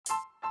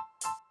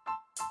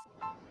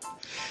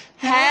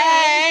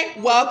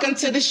Welcome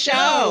to the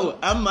show.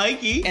 I'm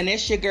Mikey. And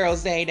it's your girl,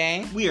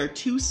 Zayday. We are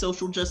two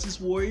social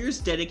justice warriors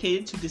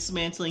dedicated to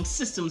dismantling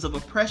systems of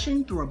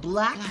oppression through a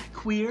black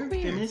queer,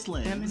 feminist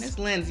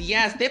lens.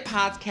 Yes, this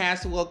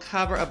podcast will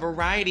cover a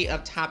variety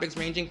of topics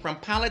ranging from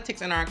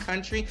politics in our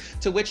country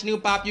to which new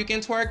bop you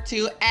can twerk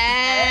to.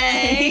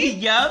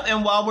 Yup,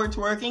 and while we're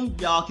twerking,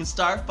 y'all can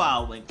start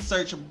following.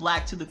 Search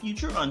Black to the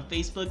Future on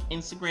Facebook,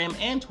 Instagram,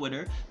 and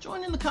Twitter.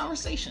 Join in the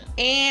conversation.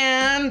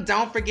 And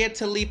don't forget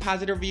to leave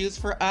positive reviews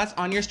for us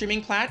on your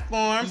streaming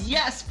platforms.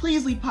 Yes,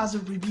 please leave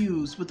positive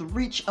reviews. With the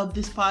reach of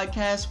this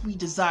podcast, we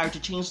desire to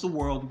change the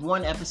world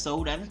one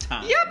episode at a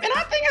time. Yep, and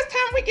I think it's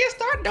time we get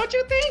started, don't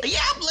you think?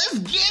 Yep, let's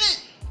get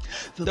it.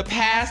 The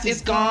past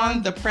is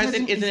gone, the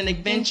present is an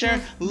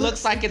adventure.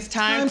 Looks like it's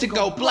time to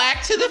go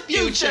black to the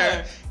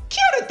future.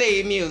 Cue the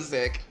theme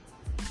music.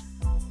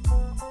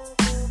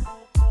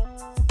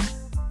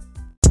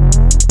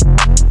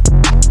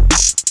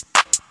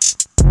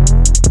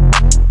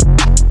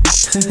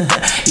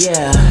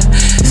 Yeah,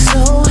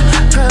 so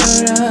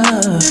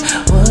proud of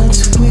what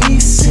we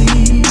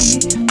see.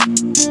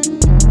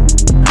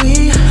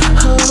 We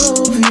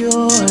hope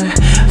you're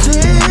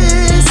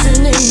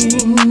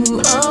listening.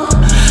 Oh,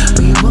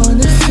 we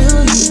wanna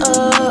fill you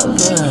up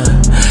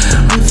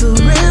with the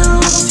real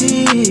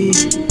tea.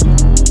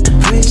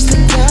 Bridge the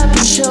gap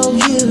and show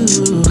you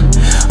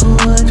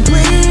what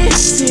we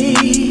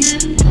see.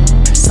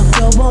 So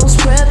go on,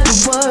 spread the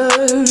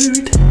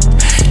word.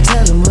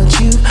 Tell them what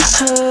you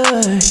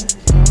heard.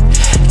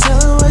 Tell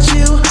them what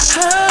you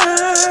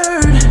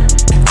heard.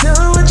 Tell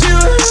them what you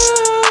heard.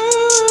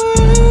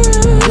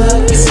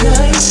 Black is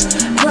night,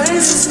 bright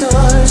as the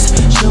stars,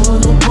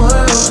 showing the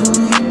world who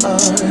you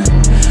are.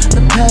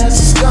 The past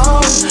is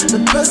gone, the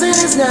present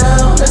is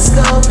now. Let's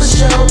go for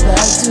show,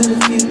 back to the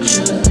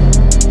future.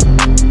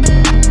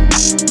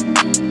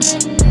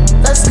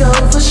 Let's go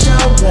for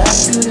show, back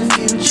to the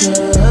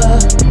future.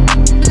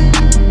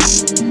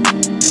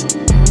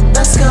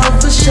 Let's go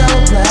for show,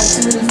 back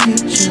to the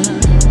future.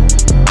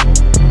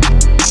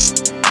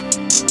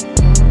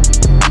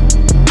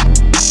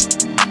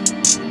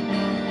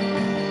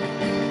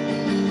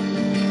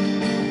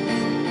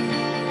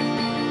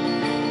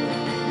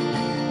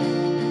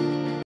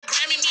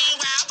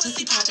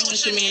 Pussy popping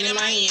with your man in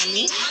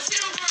Miami.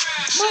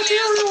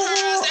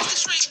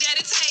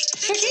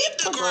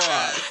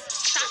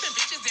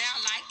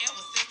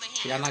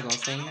 Y'all not gonna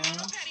sing now?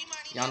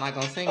 Y'all not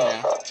gonna sing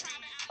now?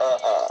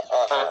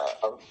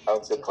 I'm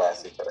too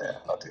classy for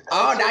that.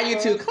 Oh, now you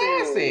too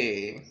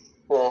classy.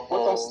 With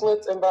them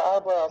slits in the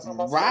eyebrows.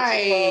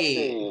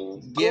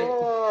 Right. Give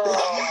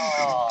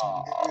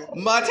Girl.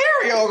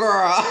 material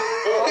girl.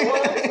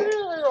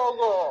 Material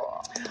girl.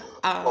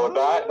 Well,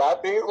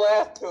 not these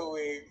last 2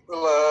 weeks.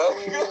 Look,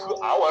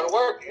 I wasn't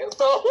working,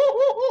 so.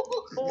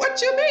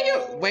 What you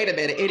mean? Wait a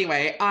minute.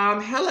 Anyway,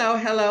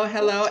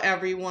 hello,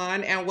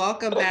 everyone, and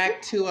welcome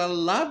back to a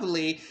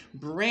lovely,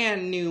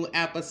 brand new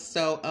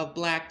episode of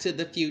Black to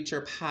the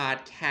Future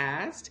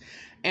podcast.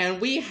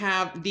 And we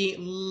have the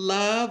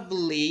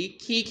lovely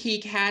Kiki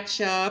catch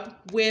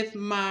up with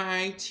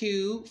my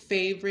two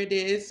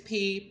favoriteest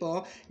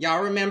people.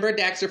 Y'all remember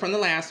Dexter from the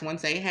last one?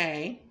 Say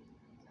hey.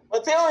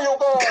 Material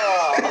girl.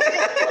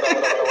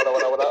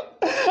 What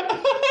up?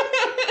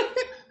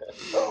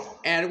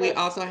 And we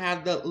also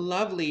have the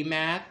lovely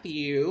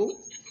Matthew.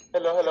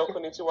 Hello,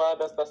 konnichiwa.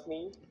 That's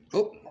me.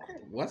 Oh,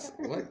 what's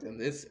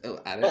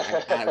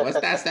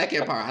that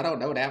second part? I don't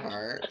know that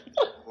part.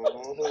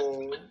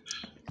 Mm-hmm.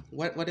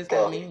 What does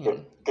that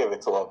mean? Give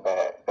it to him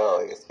back.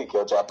 Oh, speak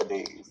your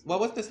Japanese. What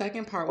was the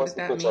second part? What does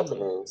that mean?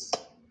 Japanese?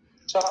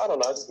 Child, I don't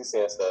know. I just be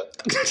saying stuff.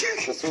 The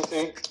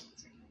sushi.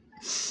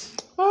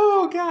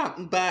 Oh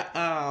God! But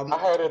I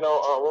heard it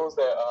on what was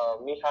that?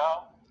 Ni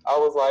Hao. I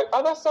was like,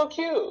 oh, that's so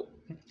cute.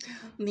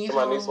 Ni Hao.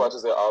 My niece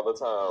watches it all the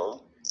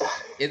time.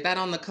 Is that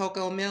on the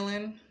Coco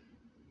Melon?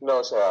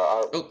 No,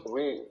 child. I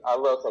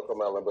love Coco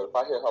Melon, but if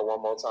I hear her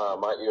one more time,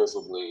 my ears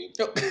will bleed.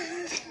 Oh.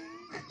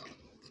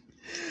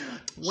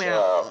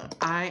 Well,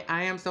 I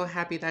am so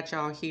happy that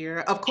y'all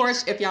here. Of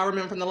course, if y'all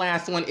remember from the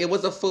last one, it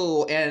was a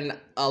fool, and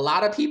a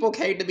lot of people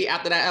came to me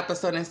after that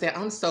episode and said,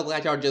 I'm so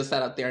glad y'all just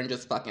sat up there and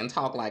just fucking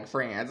talk like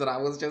friends. And I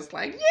was just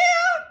like,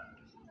 yeah,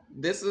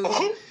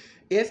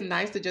 it's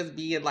nice to just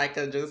be in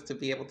just to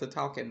be able to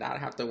talk and not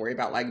have to worry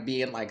about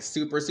being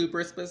super,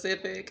 super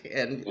specific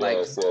and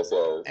yes.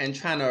 and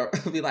trying to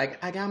be like,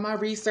 I got my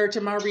research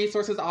and my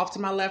resources off to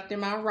my left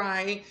and my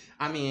right.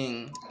 I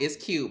mean, it's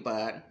cute,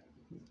 but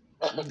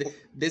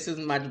this is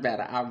much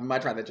better. I'd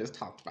much rather just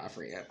talk to my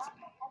friends.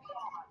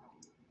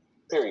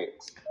 Period.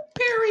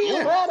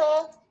 You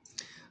better.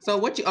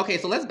 So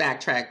so let's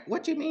backtrack.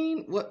 What you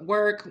mean? What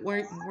work?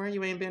 Where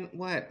you ain't been?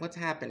 What's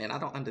happening? I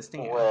don't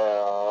understand.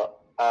 Well,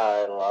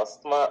 I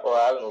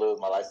didn't lose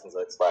my license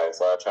expired,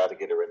 so I tried to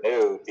get it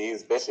renewed.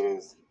 These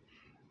bitches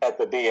at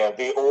the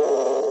DMV.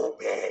 Oh,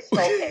 bitch.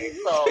 Okay,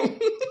 so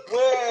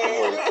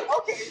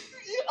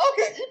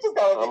okay, you just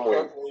gotta be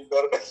careful when you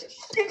go to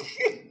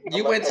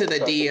You went to the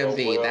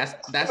DMV. That's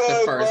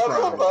the first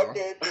problem.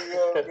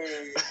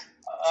 DMV.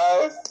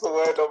 I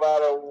swear, no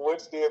matter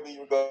which DMV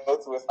you go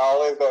to, it's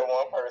always that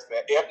one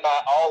person, if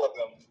not all of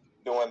them,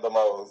 doing the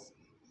most.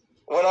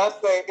 When I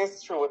say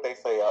it's true what they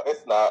say,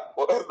 it's not.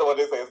 It's what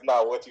they say. It's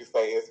not what you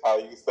say. It's how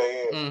you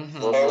say it.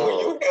 Mm-hmm. And when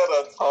you hear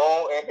the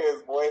tone in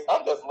his voice,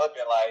 I'm just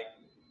looking like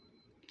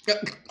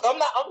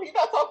he's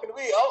not talking to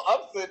me.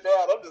 I'm sitting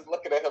down. I'm just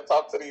looking at him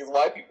talk to these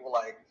white people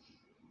like.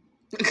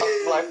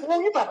 I'm like,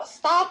 well, you better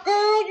stop,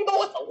 girl. You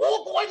know it's a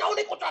war going on.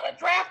 They gonna try to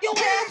draft your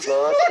ass.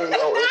 No,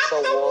 it's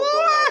a war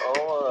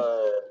going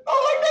on. I'm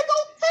like, they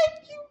gonna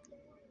take you.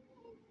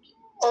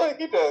 Like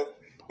he does.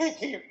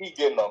 He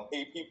getting them.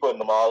 He putting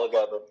them all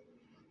together.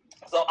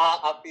 So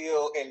I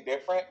feel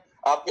indifferent.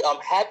 I'm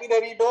happy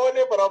that he's doing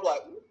it, but I'm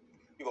like,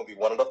 he's gonna be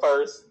one of the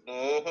first.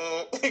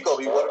 Mm-hmm. He's gonna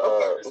be one of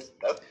the first.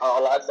 That's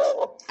all I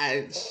know.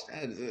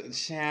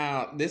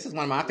 Child, this is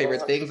one of my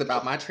favorite things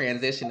about my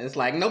transition. It's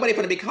like nobody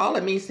gonna be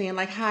calling me saying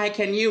like, "Hi,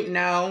 can you?"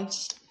 No.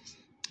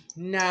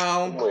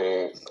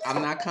 Wait.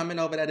 I'm not coming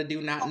over there to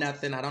do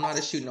nothing. I don't know how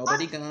to shoot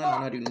nobody gun. I don't know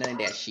how to do none of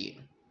that shit.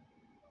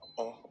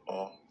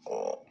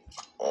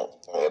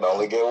 It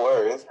only get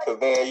worse because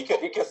then you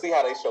can see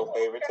how they show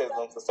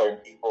favoritism to certain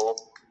people.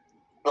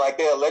 Like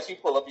they'll let you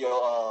pull up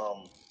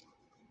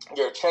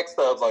your check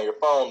stubs on your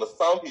phone to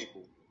some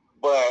people,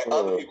 but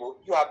other people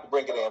you have to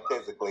bring it in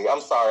physically. I'm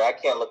sorry, I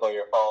can't look on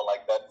your phone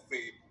like that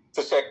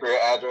to check for your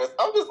address.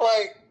 I'm just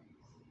like.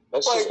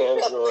 That's just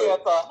Android.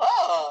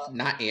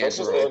 Not Android. That's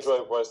just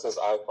Android versus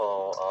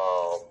iPhone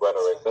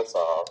rhetoric. That's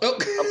all. Oh.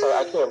 I'm sorry,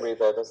 I can't read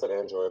that. That's an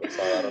Android. I'm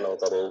sorry, I don't know what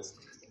that is.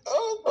 I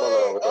don't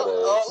know what that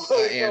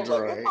is.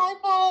 Android.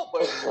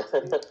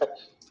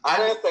 I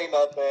didn't say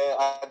nothing.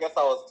 I guess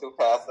I was too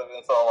passive,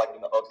 and so I'm like,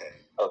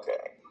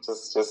 okay,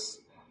 just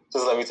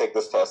let me take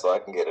this test so I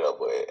can get it up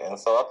with. And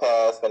so I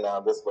passed, and now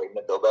I'm just waiting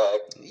to go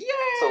back. Yay!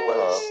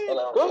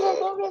 Go.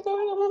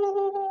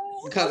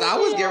 Because I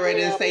was getting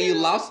ready to say you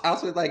lost. I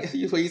was like,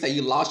 when you say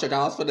you lost your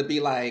dollars for to be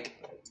like.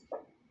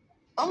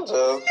 I'm just, I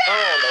don't know.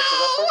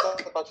 Because at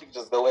first I thought you could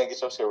just go in and get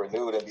your shit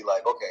renewed and be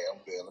like, okay, I'm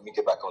good. Let me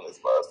get back on this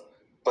bus.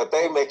 But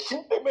they made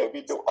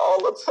me do all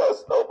the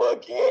tests over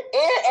again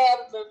and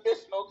add an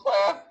additional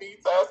Class B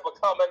test for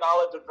common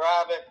knowledge of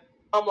driving.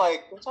 I'm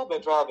like, bitch, I've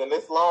been driving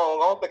this long.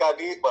 I don't think I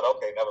need, but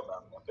okay, never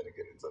mind. I'm gonna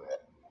get into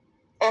that.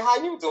 And how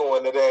you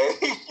doing today?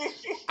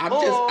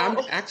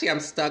 I'm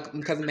stuck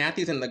because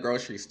Matthew's in the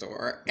grocery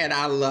store, and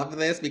I love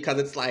this because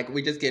it's like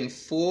we just getting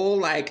full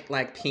like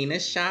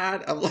penis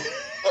shot of like.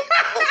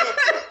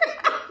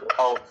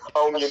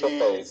 On your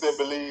knees and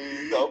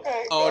believe.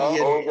 Okay. On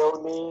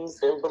your knees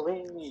and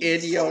believe.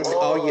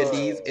 On your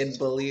knees and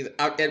believe.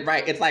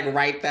 Right. It's like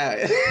right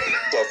there.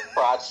 Just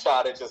crotch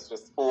shot it, just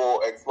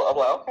full explode. I'm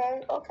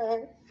like,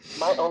 okay.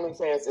 My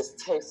OnlyFans is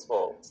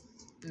tasteful.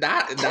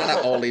 Not an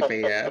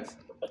OnlyFans.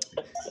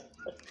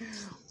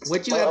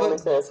 Would you My ever?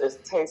 OnlyFans is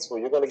tasteful.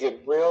 You're gonna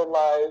get real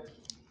life,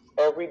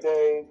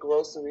 everyday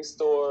grocery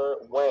store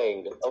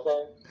wang.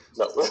 Okay.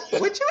 No.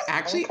 Would you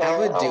actually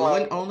ever do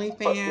an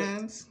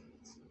OnlyFans?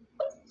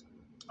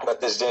 But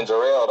this ginger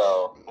ale,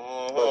 though.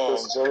 Mm-hmm. But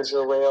this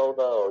ginger ale,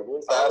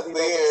 though. I see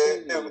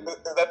it. Is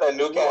that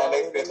new kind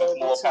they said is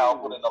more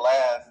powerful than the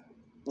last?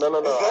 No.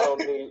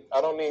 I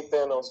don't need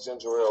Thanos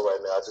ginger ale right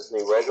now. I just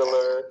need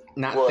regular.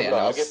 Thanos. No,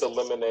 I get the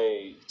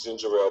lemonade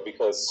ginger ale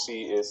because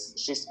she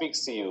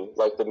speaks to you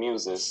like the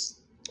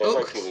Muses and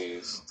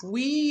Hercules.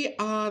 We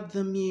are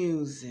the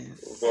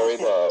Muses. Very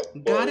bad.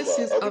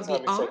 Goddesses Every of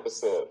time the you take a arts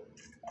sip.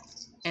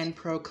 and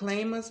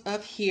proclaimers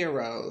of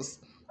heroes.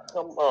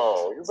 Come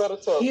on, you better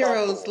tell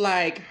heroes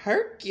like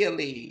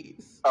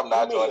Hercules. I'm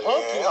not doing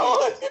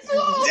Hercules.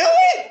 Do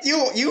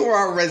it! You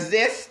are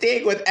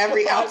resisting with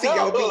every ounce of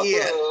your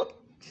being.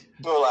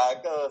 You're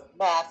like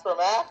mask for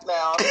mask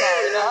now. I'm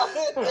sorry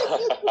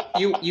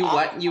now. You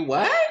what? You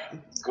what?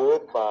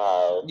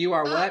 Goodbye. You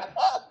are what?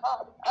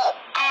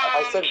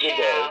 I said good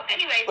day.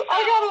 Anyway,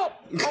 I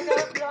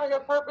gotta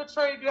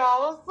perpetrate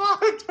y'all.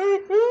 I'm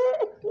sorry.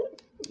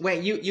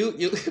 Wait,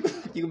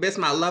 you missed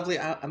my lovely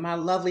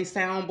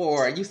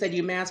soundboard. You said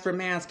you mask for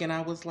mask, and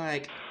I was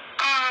like,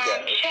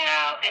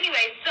 child.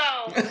 Anyway, so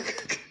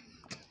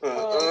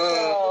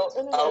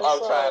I'm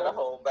trying to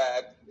hold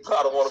back.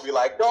 I don't want to be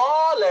like,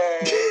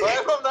 darling,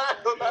 but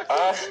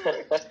I'm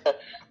not.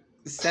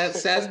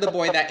 Says the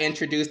boy that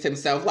introduced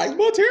himself like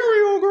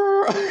material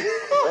girl.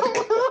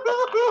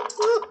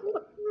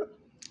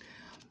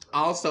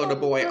 Also, the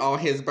boy on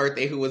his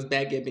birthday who was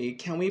begging me,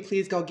 can we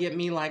please go get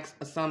me like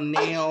some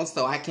nails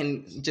so I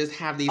can just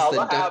have these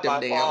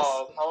seductive nails?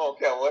 I don't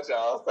care what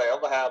y'all say.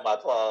 I'm gonna have my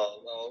claws.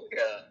 I don't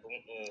care.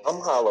 I'm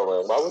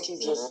hollering. Why would you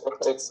just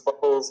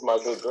expose my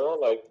good girl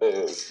like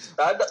this?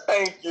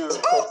 Thank you.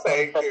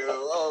 Thank you.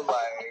 Oh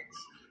my.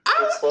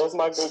 Expose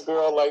my good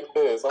girl like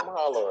this. I'm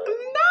hollering.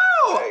 No!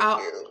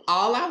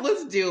 All I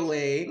was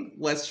doing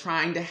was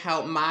trying to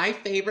help my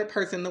favorite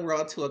person in the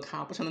world to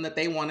accomplish something that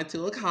they wanted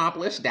to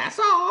accomplish. That's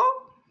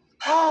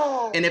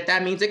all. And if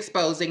that means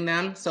exposing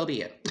them, so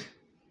be it.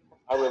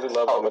 I really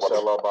love the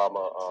Michelle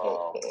Obama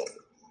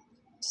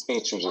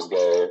speech you just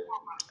gave.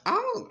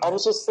 Oh. I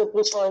was just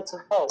simply trying to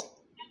help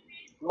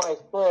my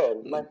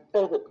friend, my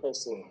favorite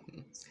person.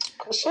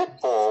 Push it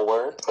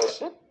forward.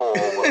 Push it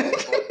forward.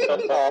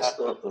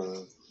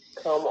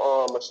 Come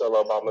on,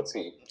 Michelle Obama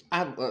T.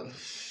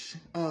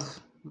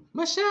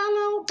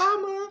 Michelle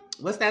Obama.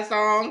 What's that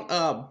song?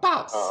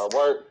 Boss.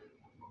 Work.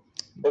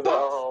 Is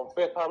that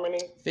Fifth Harmony?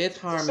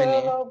 Fifth Harmony.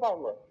 Michelle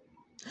Obama.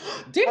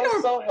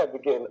 I'm so happy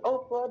getting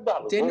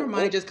 $1. Didn't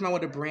Normani just come out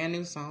with a brand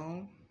new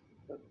song?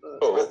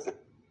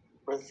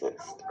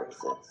 Resist.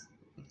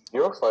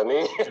 You're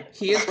funny.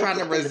 He is trying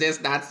to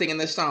resist not singing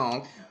the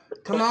song.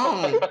 Come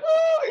on.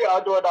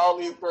 Y'all doing all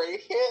these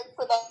great hits,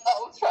 and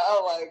I'm trying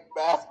to like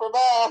mass for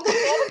mass.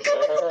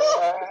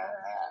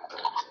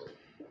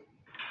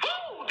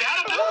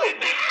 That'll do it.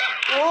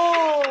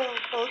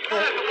 Okay.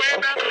 Worry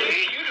about me.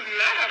 You do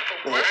not have to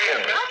worry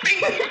about me.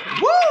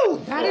 Woo!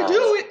 That'll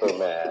do it.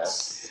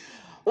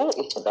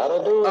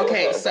 That'll do it.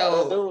 Okay, That'll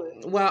so do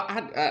it. well,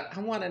 I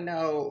want to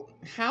know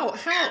how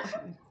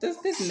does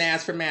this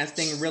mass for mass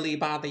thing really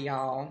bother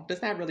y'all? Does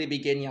that really be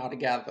getting y'all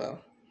together?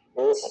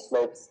 It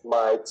makes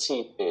my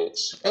teeth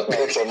itch.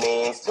 It's a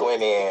means to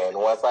an end.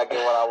 Once I get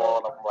what I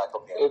want, I'm like,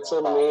 okay. It's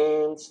a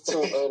means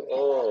to an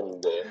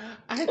end.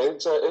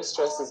 It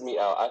stresses me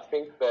out. I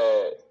think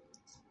that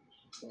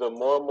the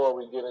more and more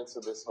we get into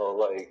this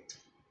whole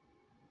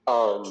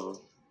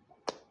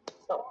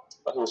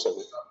who should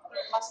we?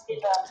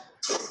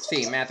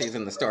 See, Matthew's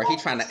in the store.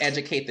 He's trying to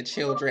educate the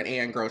children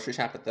and grocery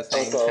shop at the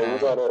same Okay, time. we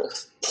gotta.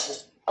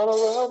 I don't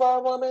know how I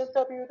want it.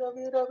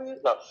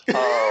 www. No.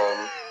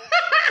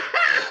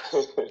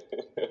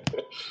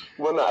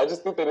 Well, no, I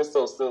just think that it's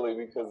so silly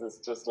because it's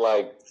just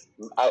like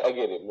I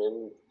get it.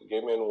 Gay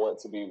men want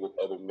to be with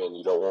other men.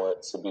 You don't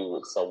want to be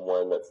with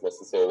someone that's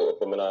necessarily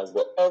effeminized.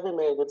 But every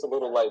man gets a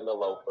little light in the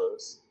low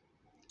first.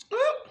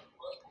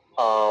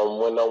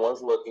 When no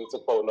one's looking, to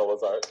quote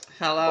Noah's Ark.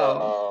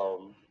 Hello.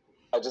 But,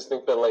 I just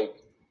think that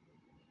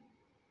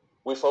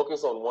we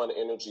focus on one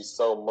energy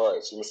so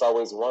much, and it's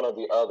always one or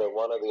the other.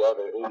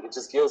 It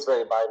just feels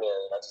very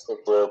binary. I just think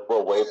we're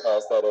way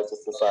past that as a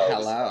society.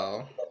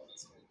 Hello.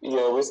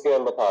 Yeah, we're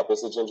scaring the pop.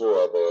 It's a ginger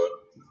ale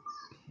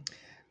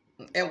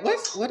there. And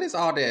what is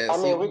all this? I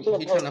mean, we can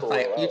you trying to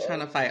fight? right? You trying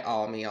to fight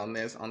all me on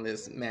this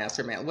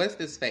master man? What's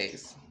this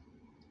face?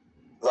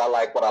 I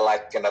like what I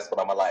like, and that's what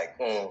I'm like.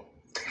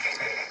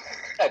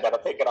 I gotta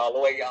take it all the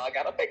way, y'all. I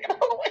gotta take it all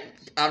the way.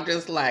 I'm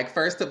just like,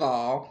 first of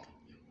all,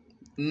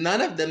 none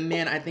of the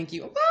men I think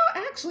you. Well,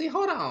 actually,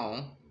 hold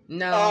on.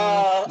 No. You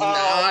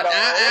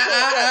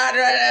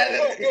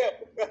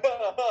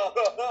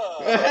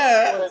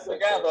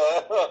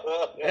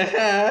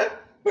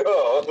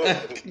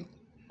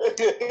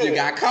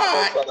got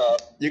caught.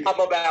 I'm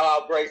gonna bow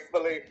out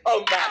gracefully.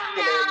 Oh,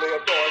 masculinely,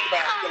 of course,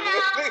 masculinely.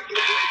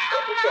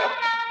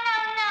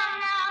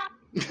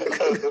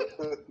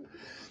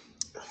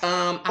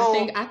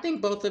 I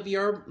think both of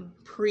your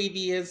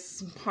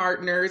previous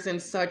partners and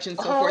such and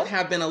so forth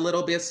have been a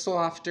little bit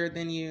softer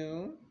than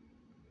you.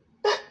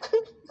 I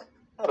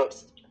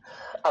don't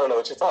know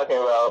what you're talking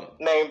about.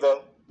 Name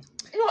them.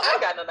 I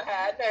ain't got nothing to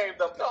hide. Name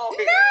them. Go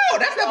ahead. No,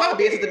 that's not my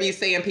business to be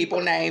saying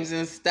people names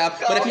and stuff.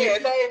 Go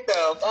ahead, name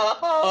them.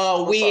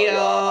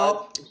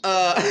 Will.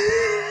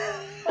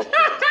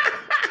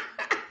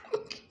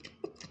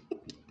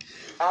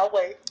 I'll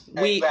wait.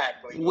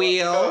 Exactly.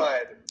 Will.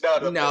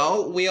 Good.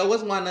 No, Will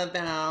was one of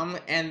them,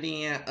 and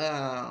then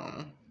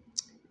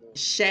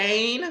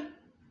Shane.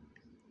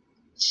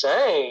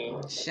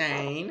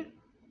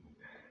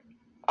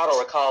 I don't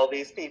recall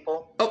these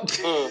people. Oh,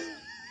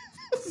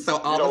 so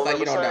all of a sudden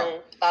you don't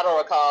know. I don't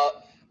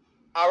recall.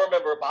 I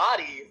remember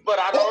bodies, but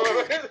I don't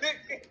remember.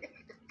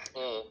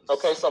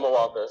 Okay, Summer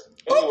Walker.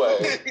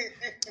 Anyway,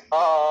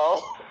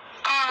 my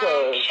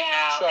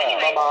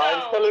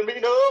mind's telling me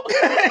no.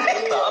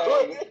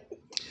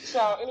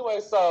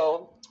 Anyway,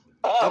 so.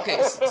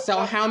 Okay, so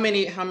how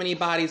many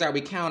bodies are we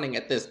counting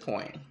at this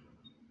point?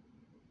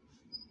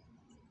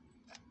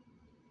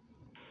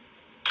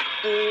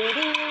 A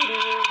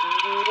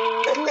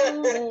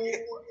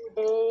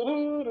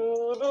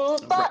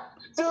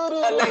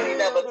lady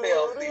never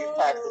tells these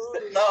types of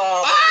shit.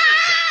 No.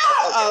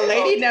 A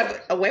lady never.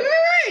 Wait.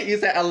 You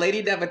said a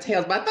lady never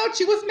tells, but I thought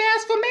you was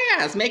mass for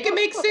mass. Make it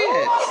make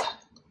sense.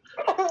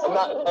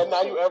 And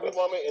now you every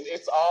woman, and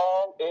it's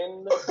all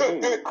in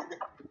the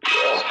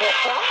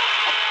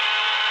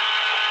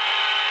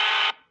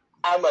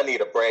I'm gonna need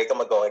a break. I'm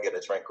gonna go and get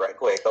a drink right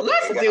quick.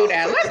 Let's do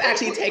that. Let's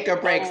actually take a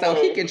break so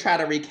he can try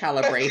to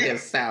recalibrate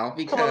himself.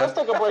 Because come on, let's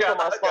take a break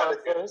from our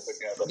sponsors.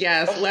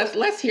 Yes,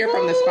 let's hear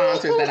from the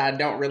sponsors that I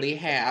don't really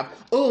have.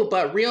 Oh,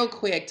 but real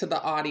quick to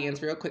the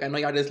audience, real quick. I know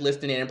y'all just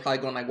listening in and probably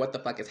going like, "What the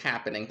fuck is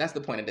happening?" That's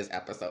the point of this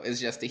episode.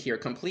 Is just to hear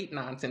complete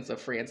nonsense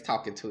of friends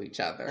talking to each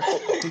other.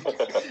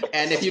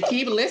 And if you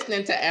keep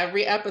listening to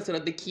every episode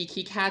of the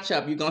Kiki Catch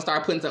Up, you're gonna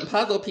start putting some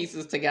puzzle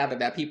pieces together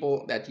that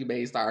you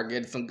may start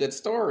getting some good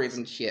stories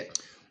and shit.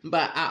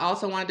 But I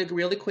also wanted to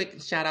really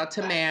quick shout out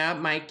to Mab,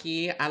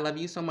 Mikey. I love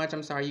you so much.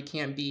 I'm sorry you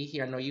can't be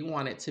here. I know you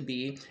wanted to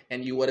be,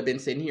 and you would have been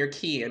sitting here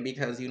keying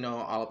because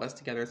all of us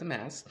together is a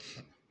mess.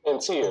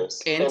 In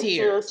tears. In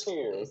tears.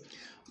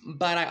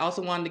 But I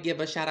also wanted to give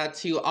a shout out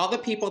to all the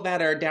people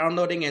that are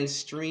downloading and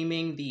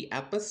streaming the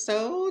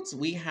episodes.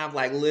 We have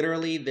like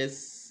literally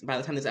this, by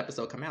the time this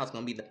episode comes out, it's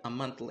going to be a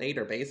month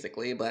later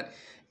basically, but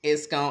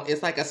it's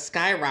like a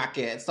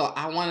skyrocket. So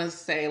I want to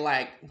say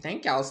like,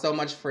 thank y'all so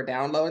much for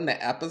downloading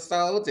the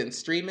episodes and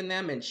streaming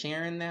them and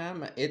sharing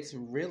them. It's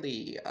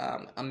really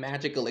a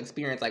magical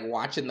experience, like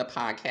watching the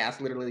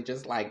podcast literally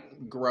just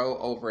like grow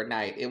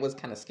overnight. It was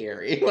kind of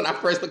scary. When I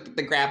first looked at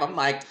the graph, I'm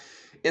like,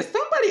 is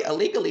somebody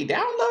illegally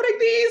downloading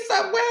these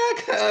somewhere?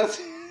 Because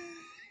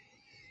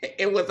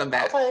it was a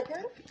mess. I'll take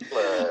it.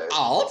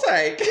 I'll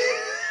take.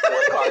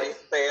 What Cardi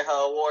said in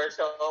her award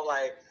show,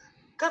 like,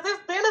 because it's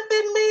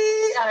benefiting me.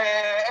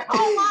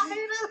 Oh my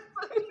haters.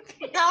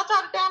 Y'all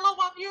try to download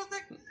my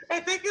music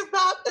and think it's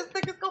going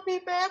to be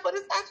bad, but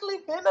it's actually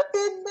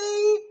benefiting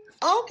me.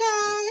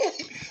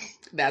 Okay.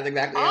 That's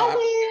exactly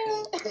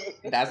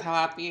that's how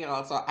I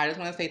feel. So I just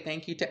want to say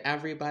thank you to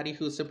everybody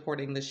who's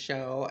supporting the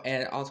show,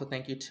 and also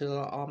thank you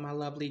to all my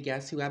lovely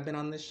guests who have been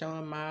on the show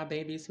and my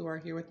babies who are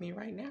here with me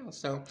right now.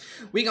 So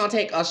we're going to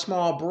take a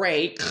small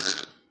break,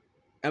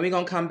 and we're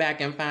going to come back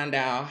and find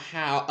out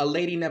how a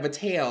lady never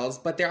tells,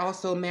 but they're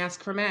also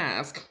mask for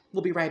mask.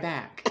 We'll be right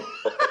back.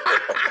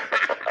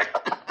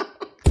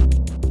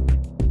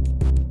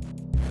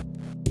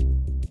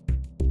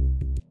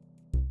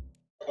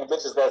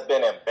 Bitches that's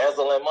been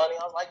embezzling money.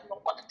 I was like, you know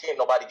what? Can't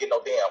nobody get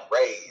no damn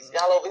raise.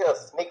 Y'all over here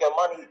sneaking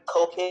money,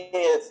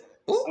 cokeheads,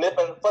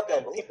 sniffing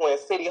fucking people in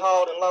City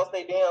Hall and lost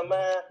their damn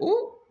mind.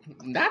 Ooh,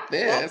 not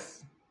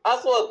this. I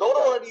swear, go to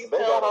one of these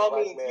town hall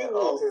meetings.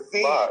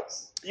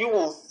 You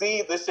will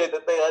see the shit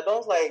that they are. I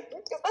was like,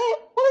 what is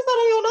that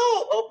on your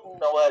nose? Oh, you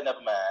know what? Never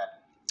mind.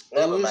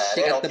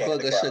 She got the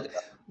booger sugar.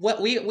 What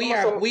we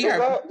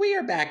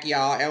are back,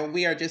 y'all, and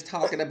we are just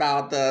talking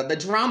about the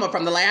drama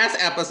from the last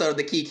episode of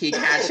the Kiki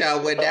Cat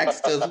Show with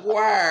Dexter's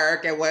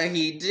work and what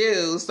he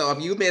do. So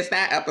if you missed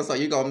that episode,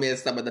 you're gonna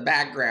miss some of the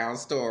background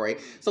story.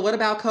 So what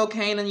about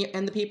cocaine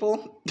and the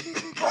people?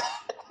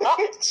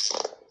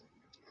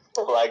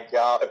 Like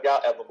y'all, if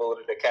y'all ever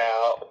voted a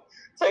cow,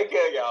 take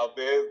care of y'all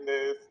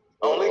business.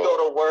 Only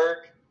go to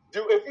work.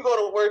 If you go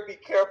to work, be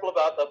careful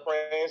about the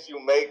friends you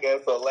make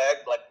and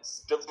select. Like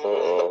just.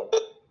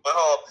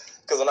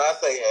 Because when I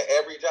say at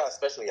every job,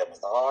 especially at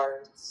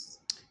Menards,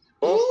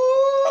 I'm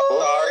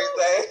sorry,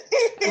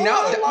 say. No,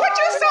 what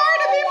you sorry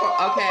to me for?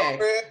 Okay. I'm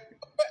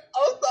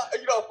sorry,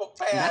 for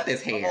past. Not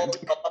this hand.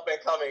 Up and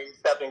coming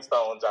stepping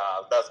stone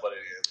jobs. That's what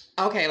it is.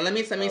 Okay, let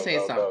me say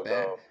something.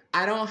 No.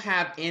 I don't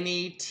have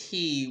any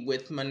tea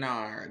with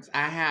Menards.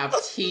 I have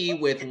tea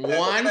with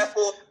one.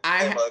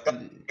 I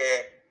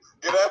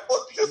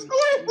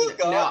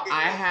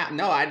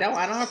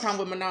don't have a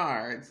problem with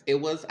Menards.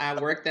 I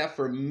worked there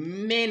for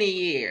many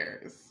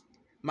years.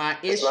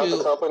 It's not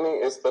the company,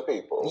 it's the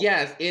people.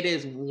 Yes, it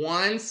is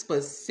one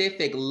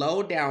specific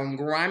low down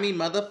grimy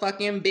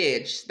motherfucking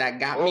bitch that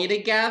got me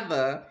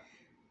together,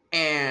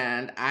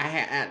 and I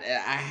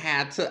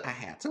had to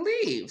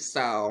leave.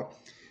 So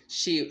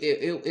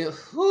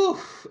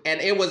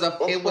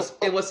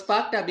it was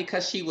fucked up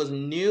because she was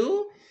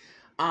new.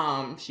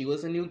 She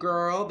was a new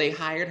girl. They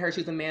hired her.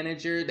 She was a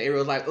manager. They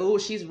were like, oh,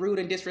 she's rude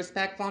and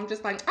disrespectful. I'm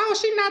just like, oh,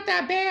 she's not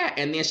that bad.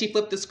 And then she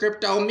flipped the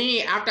script on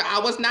me after I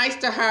was nice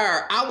to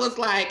her. I was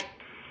like,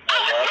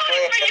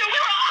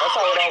 that's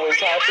how it always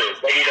happens.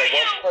 That be the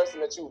one person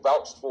that you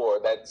vouched for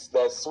that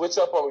switch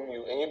up on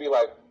you, and you be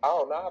like,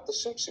 oh, now I have to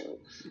shoot you.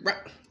 Right.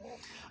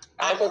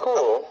 Okay,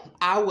 cool.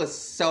 I was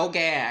so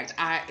gagged.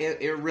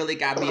 It really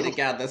got me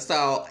together.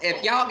 So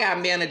if y'all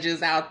got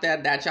managers out there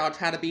that y'all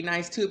try to be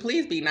nice to,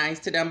 please be nice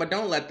to them, but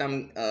don't let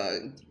them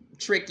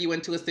trick you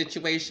into a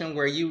situation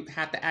where you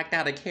have to act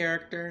out a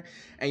character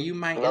and you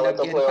might end up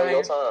getting fired. On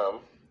your time.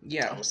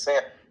 Yeah. I'm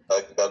saying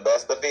the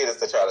best defeat is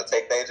to try to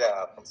take their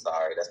job. I'm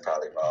sorry, that's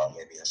probably wrong.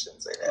 Maybe I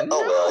shouldn't say that.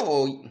 No.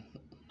 Oh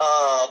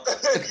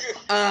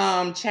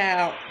well.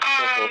 Child.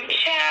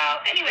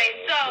 Anyway,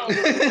 so.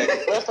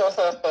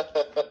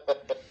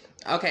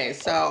 Okay,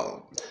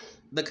 so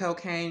the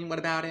cocaine. What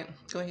about it?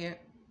 Go ahead.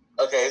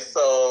 Okay,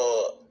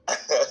 so I'm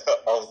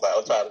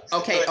trying to.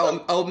 Okay,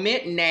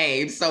 omit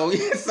names. So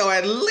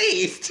at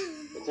least.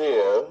 Yeah.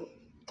 You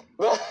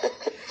know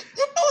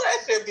that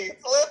should be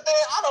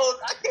slipping.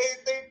 I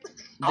can't think.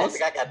 I don't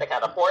think I got that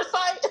kind of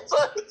foresight.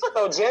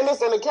 So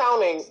Janice in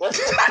accounting.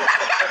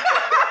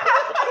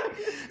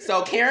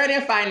 So Karen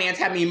in finance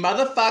had me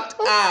motherfucked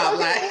up.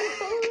 Like.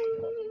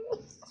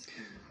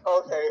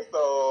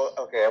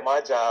 Okay, at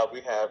my job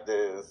we have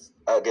this,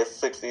 I guess,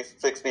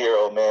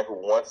 60-year-old man who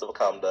wants to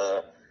become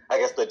the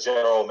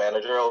general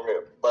manager over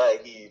here,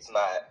 but he's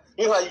not.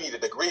 You know how you need a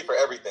degree for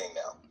everything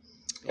now.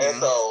 Mm-hmm. And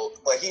so,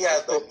 but he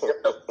has so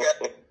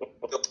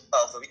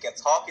he can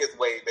talk his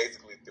way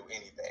basically through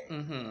anything.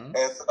 Mm-hmm.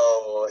 And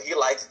so he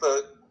likes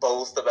to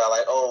boast about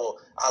like, oh,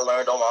 I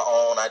learned on my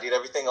own. I did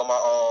everything on my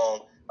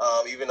own.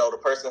 Even though the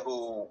person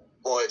who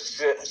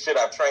should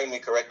have trained me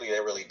correctly, they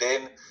really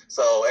didn't.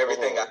 So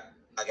everything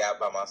I got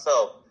by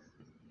myself.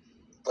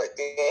 But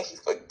then he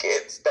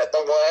forgets that the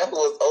one who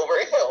was over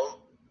him,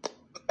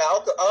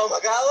 Malcolm. Oh my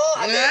God!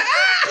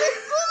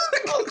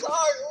 I'm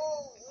sorry.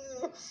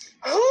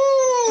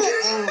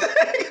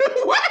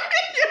 Why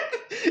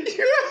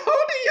you're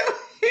holding your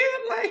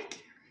head like?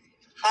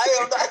 I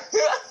am not.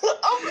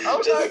 I'm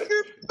not good.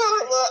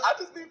 I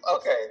just be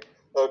okay.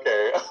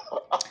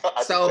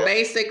 So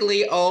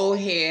basically, old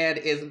head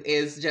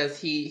is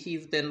just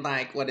he's been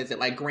like, what is it,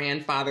 like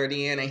grandfathered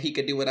in, and he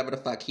could do whatever the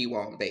fuck he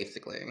want,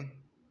 basically.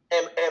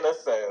 In a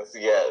sense,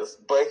 yes,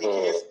 but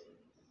he's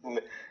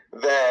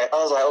that. I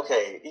was like,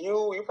 okay,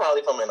 you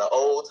probably from in an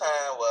old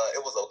time where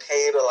it was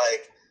okay to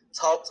like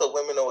talk to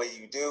women the way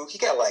you do. He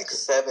got like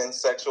 7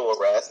 sexual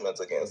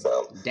harassments against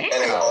him. Damn.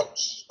 And they all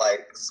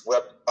like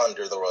swept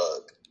under the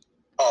rug.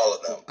 All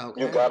of them.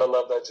 Okay. You gotta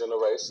love that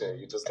generation.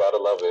 You just gotta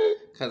love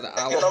it. Because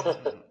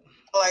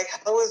like,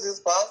 how is this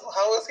possible?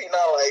 How is he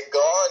not like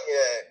gone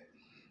yet?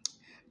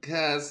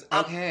 Because,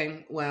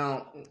 okay,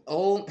 well,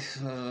 old... Daddy,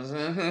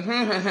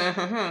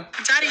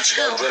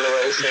 chill.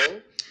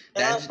 Generation.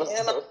 And so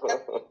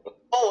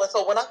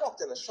when I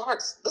walked in the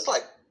Sharks, this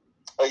like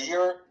a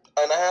year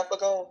and a half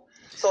ago.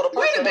 So the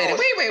Wait a minute,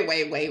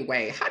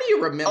 wait. How do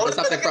you remember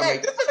something from me?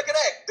 This finna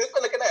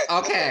connect.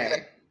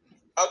 Okay.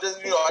 I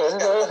just got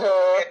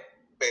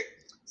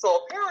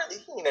So apparently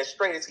he ain't as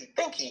straight as he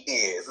think he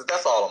is.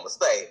 That's all I'm gonna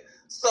say.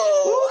 So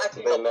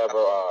they never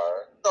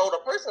are. So the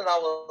person I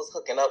was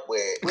hooking up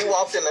with, we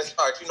walked in the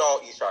Sharks. You know, I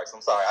don't eat sharks.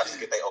 I'm sorry. I just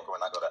get they okra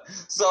when I go there.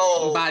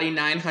 So body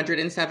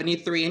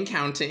 973 and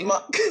counting.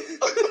 My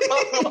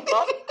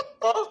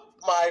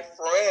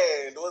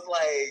friend was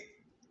like,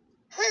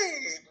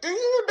 "Hey, do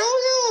you know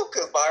him?"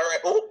 Because Byron.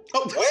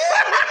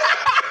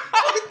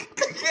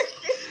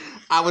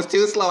 I was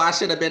too slow. I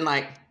should have been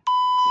like.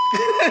 He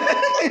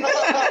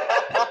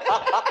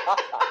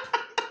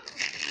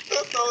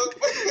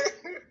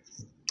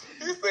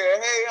said,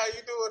 "Hey, how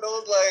you doing?" I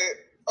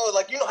was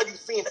like, you know how you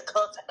seen the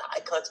eye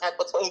contact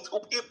between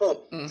two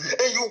people, and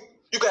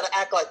you gotta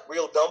act like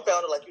real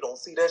dumbfounded, like you don't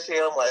see that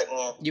shit. I'm like,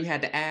 you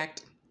had to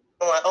act.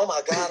 I'm like, oh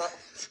my god.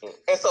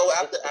 And so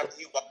after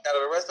he walked out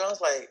of the restaurant, I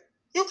was like,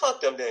 you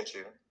fucked him, didn't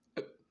you?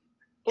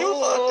 You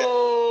fucked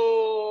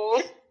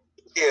him.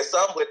 Yeah,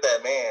 something with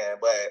that man,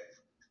 but.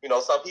 You know,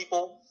 some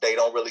people, they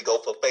don't really go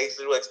for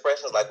facial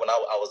expressions. Like when I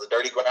was a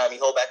dirty, grimy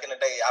hoe back in the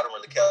day, I don't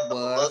really care for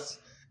looks.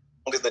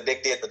 Because the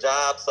dick did the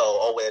job,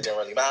 so well, it didn't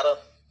really matter.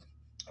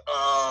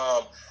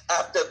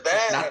 After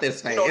that... Not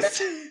this face. You know,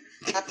 looks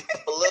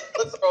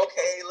are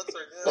okay, looks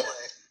are good.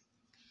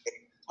 But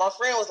my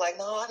friend was like,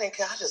 no, I didn't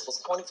care. I just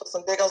was horny for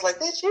some dick. I was like,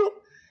 bitch, you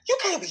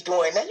can't be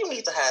doing that. You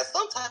need to have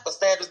some type of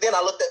standards. Then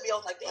I looked at me, I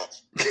was like,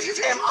 bitch,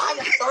 am I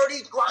a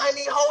dirty,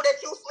 grimy hoe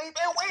that you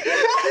sleeping with?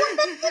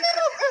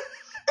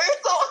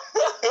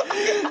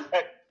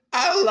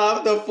 I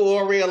love the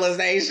full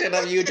realization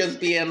of you just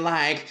being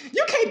like,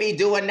 you can't be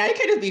doing that. You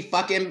can't just be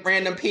fucking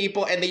random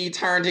people, and then you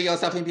turn to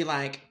yourself and be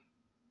like,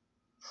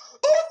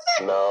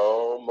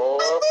 no more.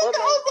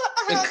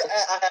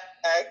 I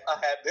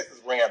had this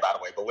is Rand, by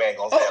the way, but we ain't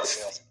gonna say it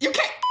again. You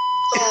can't.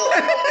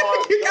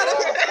 You gotta.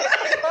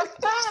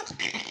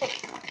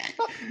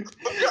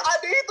 I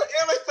need the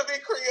image to be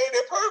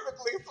created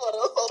perfectly so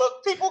that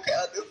people can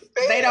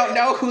understand. They don't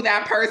know who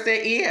that person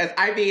is.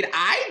 I mean,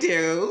 I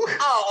do.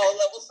 Oh,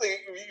 let's see.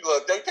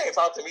 Look, they can't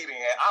talk to me then.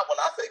 When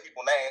I say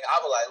people's name, I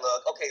be like,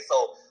 look, okay,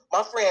 so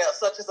my friend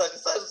such and such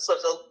and such and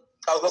such.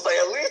 I was gonna say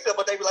Alicia,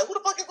 but they be like, who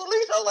the fuck is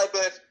Alicia? I was like,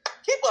 bitch,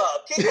 keep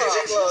up.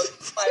 Look,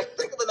 like,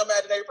 think of an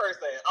imaginary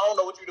person. I don't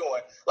know what you're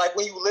doing. Like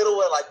when you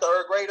little in like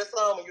 3rd grade or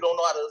something, and you don't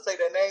know how to say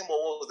their name, or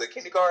what was it,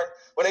 kindergarten?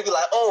 When they be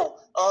like,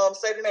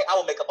 say their name, I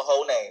will make up a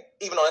whole name,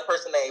 even though that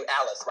person named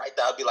Alice, right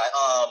there. I'd be like,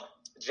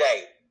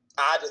 Jay.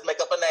 I just make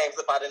up a name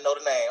if I didn't know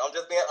the name. I'm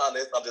just being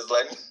honest. I'm just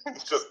letting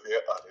just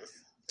being honest.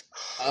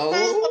 Oh.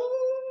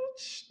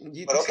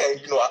 But okay,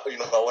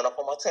 I went up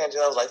on my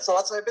tangent. I was like, so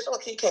I told you,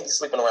 bitch, you can't be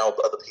sleeping around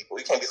with other people.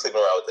 You can't be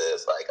sleeping around with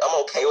this. Like, I'm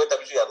okay with that,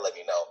 but you gotta let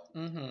me know.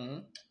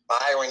 Mm-hmm.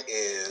 Byron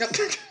is,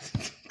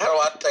 how do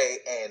I say,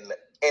 an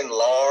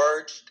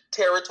enlarged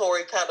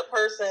territory kind of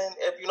person,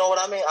 if you know what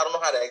I mean. I don't know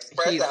how to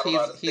express that.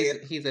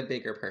 He's a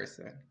bigger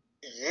person.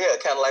 Yeah,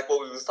 kind of like what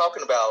we was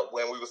talking about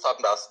when we was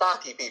talking about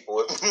stocky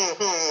people.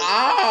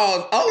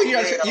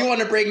 You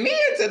want to bring me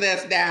into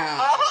this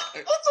now?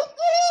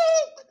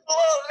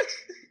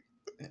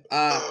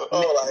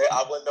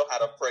 I wouldn't know how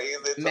to phrase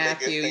it.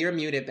 Matthew, you're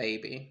muted,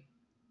 baby.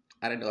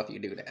 I don't know if you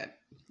do that.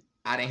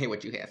 I didn't hear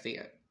what you had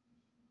said.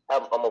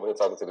 I'm over here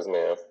talking to this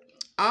man.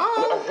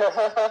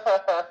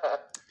 Oh.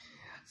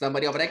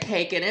 Somebody over there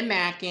caking and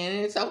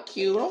macking. It's so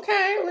cute.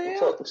 Okay,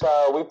 well.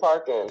 Child, we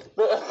parking.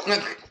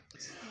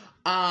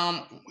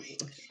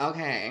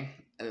 Okay.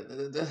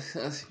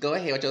 Go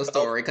ahead with your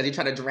story, because you're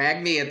trying to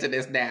drag me into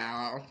this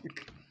now.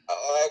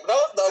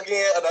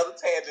 Again, another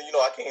tangent.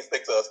 I can't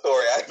stick to a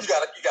story. You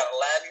gotta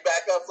line me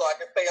back up so I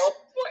can stay on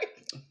point.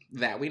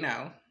 That we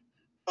know.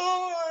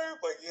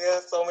 But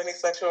yeah, so many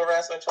sexual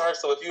harassment charges.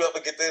 So if you ever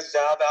get this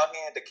job out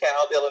here in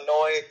DeKalb,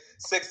 Illinois,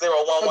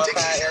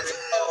 60115 area, you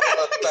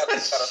gotta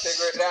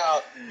figure it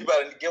out. You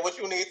better get what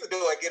you need to do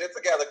and get it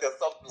together, because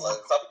some people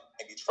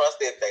can be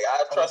trusted. They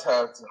are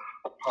trusted.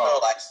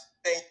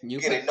 then you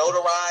get it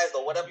notarized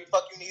or whatever the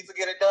fuck you need to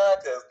get it done.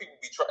 Because people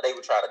they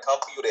would try to come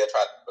to you. They'll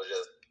try to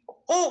just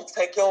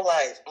take your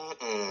life.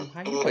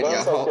 How you putting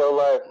your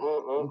life?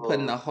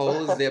 Putting the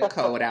whole zip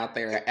code out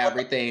there,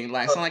 everything.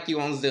 Like, sound like you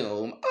on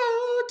Zoom.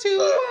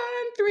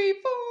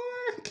 02134.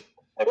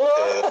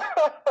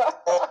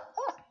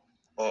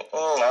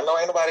 I know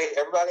everybody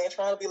ain't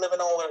trying to be living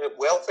on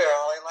welfare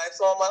all their life.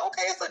 So I'm like,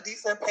 okay, it's a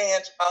decent paying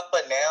job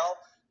for now,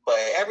 but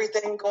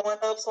everything going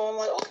up. So I'm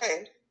like,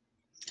 okay,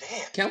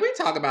 damn. Can we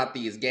talk about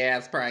these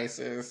gas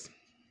prices?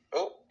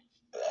 Oh,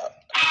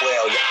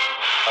 well, yeah.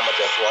 I'm gonna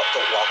just walk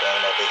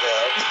on over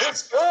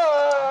here.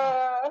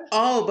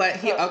 Oh, but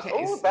okay.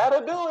 Oh,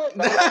 that'll do it.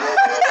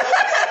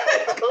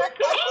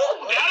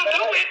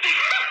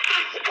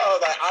 I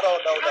was like, I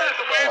don't know that.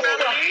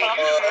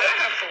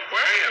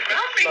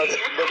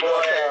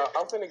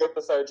 I'm finna get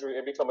the surgery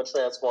and become a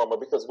transformer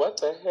because what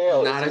the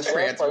hell? Not a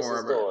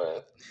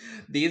transformer.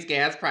 These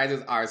gas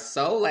prices are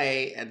so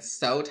late and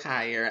so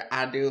tired.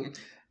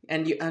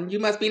 And you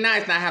must be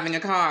nice not having a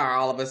car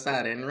all of a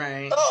sudden,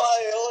 right?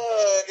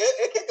 Oh, look,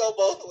 it can go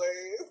both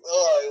ways.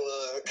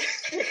 Oh, look.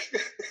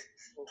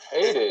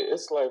 Hate it.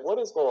 It's like, what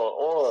is going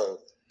on?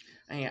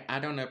 I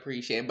don't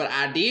appreciate it, but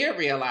I did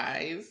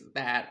realize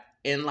that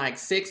in like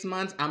 6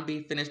 months, I'm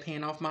be finished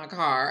paying off my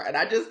car, and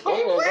I just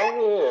can't wait. Go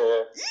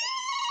ahead.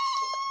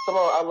 Come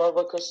on, I love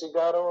her because she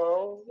got her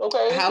own.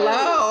 Okay.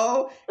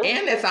 Hello.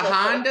 And it's a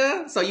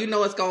Honda, so you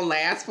know it's going to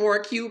last for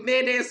a cute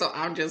minute. So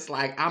I'm just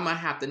like, I'm going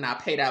to have to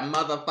not pay that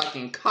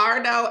motherfucking car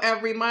note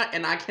every month,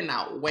 and I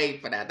cannot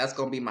wait for that. That's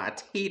going to be my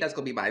tea. That's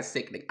going to be my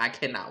sickening. I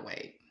cannot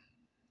wait.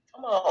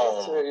 Come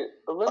on.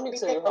 Let me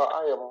tell you how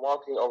I am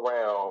walking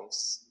around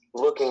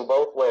looking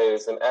both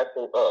ways and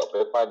acting up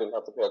if I didn't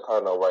have to pay a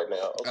car note right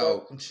now. Okay?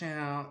 Oh,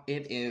 child,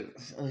 it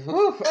is. I'm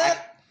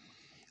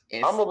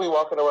gonna be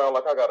walking around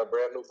like I got a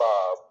brand new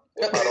bob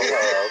if I don't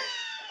have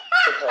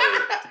to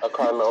pay a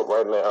car note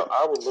right now.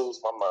 I would lose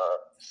my mind.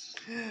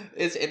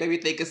 It made me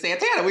think of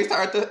Santana. We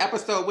started the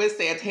episode with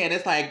Santana.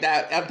 It's like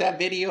that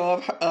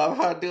video of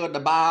her doing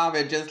the bob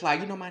and just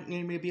like, my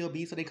name may be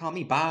obese, so they call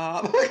me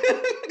Bob.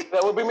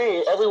 That would be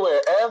me everywhere.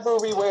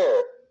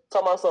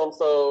 Tell my son,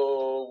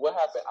 so what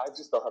happened? I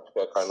just don't have to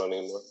pay a car note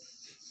anymore.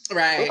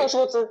 Right.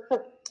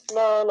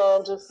 No,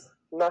 I'm just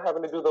not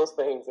having to do those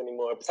things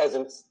anymore.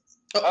 Peasants.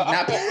 Oh,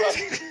 not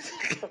peasants.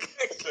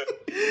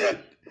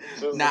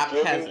 Not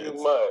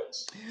peasants.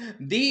 Much.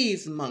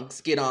 These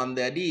monks get on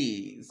their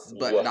knees,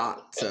 but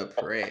not to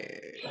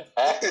pray.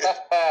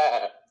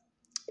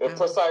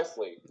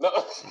 Precisely. No.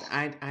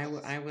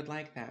 I would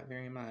like that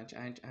very much.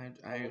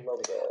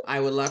 I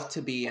would love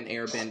to be an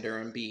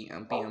airbender and be a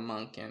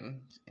monk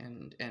and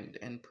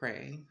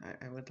pray.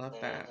 I would love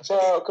that.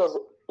 Child,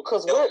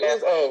 because where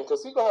is Aang?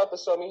 Because he gonna have to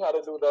show me how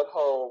to do that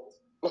whole.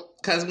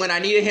 Because when I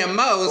needed him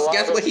most,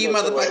 guess what he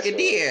motherfucking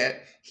did?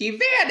 He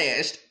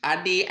vanished.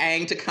 I need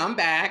Aang to come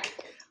back.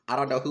 I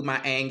don't know who my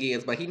Aang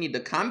is, but he need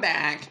to come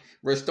back,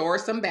 restore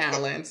some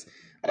balance.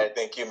 I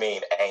think you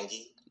mean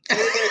Angie.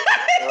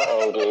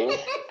 Angie.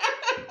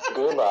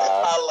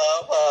 Goodbye. I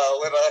love her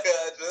when I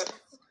just...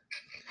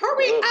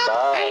 Hurry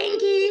up,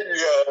 Angie.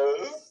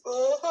 Yes.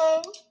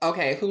 Uh-huh.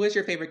 Okay, who is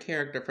your favorite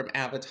character from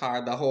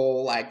Avatar? The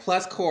whole,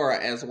 plus Korra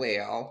as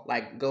well.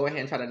 Go ahead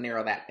and try to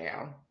narrow that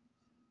down.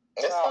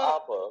 It's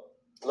Appa.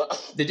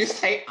 Did you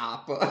say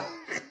Appa?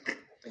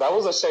 That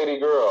was a shady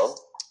girl.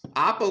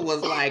 Appa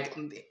was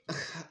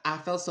I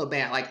felt so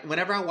bad.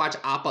 Whenever I watch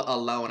Appa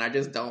alone, I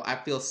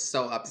feel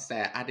so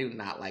upset. I do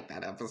not like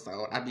that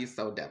episode. I'd be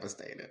so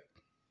devastated.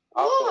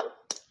 Appa.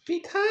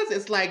 Because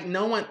it's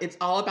it's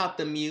all about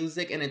the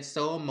music and it's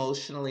so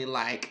emotionally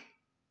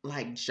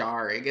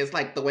jarring. It's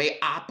the way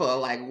Appa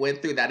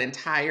went through that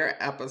entire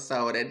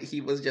episode and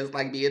he was just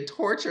being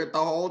tortured the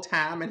whole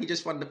time and he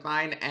just wanted to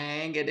find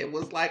Aang and it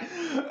was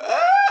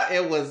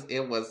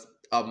it was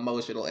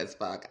emotional as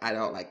fuck. I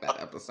don't like that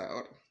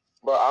episode.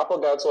 But Appa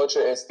got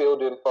tortured and still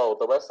didn't fold.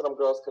 The rest of them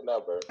girls could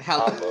never.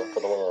 Appa for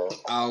the win.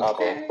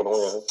 Okay. Appa for the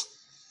win.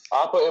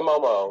 Appa and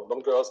Momo,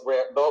 them girls,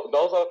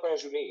 those are the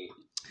friends you need.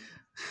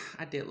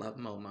 I did love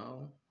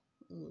Momo.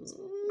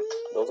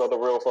 Those are the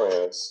real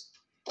friends.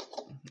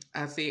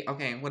 I see.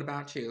 Okay, what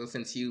about you?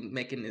 Since you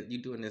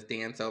doing this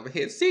dance over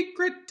here,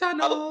 secret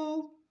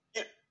tunnel.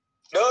 No.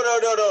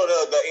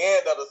 The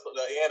end of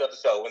the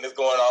show when it's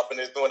going off and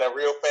it's doing that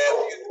real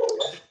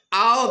fast.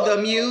 Oh, the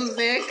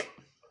music.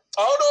 I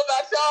don't know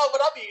about y'all,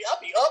 but I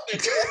be up in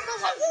there.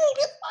 I'm like, oh,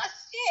 that's my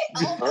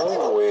shit.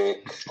 Oh, wait.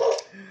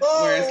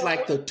 Where it's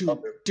the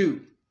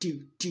do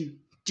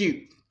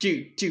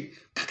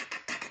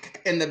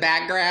in the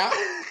background.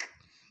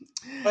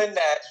 But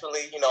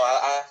naturally,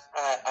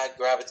 I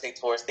gravitate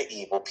towards the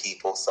evil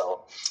people,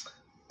 so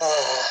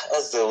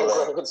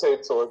Azula.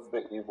 Gravitate towards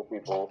the evil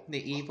people.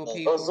 The evil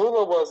people?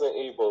 Azula wasn't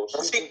evil.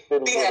 She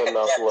didn't get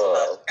enough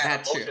love.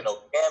 That's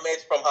emotional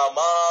damage from her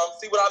mom.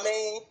 See what I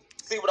mean?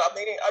 I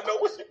know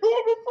what she's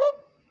going from.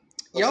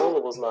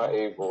 Azula was not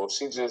evil.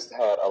 She just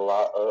had a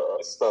lot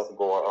of stuff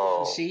going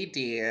on. She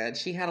did.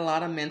 She had a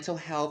lot of mental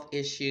health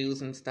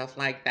issues and stuff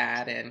like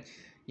that, and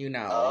you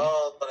know.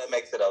 Oh, but it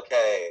makes it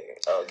okay.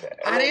 Okay.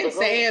 I didn't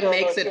say it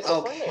makes it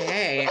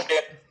okay.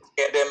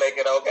 It didn't make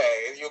it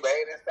okay. You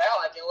made it sound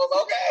like it was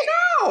okay.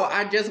 No,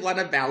 I just want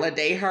to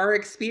validate her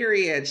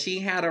experience. She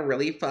had a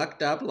really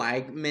fucked up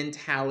like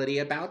mentality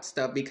about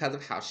stuff because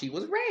of how she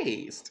was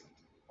raised.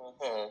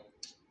 Mm-hmm.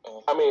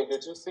 I mean,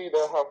 did you see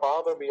that her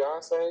father,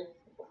 Beyonce?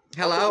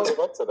 Hello? Live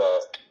up to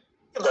that.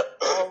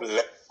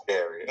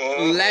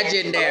 Legendary.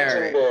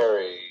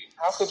 Legendary.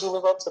 How could you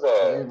live up to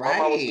that? Right.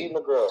 My mom was eating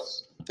the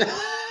girls. You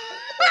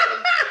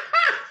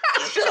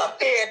should have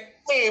fed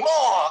me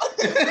more.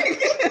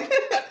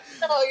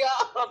 Oh,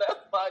 y'all,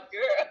 that's my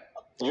girl.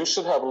 You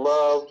should have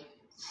loved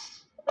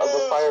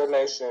the Fire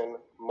Nation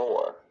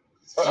more.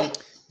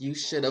 You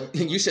should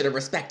have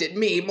respected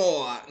me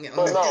more.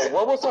 But no,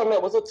 what was her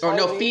name? Was it Tylee? Or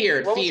no,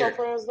 feared. What was her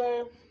friend's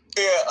name?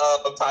 Yeah,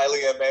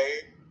 Tylee and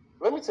May.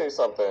 Let me tell you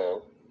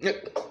something.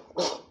 That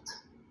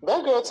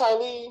girl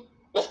Tylee,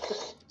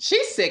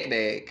 She's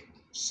sickening.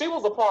 she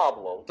was a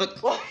problem.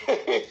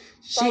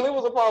 Tylee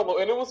was a problem,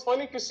 and it was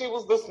funny because she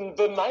was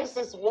the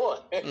nicest one.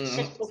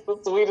 She was the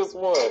sweetest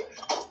one.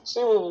 She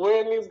was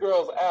wearing these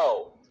girls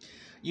out.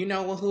 You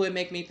know who it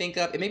made me think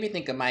of? It made me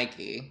think of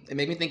Mikey. It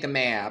made me think of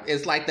Mab.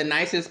 It's like the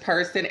nicest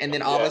person, and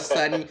then all of a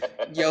sudden,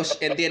 you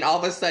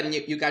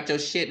got your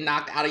shit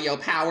knocked out of your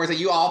powers, and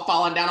you all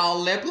falling down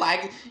on lip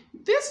like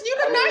this. You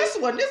the nice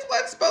one. This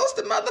wasn't supposed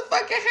to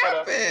motherfucking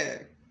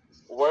happen.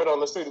 Word on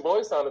the street,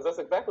 boy sound is that's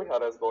exactly how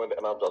that's going.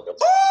 And I'm joking.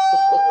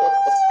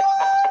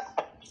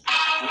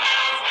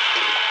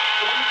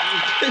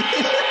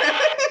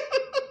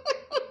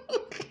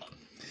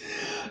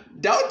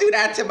 Don't do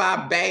that to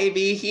my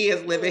baby. He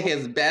is living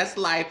his best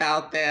life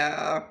out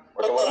there.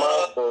 It's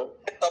about time.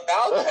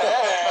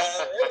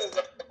 It is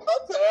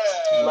about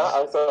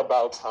time. It's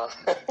about time.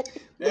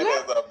 It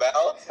is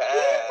about time.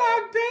 Leave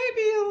my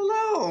baby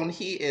alone.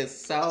 He is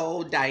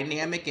so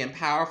dynamic and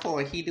powerful,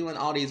 and he doing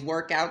all these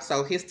workouts,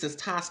 so his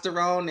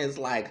testosterone is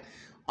like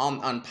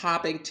on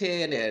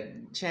Poppington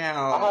and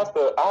chow. I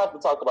have to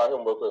talk about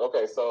him real quick.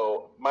 Okay,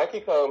 so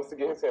Mikey comes to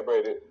get his hair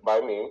braided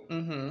by me.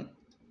 Mm-hmm.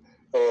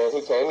 And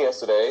he came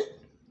yesterday.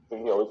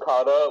 We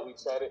caught up, we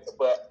chatted.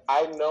 But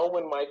I know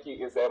when Mikey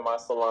is at my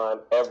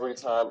salon every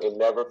time, it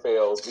never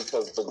fails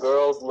because the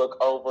girls look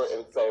over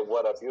and say,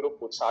 "What a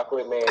beautiful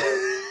chocolate man."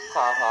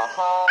 Ha ha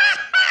ha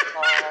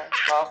ha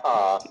ha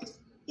ha.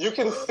 You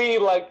can see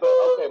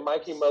okay,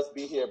 Mikey must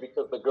be here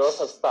because the girls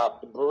have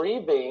stopped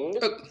breathing.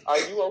 Are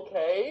you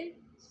okay?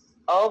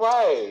 All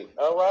right.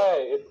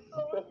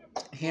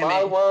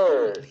 My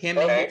word.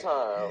 Every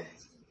time.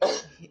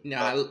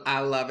 No, I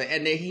love it.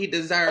 And then he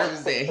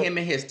deserves it. Him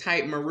and his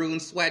tight maroon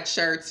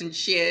sweatshirts and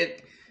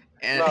shit.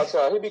 And no,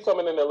 child, he be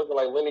coming in there looking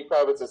like Lenny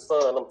Kravitz's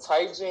son. Them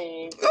tight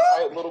jeans, the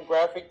tight little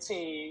graphic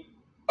tee.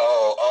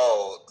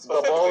 Oh.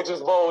 The bulge is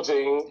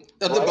bulging.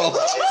 The bulge.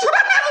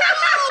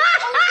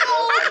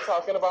 I'm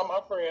talking about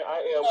my friend. I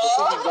am.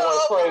 Because he be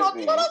going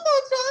crazy.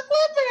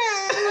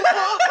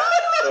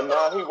 And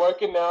now he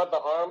working out. The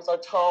arms are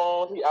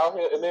toned. He out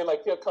here. And then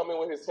he'll come in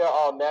with his hair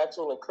all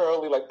natural and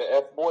curly like the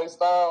F-boy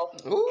style.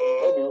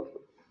 Ooh.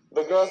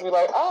 The girls be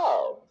like,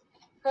 "Oh,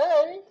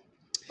 hey.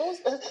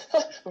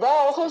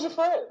 Val, who's your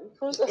friend?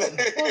 Who's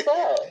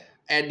that?"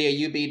 And then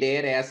you be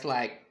dead ass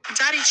like,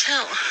 "Daddy,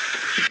 chill."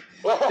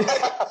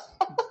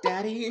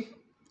 Daddy,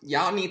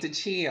 y'all need to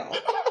chill.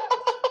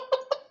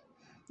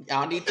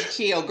 Y'all need to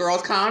chill.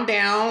 Girls, calm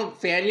down.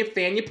 Fan your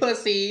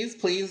pussies.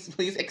 Please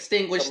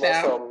extinguish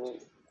them.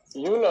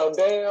 You know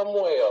damn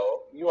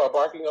well you are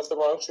barking up the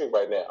wrong tree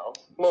right now.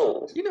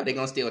 Move. You know they're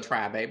gonna still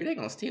try, baby. They're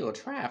gonna still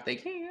try if they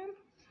can.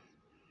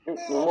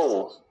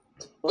 Move.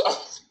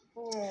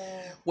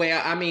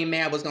 Well, I mean,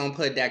 Mav was gonna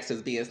put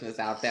Dexter's business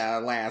out there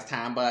last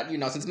time, but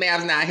since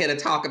Mav's not here to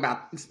talk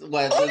about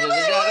what. I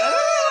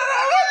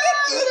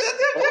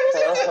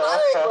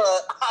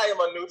am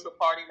a neutral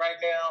party right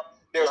now.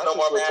 There's no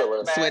more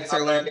Switzerland.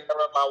 I'm learning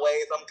my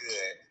ways. I'm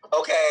good.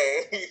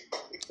 Okay.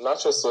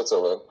 Not your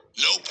Switzerland.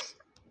 Nope.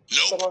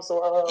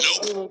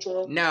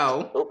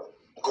 No.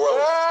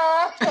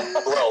 Growth.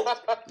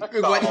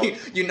 What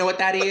you know what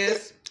that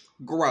is?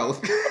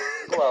 Growth.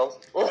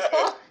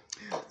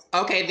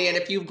 Okay, then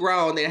if you've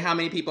grown, then how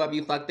many people have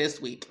you fucked this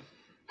week?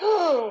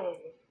 That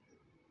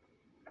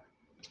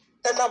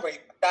number you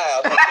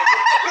dialed. I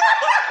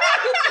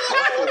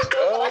don't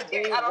know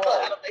how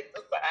to make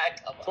the side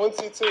come up.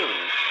 22.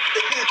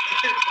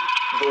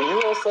 The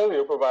U.S.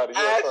 Cellular provider.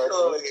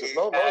 Actually,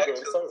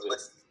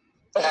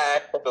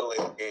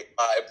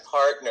 my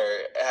partner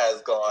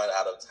has gone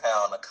out of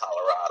town to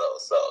Colorado,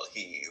 so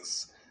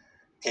he's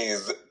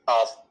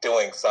off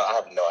doing so. I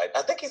have no idea.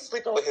 I think he's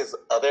sleeping with his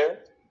other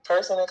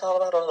person in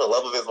Colorado, the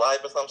love of his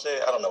life or some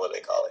shit. I don't know what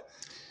they call it.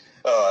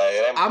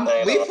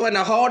 We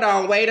finna hold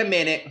on. Wait a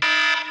minute.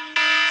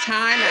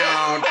 Time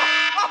out.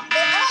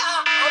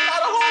 I'm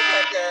not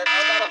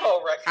a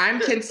homewrecker. I'm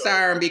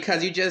concerned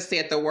because you just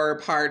said the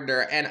word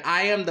partner, and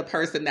I am the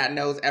person that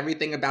knows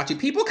everything about you.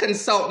 People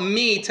consult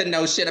me to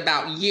know shit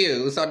about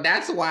you, so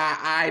that's why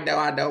I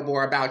know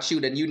more about you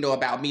than you know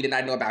about me than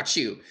I know about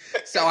you.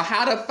 So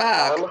how the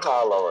fuck I'm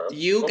hollering.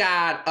 you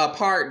got a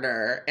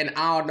partner and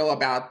I don't know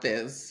about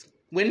this?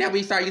 When have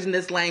we started using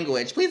this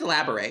language? Please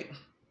elaborate.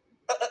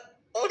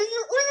 What do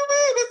you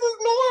mean? This is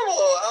normal.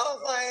 I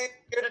was like,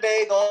 here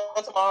today,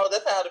 gone tomorrow.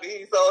 That's how it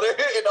be. So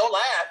it don't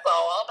last. So I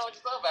don't know what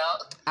you're talking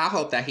about. I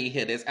hope that he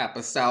hit his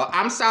episode.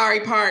 I'm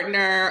sorry,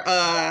 partner.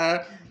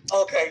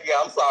 Okay,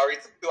 yeah, I'm sorry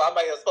too. I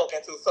may have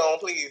spoken too soon.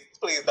 Please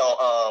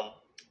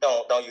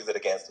don't use it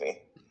against me,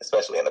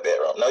 especially in the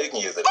bedroom. No, you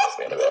can use it against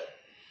me in the bedroom.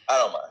 I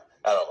don't mind.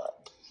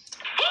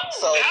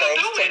 So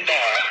thanks to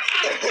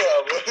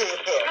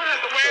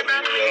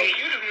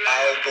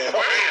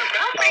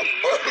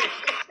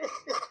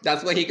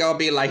That's what he gonna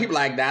be like. He be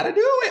like, that'll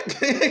do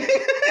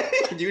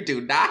it. You do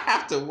not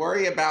have to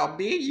worry about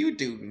me. You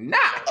do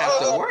not have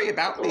to worry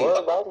about me.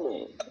 What about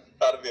me?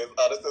 Try to be as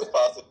honest as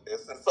possible.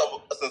 Since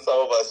some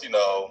of us,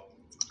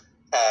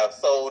 have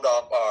sold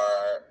off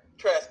our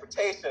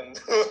transportation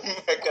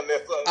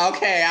mechanism.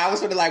 Okay, I was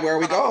sort of like, where are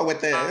we going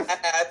with this? I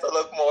had to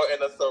look more in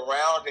the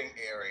surrounding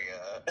area.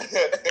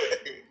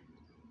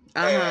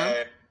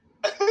 Uh-huh.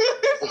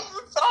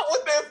 Stop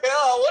with this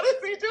hell. What is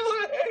he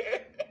doing?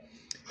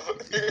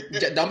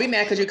 Don't be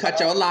mad because you cut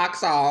your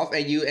locks off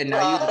and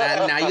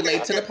now you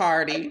late to the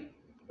party.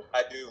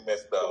 I do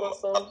miss them.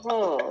 So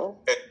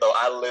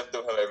I live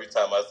through him every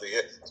time I see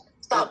it.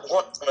 Stop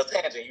going on a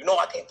tangent. You know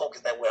I can't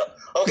focus that well.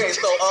 Okay,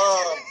 so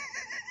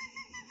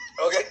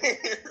okay.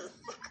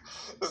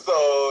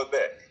 So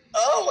that.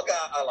 Oh my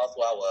God, I lost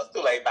where I was.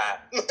 Too late. Bye.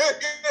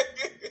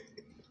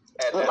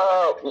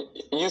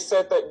 You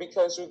said that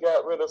because you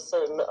got rid of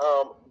certain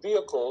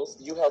vehicles,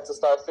 you had to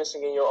start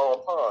fishing in your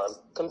own pond.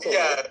 Continue.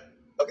 Yeah.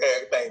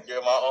 Okay, thank you.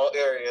 In my own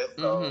area.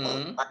 So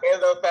I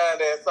ended up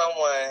finding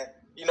someone,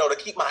 to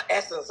keep my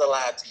essence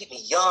alive, to keep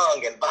me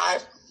young and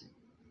vibrant.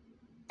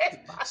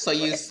 So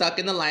you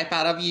sucking the life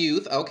out of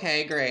youth.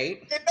 Okay,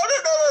 great. No.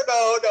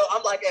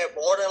 I'm like at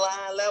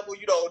borderline level,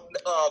 5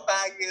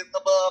 years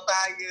above,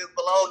 5 years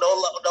below, no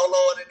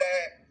lower than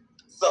that.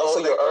 So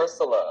you're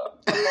Ursula.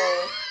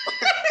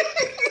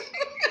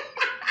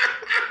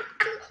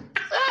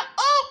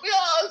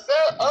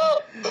 Shut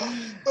up.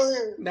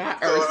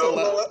 Not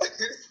Ursula.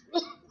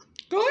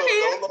 Go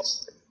ahead.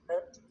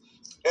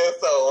 And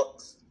so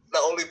the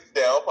only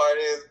down part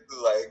is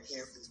like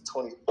he's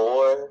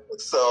 24.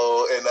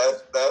 So and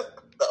that's I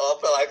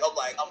feel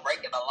like I'm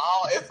breaking the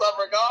law in some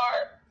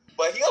regard.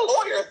 But he a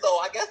lawyer, so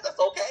I guess that's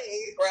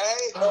okay,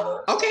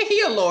 right? Okay,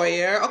 he a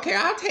lawyer. Okay,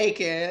 I'll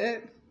take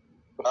it.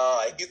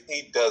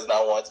 He does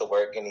not want to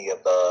work any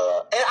of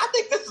the, and I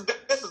think this is good.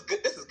 This is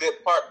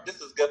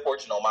good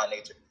fortune on my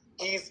nature.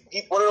 He's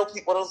one of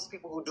those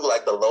people who do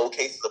like the low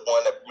cases of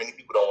one that many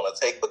people don't want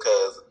to take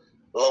because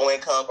low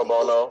income. Pro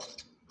bono.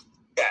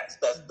 Yes,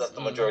 that's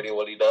the majority of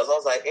what he does. I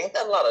was like, ain't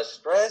that a lot of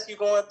stress you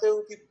going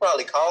through? People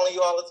probably calling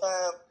you all the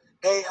time.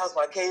 Hey, how's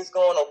my case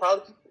going? Or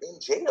probably people in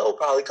jail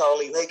probably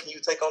calling you. Hey, can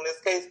you take on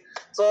this case?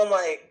 So I'm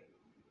like,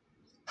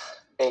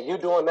 and you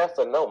doing that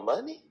for no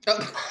money?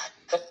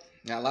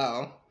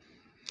 Hello.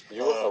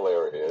 You're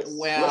hilarious.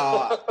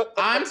 Well,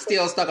 I'm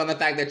still stuck on the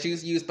fact that you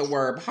used the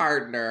word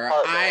partner.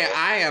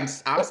 I'm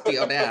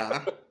still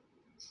there.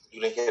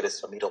 You didn't hear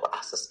this from me though, but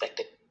I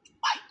suspected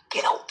white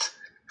guilt.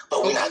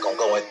 But we're not gonna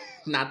go in.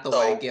 Not the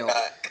white guilt.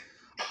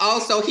 Oh,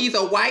 so he's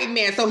a white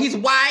man. So he's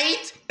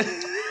white.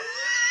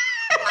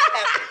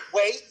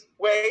 Wait.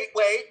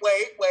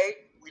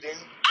 We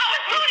didn't. I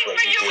was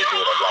rooting for you. I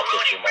was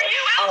rooting for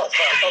you.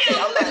 Okay,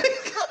 I'm not.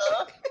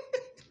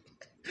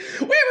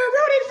 We were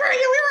rooting for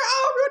you. We were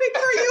all rooting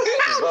for you.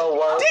 The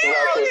worst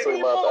Black History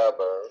Month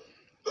ever.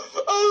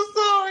 I'm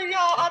sorry,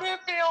 y'all. I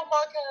didn't feel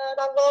my kind.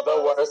 I love the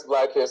worst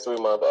Black History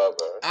Month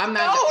ever. I'm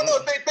not. No.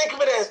 Think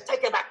of it as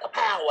taking back the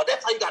power.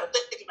 That's how you gotta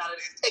think about it.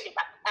 Is taking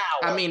back the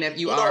power. I mean, if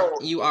you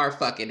are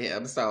fucking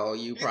him, so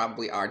you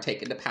probably are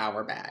taking the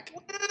power back.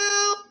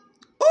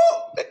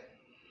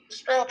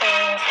 Strap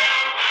on.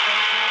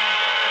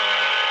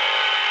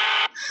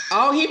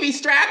 Oh, he be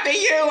strapping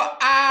you.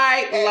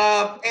 I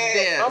love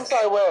this. I'm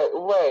sorry.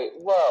 Wait.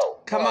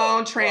 Whoa. Come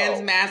on,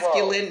 trans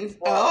masculine.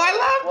 Oh, I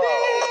love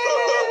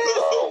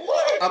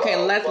this. Okay,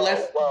 let's.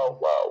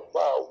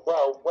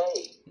 Whoa,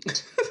 wait.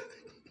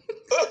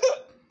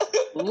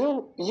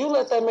 You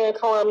let that man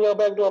climb your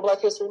back during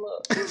Black History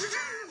Month?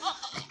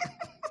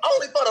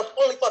 Only for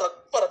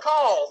the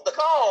cause. The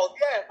cause,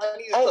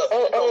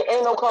 yeah.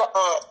 Ain't no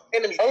cause.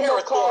 Enemy ain't territory.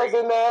 No cause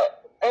in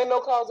that. Ain't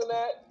no cause in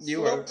that.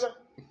 You are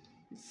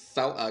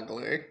so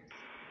ugly.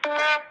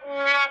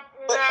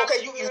 But okay,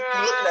 you looking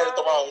at it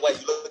the wrong way.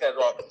 You looking at it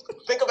wrong.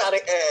 Think about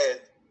it as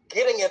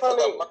getting into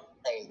the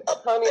mind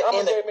of honey, the I'm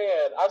enemy. a gay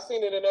man. I've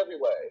seen it in every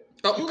way.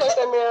 Oh. You let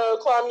that man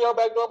climb your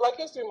back during Black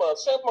History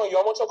Month. Shame on you.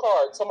 I want your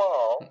card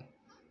tomorrow.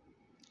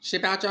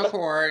 Ship out your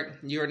cord.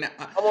 You're not.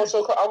 I want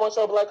your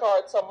black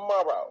card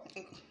tomorrow.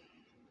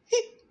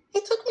 He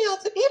took me out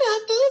to eat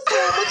after this.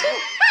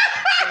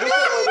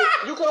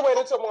 You could have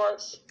waited till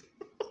March.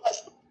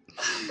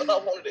 But I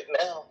wanted it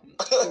now.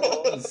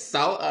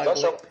 So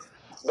ugly.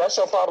 That's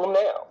your problem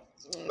now.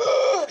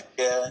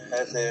 Yeah,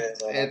 that's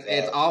it.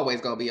 It's always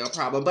gonna be a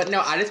problem. But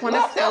no, I just want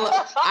to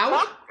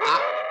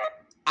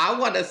I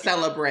want to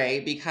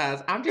celebrate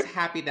because I'm just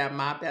happy that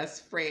my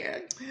best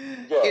friend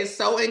is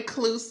so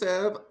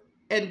inclusive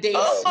and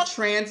dates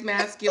trans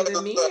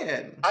masculine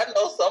men. I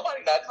know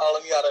somebody not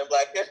calling me out in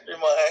Black History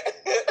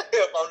Month,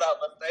 if I'm not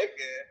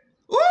mistaken.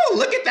 Ooh,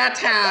 look at that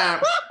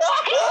time.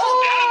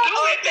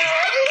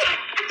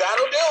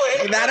 That'll do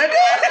it.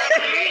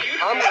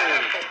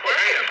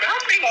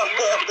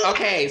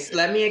 Okay, so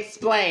let me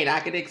explain. I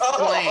can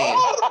explain.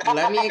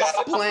 Let me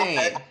explain.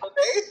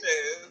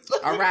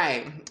 All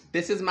right,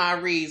 this is my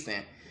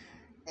reason.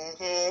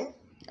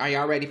 Are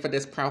y'all ready for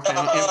this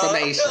profound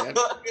information?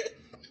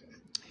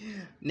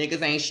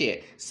 Niggas ain't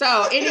shit.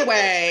 So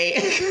anyway.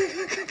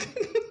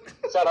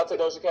 Shout out to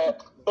Doja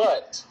Cat.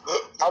 But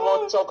I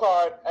want your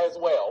card as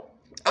well.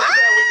 There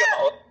we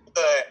go.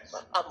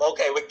 I'm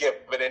okay with giving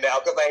it now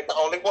because I ain't the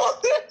only one.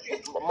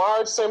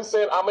 Marge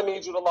Simpson, I'm gonna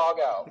need you to log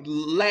out.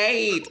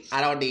 Late.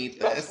 I don't need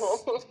this.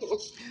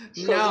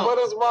 No. What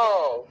is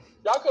wrong?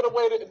 Y'all could have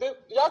waited.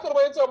 Y'all could have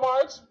waited till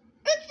March.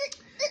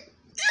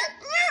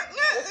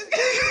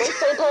 It's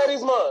St.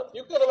 Patty's month.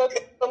 You could have let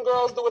some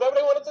girls do whatever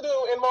they wanted to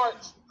do in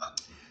March.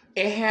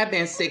 It had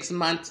been 6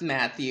 months,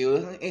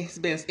 Matthew.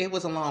 It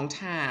was a long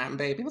time,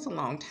 baby. It was a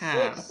long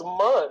time. 6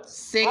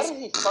 months. How did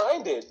he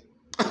find it?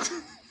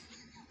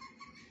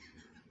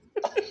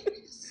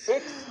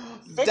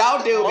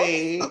 Don't do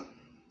me.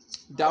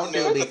 Don't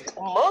do me. 6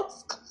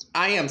 months?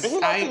 I am. Did you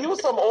have to use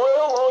some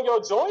oil on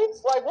your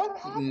joints? Like, what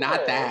happened?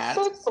 Not that.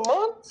 6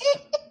 months?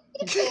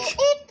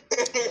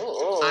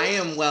 I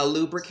am well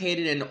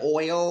lubricated and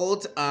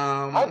oiled.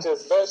 I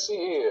just bet she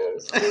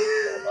is.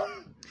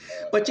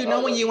 But you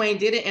know when you ain't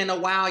did it in a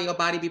while, your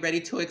body be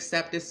ready to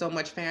accept it so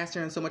much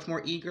faster and so much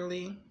more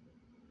eagerly?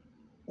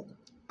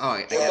 Oh,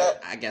 I guess is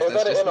that's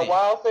that just in a me.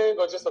 while thing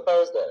or just a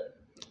Thursday?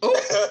 Ooh.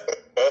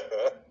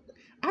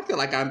 I feel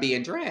like I'm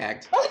being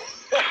dragged.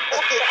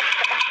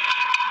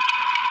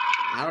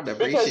 I don't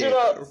appreciate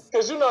this.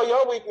 Because you know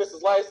your weakness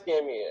is light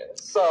skin men.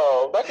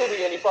 So that could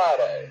be any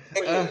Friday.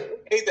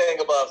 Anything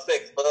above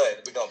 6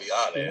 foot, we're going to be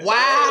honest.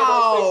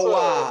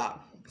 Wow.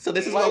 So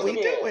this is what we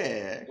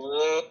doing.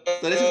 So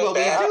this is what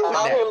we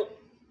doing.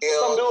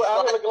 Some dude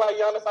out here looking like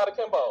Giannis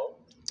Antetokounmpo.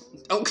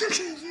 Okay.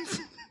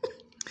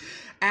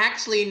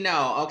 Actually,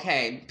 no.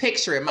 Okay,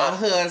 picture it. My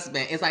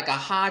husband is like a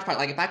hodgepodge.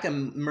 Like if I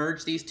can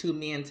merge these two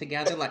men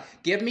together, like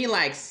give me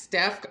like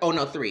Steph. Oh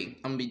no, 3.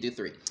 I'm gonna do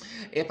 3.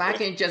 If I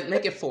can just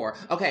make it 4.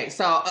 Okay,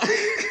 so.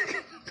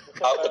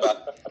 Talked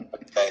about.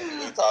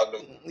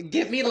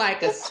 Give me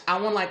like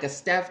I want like a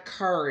Steph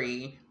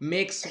Curry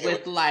mixed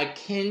with like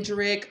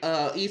Kendrick,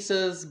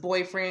 Issa's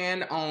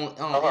boyfriend on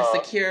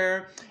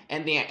Insecure,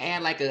 and then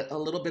add like a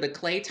little bit of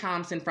Klay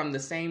Thompson from the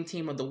same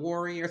team of the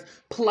Warriors,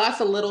 plus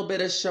a little bit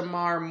of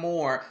Shamar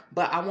Moore.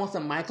 But I want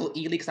some Michael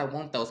Ealy because I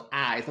want those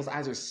eyes. Those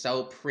eyes are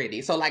so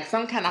pretty. So like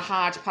some kind of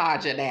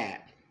hodgepodge of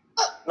that.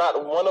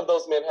 Not one of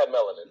those men had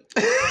melanin.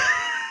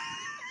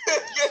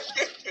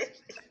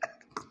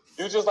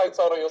 You just like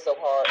told yourself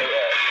hard.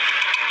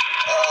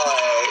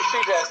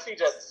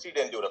 She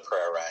didn't do the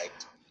prayer right.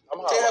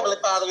 Dear Heavenly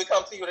Father, we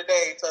come to you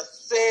today to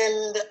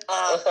send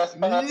us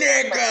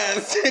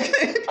niggas.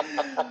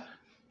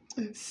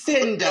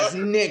 Send us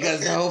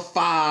niggas, oh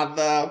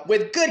Father,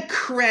 with good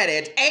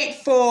credit.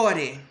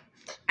 840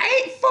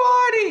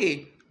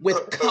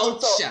 with culture.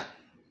 So,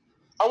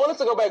 I wanted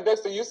to go back,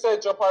 Dexter. You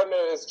said your partner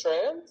is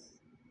trans?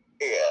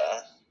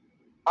 Yeah.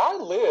 I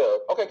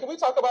live. Okay, can we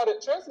talk about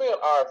it? Trans men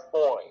are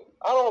foreign.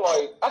 I don't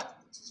like.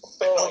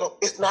 No,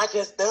 it's not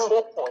just them.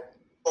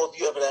 If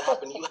you ever that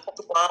happen, you have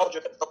to round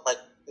yourself like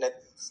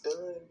that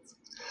studs.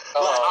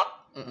 I've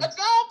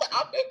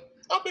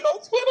been on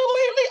Twitter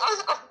lately. I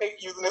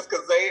hate using this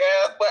kazay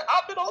ass, but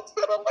I've been on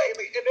Twitter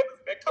lately, and it has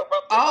been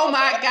corrupted. Oh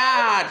my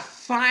God!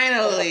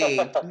 Finally,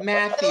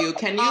 Matthew,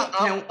 can you?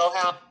 I don't know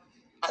how.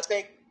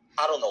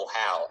 I don't know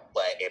how,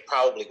 but it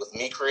probably was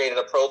me created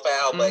a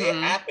profile, but it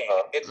happened.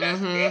 It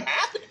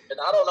happened, and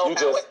I don't know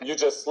you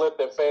just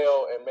slipped and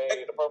fell and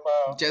made a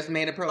profile. Just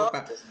made a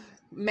profile.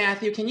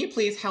 Matthew, can you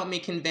please help me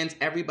convince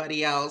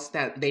everybody else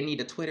that they need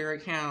a Twitter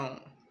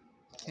account?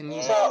 Can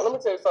you? Child, let me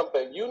tell you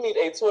something. You need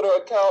a Twitter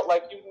account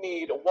like you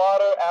need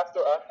water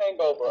after a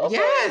hangover. Okay?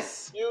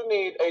 Yes. You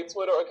need a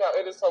Twitter account.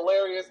 It is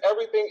hilarious.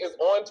 Everything is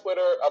on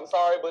Twitter. I'm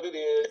sorry, but it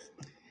is.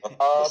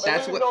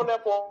 We've known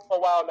that for a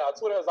while now.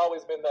 Twitter has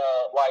always been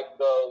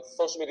the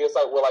social media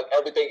site where like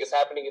everything is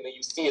happening and then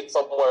you see it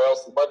somewhere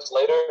else much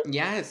later.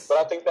 Yes. But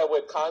I think that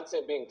with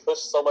content being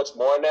pushed so much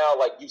more now,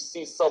 like you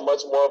see so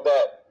much more of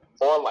that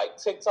on like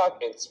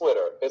TikTok and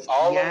Twitter. It's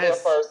all on there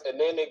first, and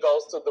then it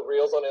goes to the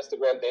reels on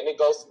Instagram, then it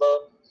goes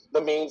to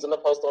the memes and the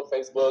post on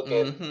Facebook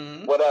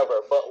and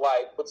whatever. But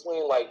like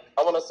between like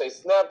I want to say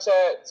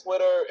Snapchat,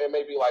 Twitter, and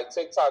maybe like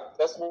TikTok,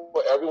 that's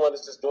where everyone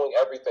is just doing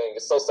everything.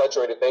 It's so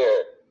saturated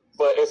there.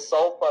 But it's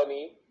so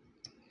funny.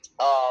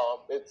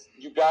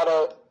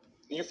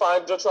 You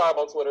find your tribe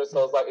on Twitter,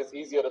 so it's like it's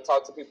easier to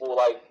talk to people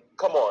like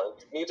come on.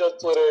 You need your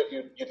Twitter.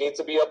 You need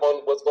to be up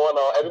on what's going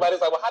on.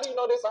 Everybody's like, well, how do you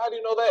know this or how do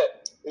you know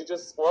that? You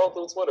just scroll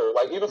through Twitter.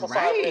 Like, even for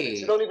 5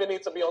 minutes, you don't even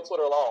need to be on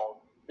Twitter long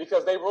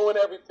because they ruin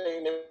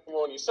everything. They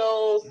ruin your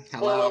shows,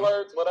 spoiler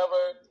alerts,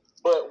 whatever.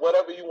 But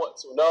whatever you want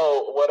to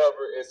know,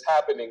 whatever is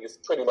happening is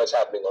pretty much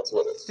happening on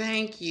Twitter.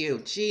 Thank you.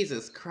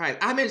 Jesus Christ.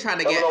 I've been trying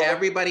to get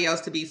everybody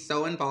else to be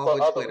so involved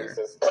with Twitter.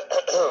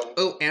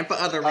 Oh, and for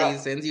other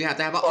reasons. You have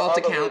to have an alt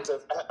account.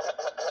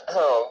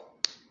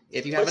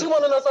 If you have But you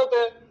want to know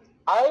something?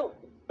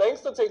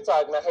 Thanks to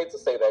TikTok, and I hate to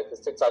say that because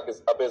TikTok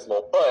is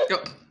abysmal,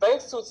 but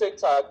thanks to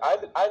TikTok, I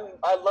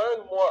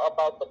learned more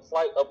about the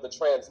plight of the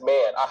trans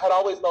man. I had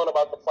always known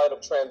about the plight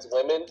of trans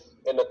women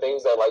and the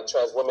things that like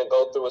trans women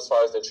go through as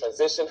far as their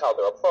transition, how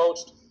they're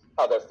approached,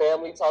 how their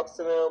family talks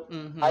to them.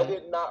 Mm-hmm. I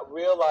did not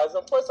realize,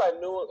 of course I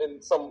knew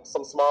in some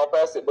small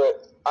facet,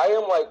 but I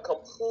am like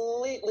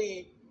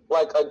completely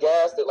like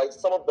aghast at like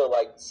some of the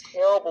like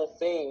terrible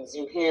things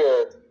you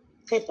hear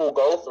people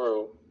go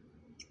through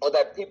or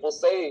that people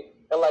say.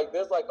 And, like,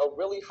 there's, like, a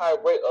really high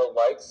rate of,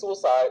 like,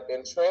 suicide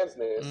and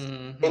transness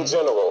in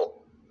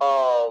general.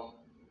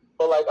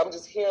 But, like, I'm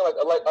just hearing, like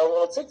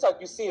on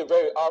TikTok, you see it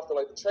very often.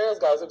 Like, the trans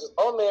guys are just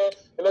on there,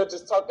 and they're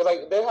just talking.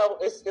 Like, they have,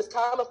 it's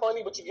kind of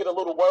funny, but you get a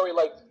little worried.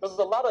 Like, there's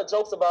a lot of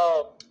jokes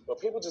about, well,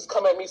 people just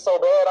come at me so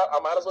bad,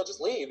 I might as well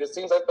just leave. It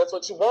seems like that's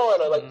what you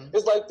want. Or, like,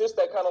 it's like this,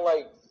 that kind of,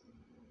 like,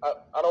 I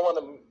don't want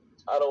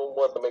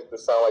to make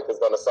this sound like it's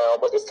going to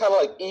sound, but it's kind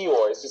of like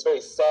Eeyore. It's just very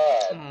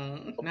sad.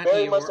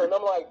 Very Eeyore. Much so. And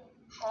I'm like,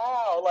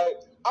 how? Like,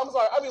 I'm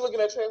sorry, I be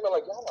looking at trans men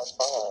like, y'all are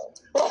fine.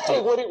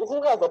 Like,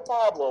 who has a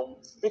problem?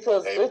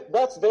 Because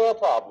that's their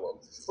problem.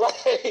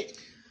 Like,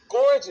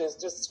 gorgeous,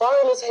 just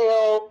fine as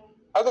hell.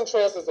 I think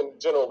transness in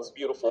general is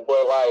beautiful,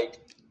 but,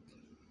 like,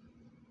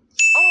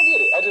 I don't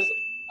get it.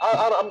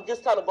 I'm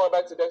just kind of going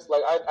back to Dex.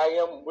 Like,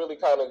 I am really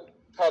kind of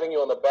patting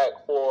you on the back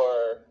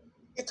for...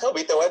 You told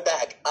me throw it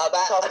back. For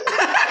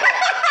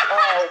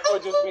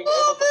just being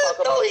able to talk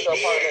about your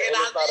partner and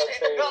it's not a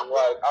thing.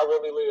 Like, I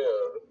really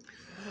live.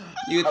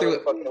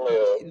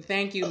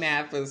 Thank you,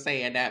 Matt, for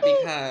saying that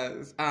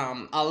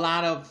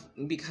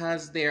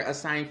because they're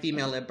assigned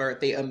female at birth,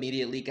 they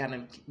immediately kind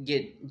of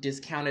get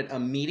discounted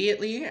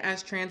immediately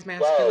as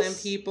trans-masculine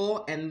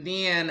people, and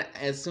then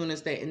as soon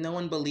as no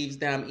one believes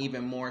them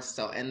even more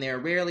so, and they're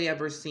rarely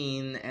ever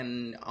seen,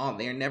 and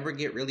they never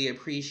get really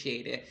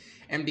appreciated.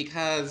 And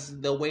because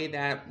the way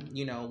that,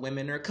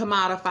 women are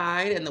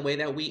commodified and the way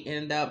that we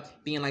end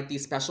up being like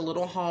these special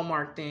little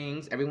Hallmark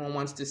things, everyone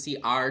wants to see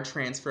our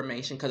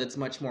transformation because it's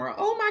much more,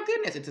 oh my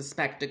goodness, it's a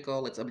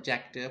spectacle, it's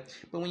objective.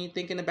 But when you're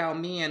thinking about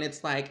men,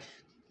 it's like,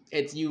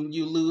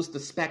 you lose the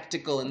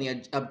spectacle and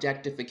the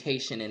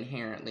objectification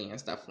inherently and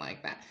stuff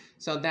like that.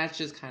 So that's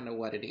just kind of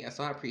what it is.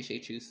 So I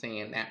appreciate you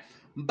saying that.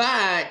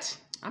 But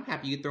I'm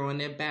happy you throwing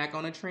it back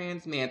on a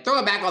trans man. Throw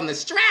it back on the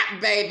strap,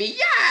 baby.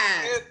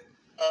 Yes!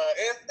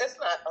 It's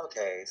not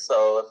okay.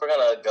 So if we're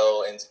gonna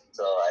go into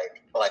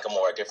like a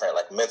more different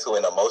like mental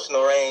and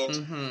emotional range,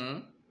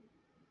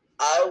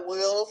 I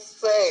will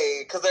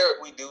say because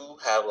we do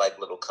have like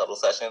little cuddle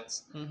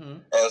sessions,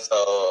 and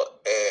so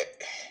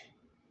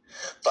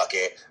fuck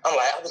it.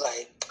 I was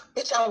like,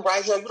 bitch, I'm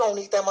right here. You don't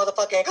need that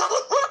motherfucking cuddle.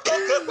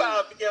 Because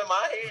I'm in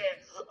my head.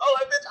 Oh,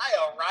 like, bitch, I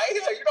am right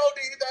here. You don't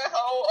need that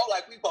hoe. Oh,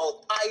 like we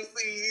both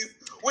Pisces.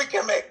 We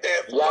can make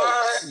this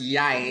work.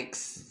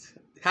 Yikes.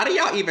 How do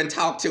y'all even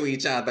talk to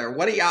each other?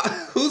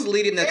 Who's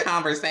leading the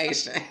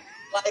conversation?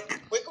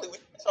 Like, quickly, we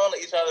touch on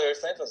each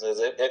other's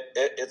sentences.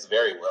 It's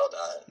very well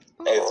done.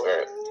 It's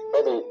very...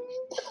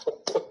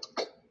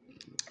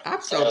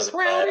 I'm so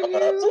proud of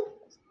you.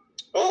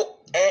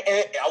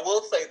 And I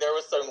will say there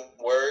were certain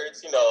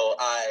words,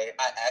 I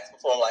asked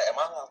before, I'm like, am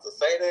I allowed to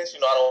say this? I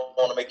don't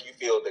want to make you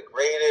feel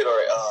degraded or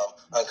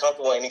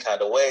uncomfortable in any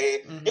kind of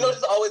way.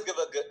 Just always give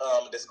a good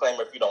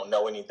disclaimer if you don't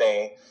know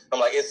anything. I'm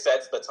like, it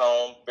sets the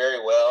tone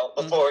very well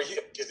before you,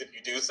 because if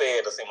you do say it,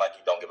 it'll seem like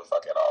you don't give a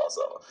fuck at all.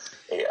 So,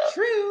 yeah.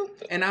 True.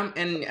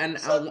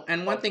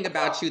 And one thing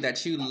about you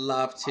that you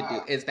love to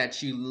do is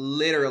that you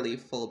literally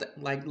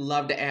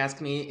love to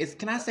ask me,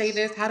 can I say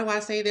this? How do I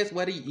say this?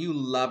 What do you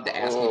love to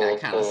ask me that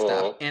kind of stuff?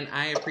 And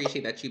I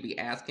appreciate that you be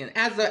asking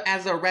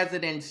as a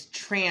resident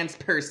trans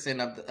person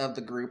of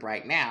the group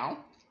right now.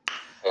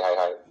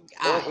 Hi.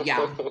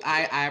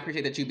 I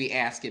appreciate that you be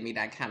asking me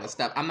that kind of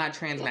stuff. I'm not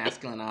trans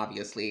masculine,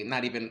 obviously,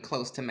 not even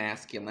close to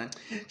masculine.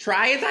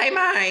 Try as I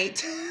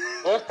might.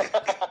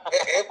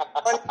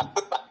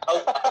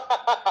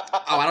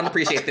 I don't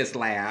appreciate this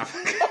laugh.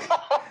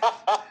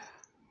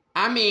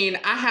 I mean,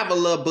 I have a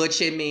little butch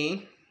in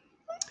me,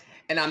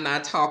 and I'm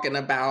not talking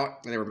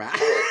about. Never mind.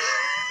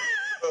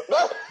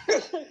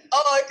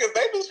 Because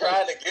they be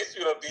trying to get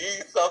you to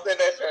be something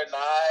that you're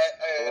not,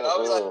 and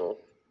I'll be like,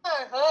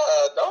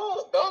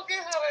 don't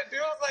get how to do. I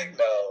was like,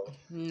 no.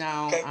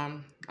 No, okay.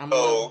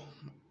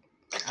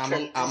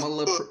 I'm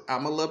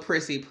a little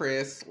prissy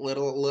priss,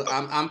 little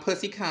I'm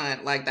pussy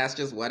cunt. Like that's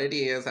just what it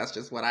is. That's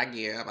just what I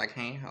give. I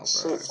can't help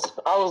it.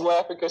 I was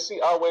laughing because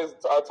she always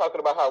talking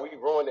about how we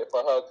ruined it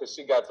for her because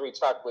she got 3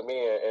 chocolate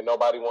men and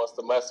nobody wants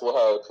to mess with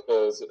her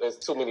because there's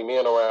too many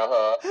men around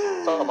her.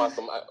 Talking about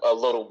a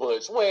little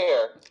butch.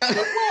 Where?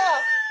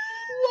 Where?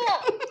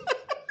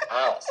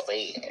 I don't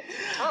see it.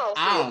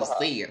 I don't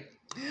see it.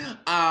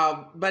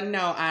 But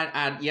no,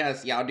 I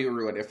yes, y'all do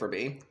ruin it for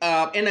me.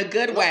 In a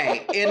good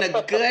way. In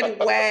a good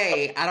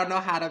way. I don't know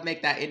how to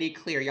make that any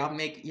clear. Y'all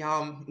make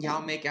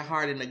it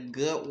hard in a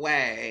good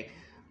way.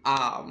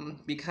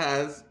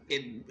 Because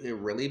it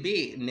really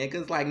be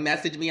niggas like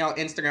message me on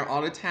Instagram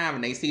all the time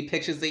and they see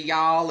pictures of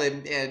y'all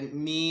and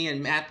me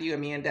and Matthew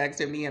and me and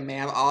Dexter, me and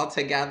Mam all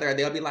together, and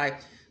they'll be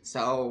like,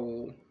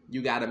 so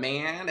you got a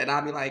man? And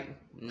I'll be like,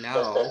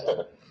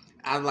 no.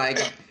 I'm like,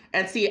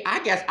 and see,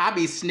 I guess I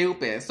be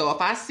snooping. So if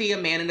I see a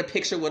man in a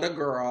picture with a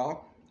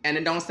girl and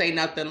it don't say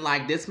nothing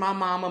like this my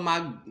mama,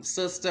 my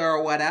sister,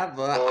 or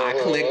whatever, I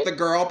click the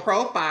girl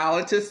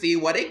profile to see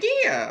what it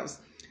gives.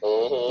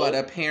 But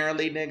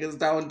apparently niggas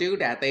don't do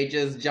that. They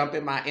just jump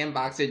in my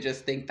inbox and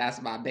just think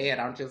that's my bed.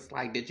 I'm just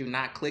like, did you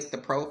not click the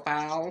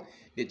profile?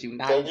 Did you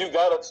not? So you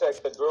gotta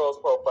check the girl's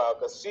profile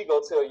because she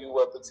gonna tell you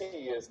what the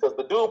tea is because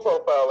the dude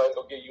profile ain't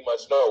gonna give you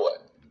much no way.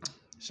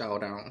 Show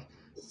down.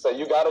 So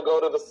you gotta go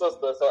to the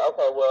sister and say,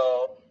 okay,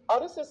 well, oh,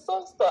 this is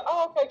sister.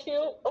 Oh, okay,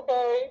 cute.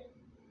 Okay.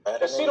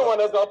 And she the one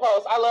that's gonna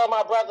post, I love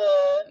my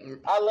brother.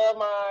 I love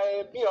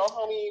my,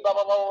 homie, blah,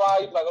 blah, blah, blah.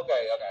 You be like,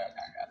 okay.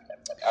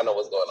 I know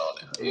what's going on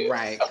there. Yeah.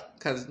 Right.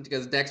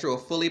 Because Dexter will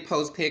fully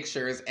post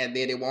pictures and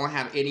then it won't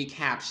have any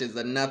captions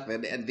or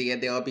nothing. And then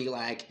they'll be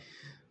like,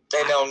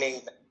 They don't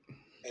need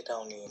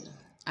it.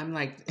 I'm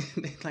like,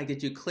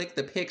 did you click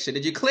the picture?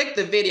 Did you click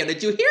the video?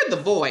 Did you hear the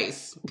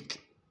voice?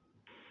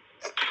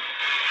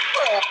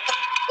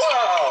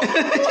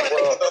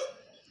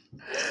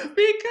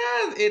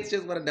 Because it's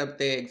just one of them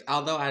things.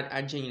 Although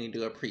I genuinely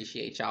do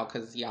appreciate y'all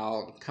because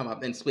y'all come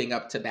up and swing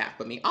up to bat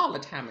for me all the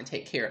time and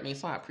take care of me.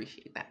 So I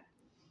appreciate that.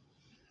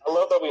 I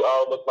love that we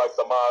all look like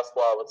the Mod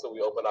Squad until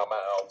we open our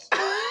mouths.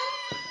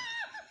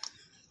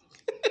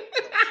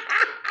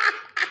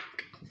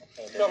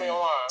 Tell me I'm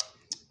lying.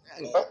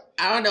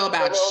 I don't know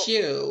about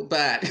you,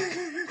 but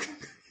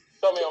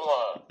tell me I'm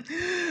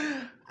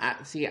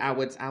lying.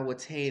 I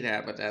would say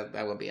that, but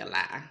that would be a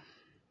lie.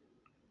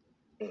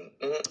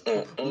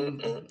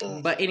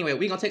 But anyway,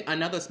 we're gonna take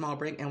another small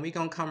break and we're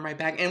gonna come right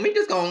back and we're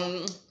just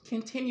gonna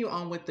continue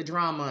on with the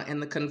drama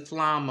and the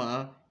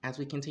conflama as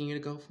we continue to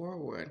go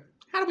forward.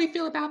 How do we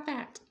feel about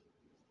that?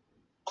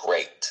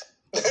 Great.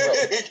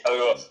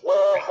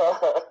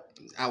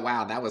 Oh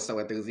wow, that was so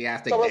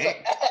enthusiastic.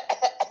 Okay.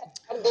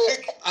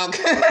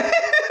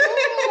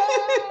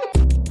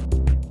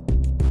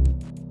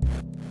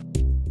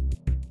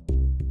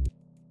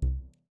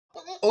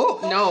 Oh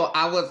no,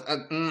 I was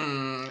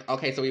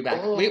okay. So we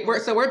back.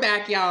 We're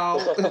back,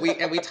 y'all.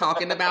 We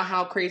talking about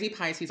how crazy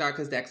Pisces are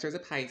because Dexter's a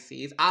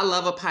Pisces. I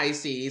love a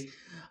Pisces.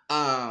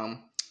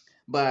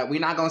 But we're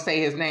not gonna say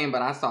his name.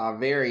 But I saw a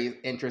very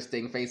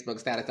interesting Facebook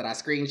status that I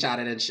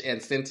screenshotted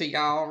and sent to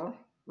y'all.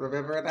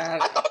 Remember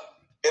that? I thought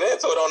get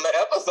into it on the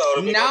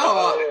episode.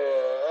 No,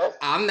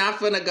 I'm not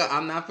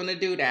finna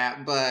do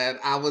that. But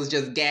I was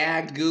just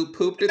gagged, goop,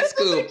 pooped, and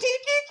scooped.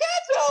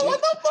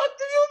 What the fuck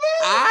do you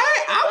mean?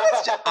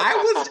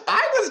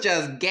 I was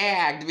just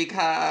gagged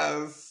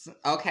because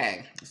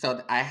okay,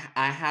 so I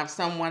have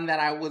someone that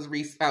I was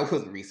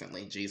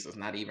recently, Jesus,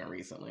 not even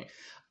recently.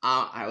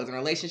 I was in a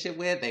relationship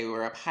with. They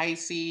were a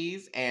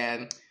Pisces,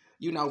 and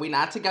we're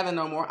not together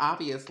no more,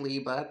 obviously.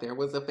 But there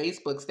was a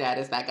Facebook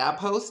status that got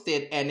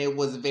posted, and it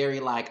was very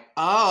like,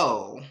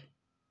 oh,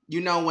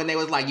 when they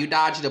was like, you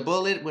dodged a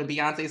bullet when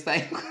Beyonce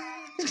sang.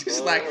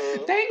 She's like,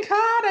 thank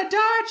God I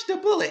dodged the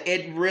bullet.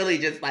 It really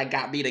just like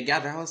got me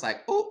together. I was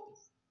like, oh.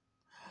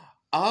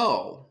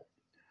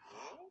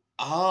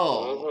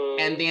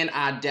 And then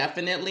I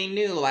definitely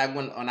knew, like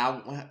when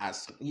I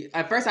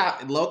at first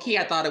low key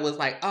I thought it was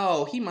like,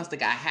 oh, he must have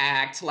got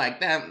hacked,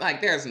 like that,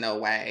 like there's no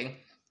way.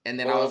 And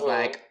then I was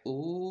like,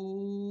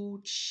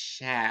 ooh,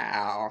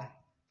 child,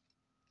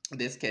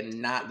 this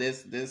cannot.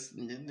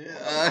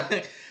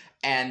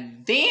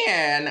 And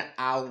then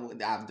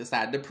I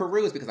decided to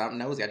peruse because I'm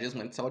nosy. I just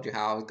went and told you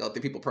how I would go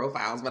through people's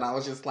profiles, but I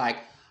was just like,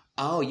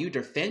 oh, you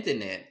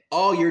defending it.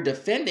 Oh, you're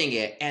defending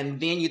it. And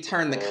then you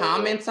turn the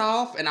comments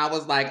off, and I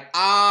was like,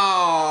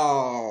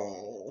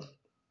 oh,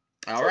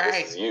 all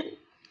right.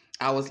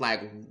 I was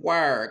like,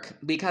 work,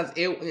 because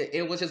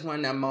it was just one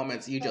of them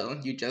moments you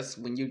just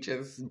when you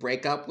just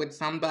break up with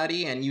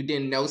somebody and you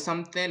didn't know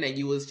something and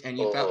you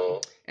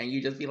felt and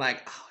you just be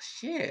like, oh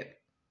shit.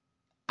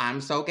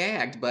 I'm so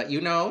gagged, but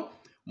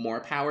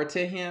more power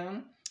to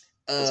him.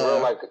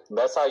 Like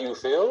that's how you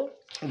feel,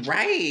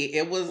 right?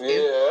 It was.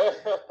 Yeah.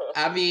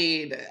 I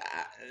mean,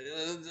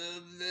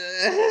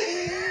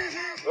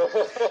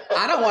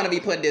 I don't want to be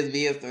putting this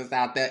business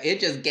out there.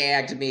 It just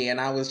gagged me, and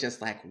I was just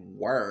like,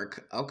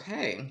 "Work,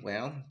 okay?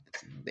 Well,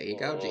 there you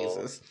go,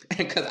 Jesus."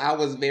 Because I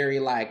was very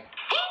like,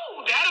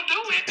 "Oh, that'll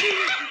do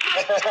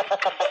it."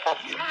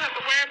 You don't have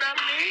to worry about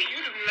me.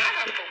 You do not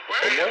have to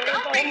worry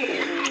about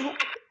me.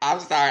 I'm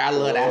sorry, I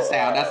love that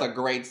sound. That's a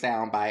great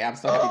sound bite. I'm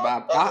so happy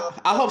about.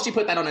 I hope she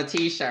put that on a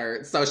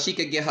T-shirt so she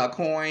could get her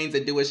coins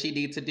and do what she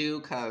needs to do.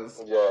 Cause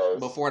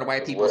before the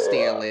white people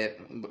steal it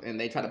and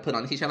they try to put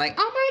on a T-shirt like,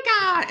 oh my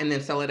God, and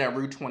then sell it at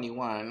Route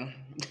 21.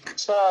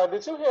 Child,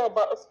 did you hear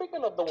about?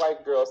 Speaking of the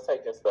white girls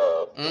taking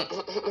stuff,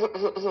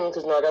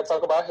 because I got to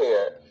talk about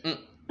hair.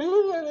 Do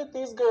you hear that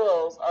these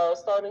girls are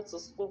starting to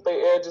swoop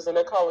their edges and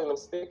they're calling them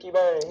sticky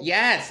bangs?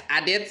 Yes,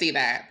 I did see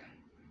that.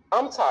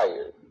 I'm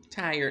tired.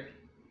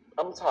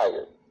 I'm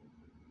tired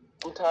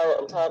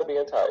of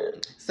being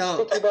tired.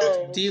 So,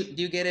 do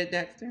you get it,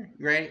 Dexter?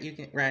 Right? You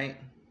can, right?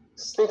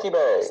 Sticky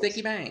bangs.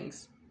 Sticky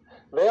bangs.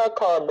 They are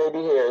called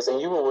baby hairs, and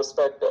you will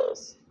respect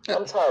us.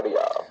 I'm tired of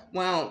y'all.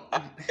 Well, I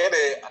get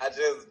it. I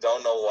just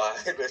don't know why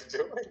they're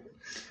doing it.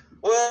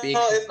 Well,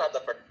 it's not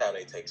the first time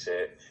they take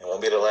shit. It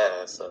won't be the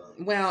last. So.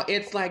 Well,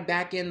 it's like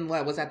back in,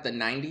 what was that, the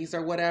 90s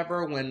or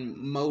whatever, when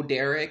Mo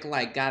Derek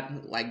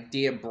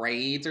did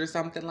braids or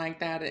something like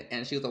that,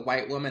 and she was a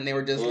white woman. They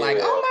were just like,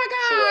 oh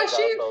my God,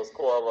 she got those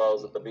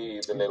cornrows with the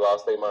beads, and they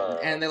lost their mind.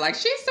 And they're like,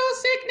 she's so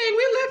sickening.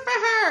 We live for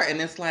her.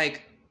 And it's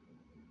like,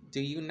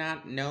 do you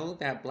not know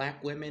that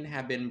black women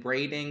have been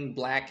braiding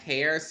black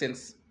hair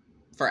since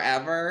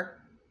forever?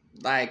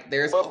 Like,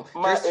 But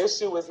my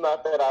issue is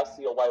not that I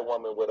see a white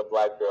woman with a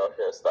black girl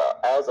hairstyle.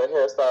 As a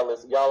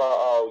hairstylist, y'all are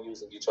all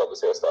using each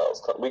other's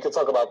hairstyles. We can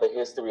talk about the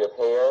history of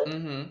hair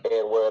and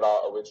where it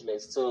all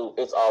originates to.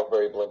 It's all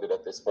very blended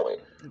at this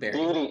point.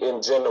 Beauty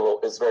in general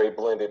is very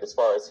blended as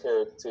far as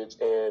heritage,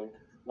 and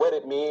what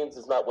it means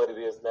is not what it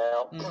is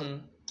now.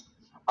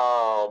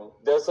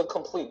 There's a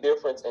complete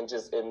difference in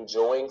just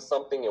enjoying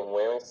something and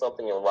wearing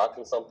something and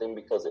rocking something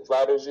because it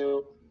flatters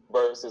you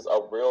versus a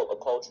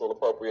cultural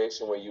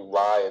appropriation where you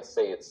lie and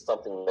say it's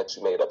something that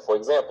you made up. For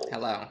example,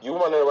 you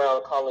running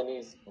around calling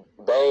these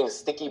bangs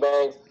sticky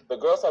bangs. The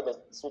girls have been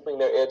swooping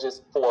their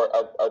edges for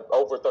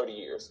over 30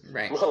 years.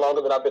 Right.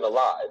 Longer than I've been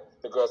alive.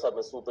 The girls have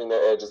been swooping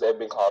their edges. They've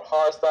been called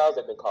hard styles.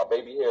 They've been called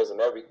baby hairs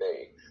and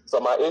everything. So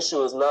my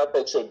issue is not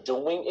that you're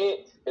doing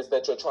it. It's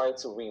that you're trying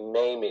to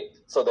rename it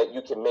so that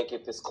you can make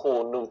it this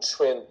cool new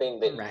trend thing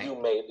that you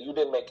made. You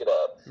didn't make it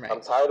up. Right. I'm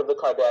tired of the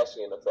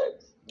Kardashian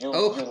effect. You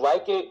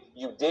like it,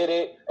 you did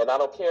it, and I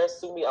don't care.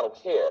 Sue me, I don't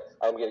care.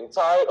 I'm getting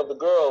tired of the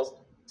girls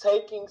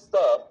taking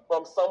stuff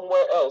from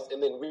somewhere else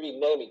and then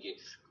renaming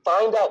it.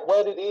 Find out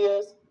what it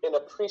is and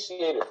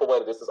appreciate it for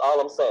what it is. Is all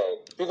I'm saying.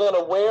 If you're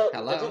gonna wear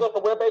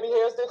baby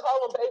hairs, then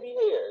call them baby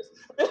hairs.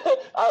 You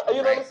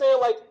know what I'm saying?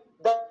 Like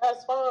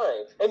that's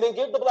fine. And then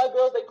give the black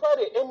girls their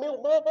credit and move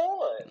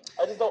on.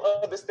 I just don't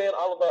understand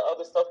all of that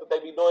other stuff that they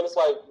be doing. It's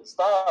like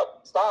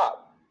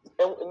stop.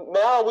 And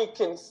now we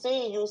can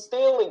see you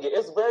stealing it.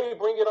 It's very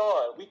bring it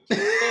on. We can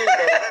see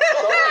that.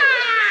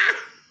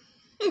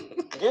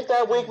 Get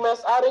that weak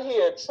mess out of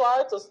here.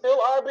 Try to steal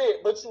our bid,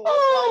 but you look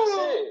like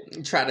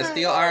shit. Try to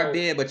steal our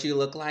bid, but you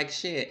look like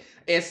shit.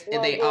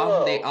 They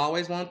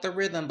always want the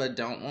rhythm, but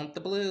don't want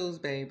the blues,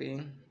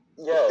 baby.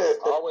 Yes,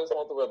 always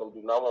want the rhythm.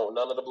 Do not want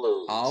none of the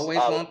blues. Always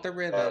want the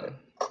rhythm.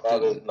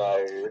 That is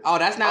nice. Oh,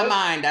 that's not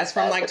mine. That's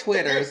from like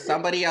Twitter.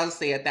 Somebody else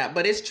said that,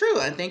 but it's true.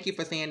 And thank you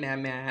for saying that,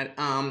 Matt.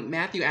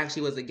 Matthew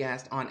actually was a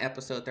guest on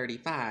episode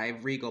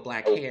 35, Regal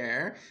Black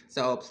Hair.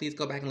 So please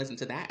go back and listen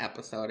to that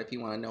episode if you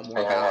want to know more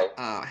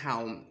about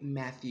how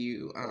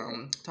Matthew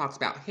talks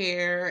about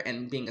hair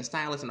and being a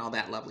stylist and all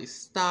that lovely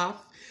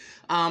stuff.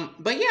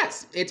 But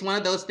yes, it's one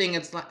of those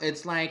things.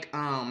 It's like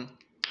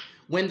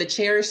when the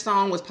Cherish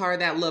song was part of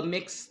that little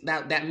mix,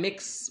 that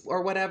mix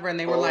or whatever, and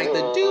they were like,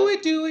 the do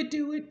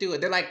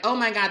it. They're like, oh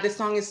my God, this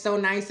song is so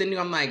nice and new.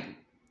 I'm like,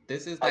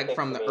 this is like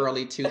from the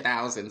early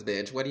 2000s,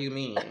 bitch. What do you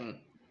mean?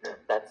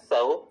 That's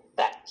so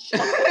fetch.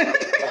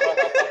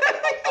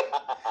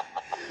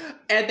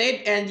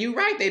 And you're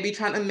right, they be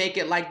trying to make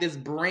it like this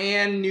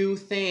brand new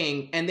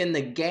thing. And then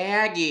the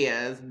gag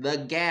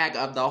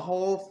of the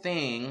whole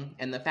thing.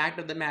 And the fact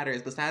of the matter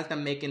is, besides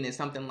them making it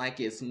something like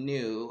it's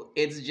new,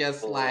 it's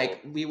just like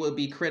we would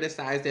be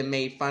criticized and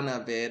made fun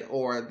of it.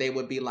 Or they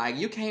would be like,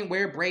 you can't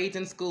wear braids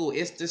in school.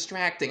 It's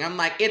distracting. I'm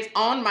like, it's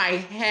on my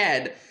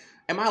head.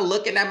 Am I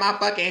looking at my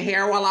fucking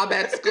hair while I'm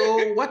at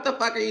school? What the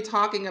fuck are you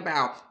talking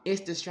about?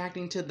 It's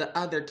distracting to the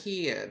other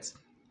kids.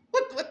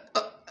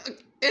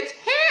 It's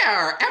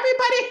hair.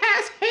 Everybody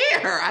has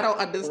hair. I don't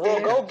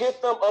understand. Well, go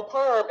get them a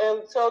perm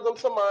and tell them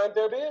to mind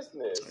their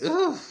business.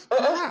 Oof,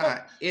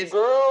 God.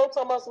 Girl,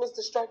 talking about it's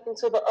distracting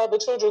to the other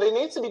children. They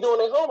need to be doing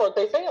their homework.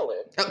 They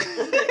failing.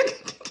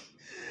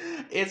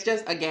 It's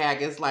just a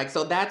gag. It's like,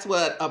 so that's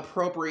what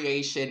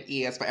appropriation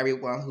is for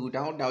everyone who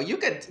don't know. You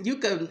could,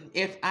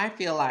 if I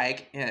feel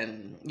like,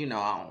 and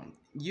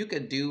you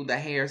could do the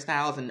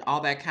hairstyles and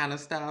all that kind of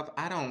stuff.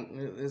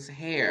 It's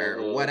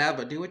hair,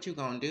 whatever. Do what you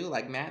gonna do,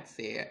 like Matt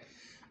said.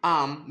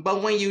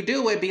 But when you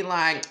do it, be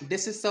like,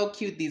 this is so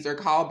cute. These are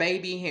called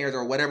baby hairs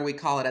or whatever we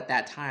call it at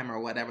that time or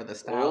whatever the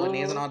styling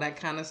is and all that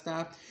kind of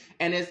stuff.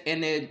 And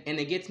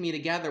it gets me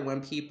together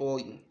when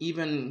people,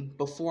 even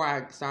before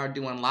I started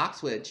doing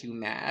locks with you,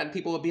 Matt,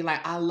 people would be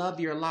like, I love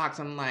your locks.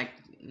 I'm like,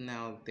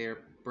 no, they're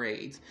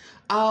braids.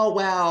 Oh,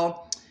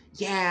 well,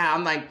 yeah.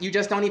 I'm like, you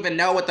just don't even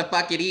know what the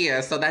fuck it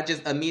is. So that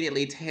just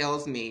immediately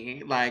tells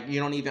me, like, you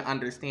don't even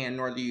understand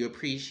nor do you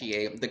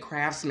appreciate the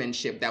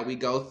craftsmanship that we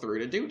go through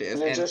to do this.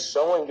 You're just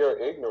showing your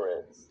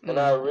ignorance. And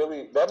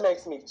that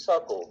makes me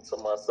chuckle to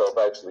myself,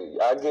 actually.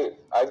 I get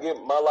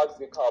my locks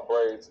get called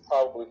braids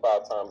probably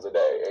 5 times a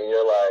day. And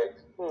you're like,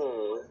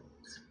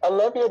 I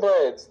love your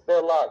braids.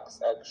 They're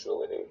locks,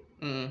 actually.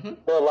 Mm-hmm.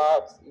 They're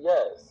locks,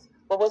 yes.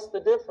 But what's the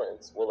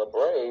difference? Well, a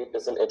braid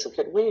is an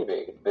intricate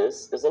weaving.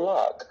 This is a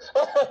lock.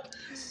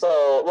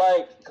 So,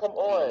 like, come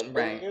on.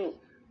 Right.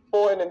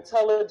 For an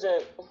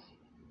intelligent...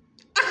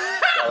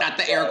 Not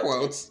the air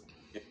quotes.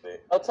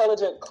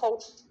 Intelligent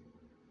coach.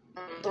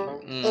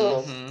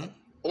 Mm-hmm.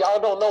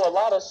 Y'all don't know a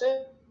lot of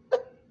shit.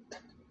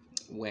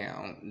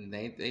 Well,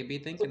 they be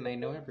thinking they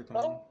know everything.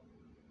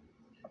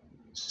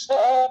 Shut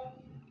up.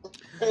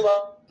 Be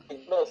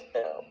like, no,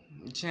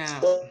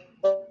 Child.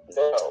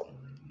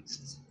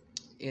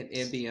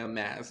 It be a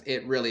mess.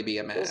 It really be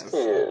a mess. This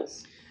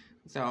is.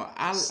 So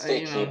I,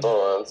 Sticky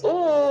buns.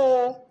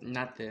 Ooh.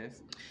 Not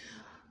this.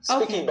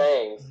 Sticky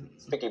bangs.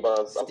 Sticky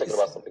buns. I'm thinking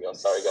about something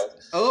else. Sorry,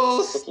 guys.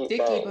 Oh, sticky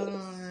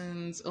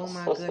buns. Oh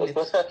my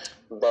goodness.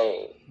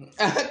 Bang.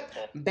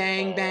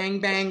 Bang, bang,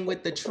 bang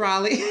with the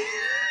trolley.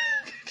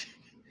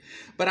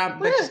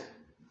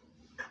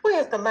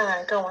 Where's the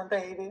mind going,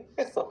 baby?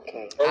 It's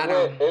okay.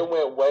 It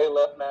went way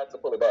left now to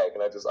pull it back,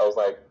 and I was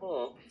like,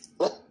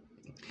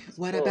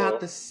 What about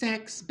the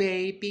sex,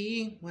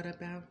 baby? What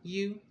about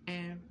you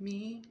and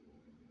me?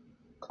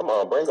 Come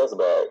on, bring us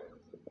back.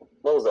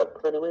 What was that,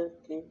 Pretty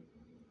Ricky?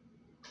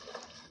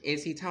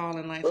 Is he tall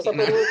and light Was that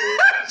skinned? Pretty Ricky?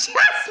 Just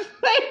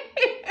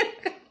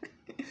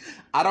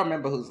I don't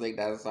remember who sang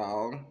that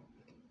song.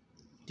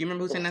 Do you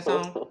remember who sang that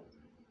song?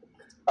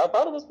 I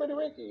thought it was Pretty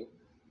Ricky.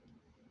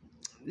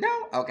 No?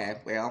 Okay,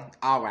 well,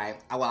 all right.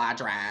 Well, I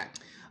tried.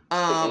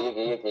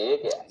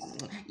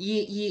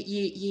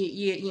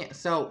 Yeah.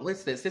 So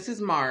what's this? This is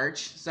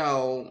March.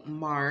 So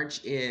March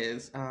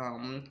is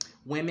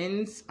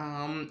Women's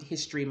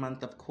History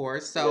Month, of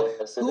course. So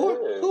yes,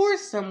 who are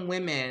some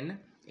women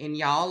in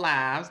y'all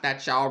lives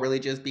that y'all really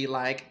just be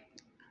like,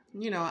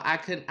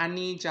 I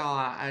need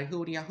y'all.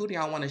 Who do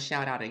y'all want to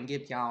shout out and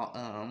give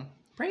y'all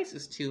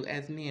praises to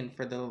as men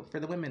for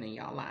the women in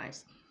y'all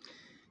lives?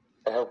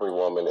 Every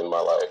woman in my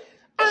life.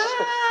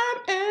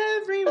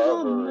 Every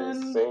woman.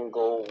 Every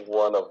single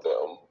one of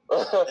them.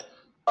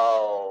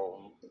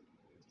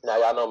 Now,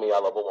 y'all know me. I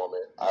love a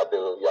woman. I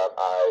do.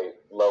 I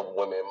love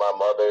women. My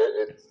mother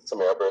is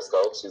Tamara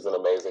Briscoe. She's an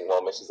amazing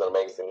woman. She's an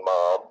amazing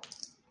mom.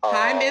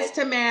 Hi, Miss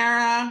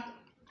Tamara.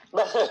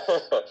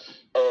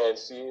 And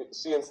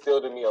she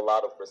instilled in me a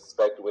lot of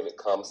respect when it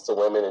comes to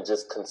women and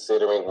just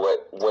considering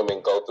what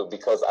women go through,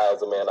 because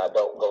as a man, I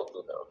don't go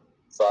through them.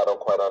 So I don't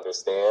quite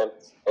understand.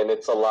 And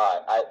it's a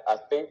lot. I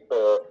think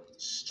the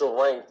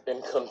strength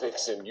and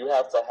conviction you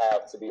have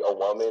to be a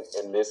woman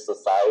in this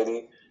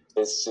society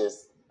is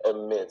just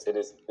immense.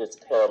 It's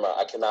paramount.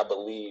 I cannot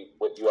believe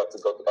what you have to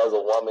go through as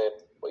a woman,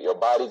 what your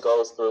body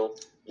goes through,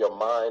 your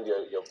mind,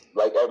 your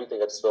like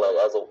everything. I just feel like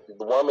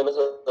the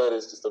womanhood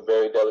is just a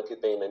very delicate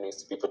thing that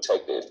needs to be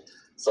protected.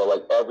 So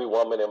like every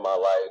woman in my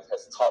life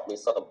has taught me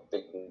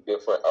something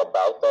different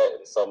about that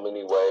in so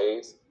many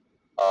ways.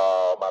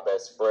 My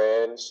best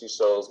friend, she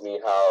shows me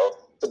how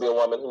to be a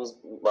woman who's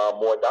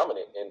more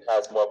dominant and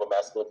has more of a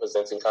masculine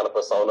presenting kind of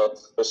persona,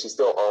 but she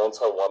still owns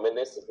her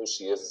womanness and who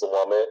she is as a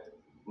woman.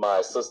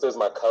 My sisters,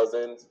 my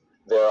cousins,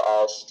 they're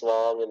all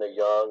strong and they're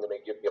young and they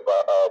give you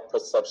a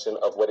perception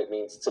of what it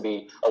means to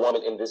be a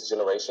woman in this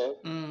generation.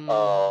 And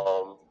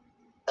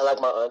like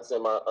my aunts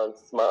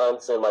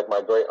and like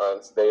my great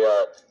aunts, they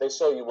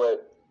show you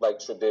what like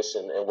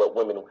tradition and what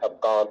women have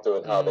gone through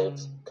and how they've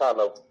kind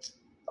of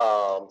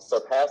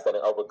surpassed that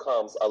and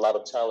overcomes a lot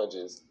of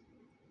challenges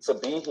to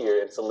be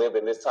here and to live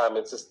in this time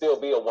and to still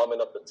be a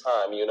woman of the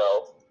time,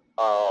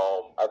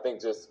 I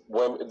think just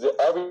women,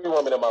 every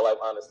woman in my life,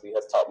 honestly,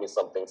 has taught me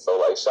something. So,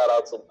 like,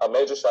 a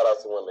major shout out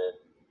to women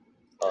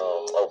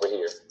over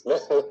here.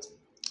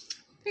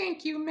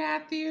 Thank you,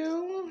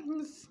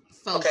 Matthew.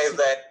 So Okay,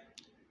 Zach.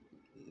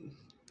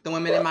 the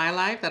women in my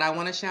life that I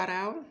want to shout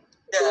out.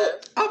 Yeah.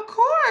 Of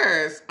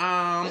course.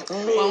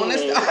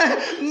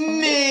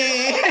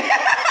 Me.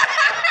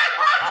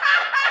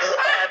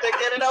 To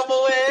get it over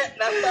with.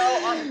 That's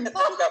all we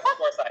got for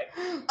foresight.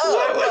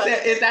 What was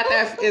it?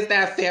 Is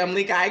that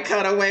Family Guy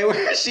cutaway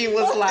where she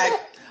was like,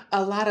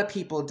 a lot of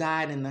people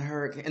died in the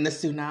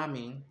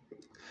tsunami,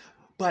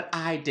 but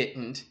I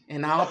didn't,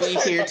 and I'll be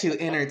here to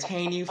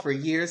entertain you for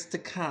years to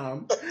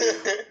come.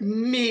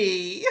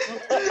 Me.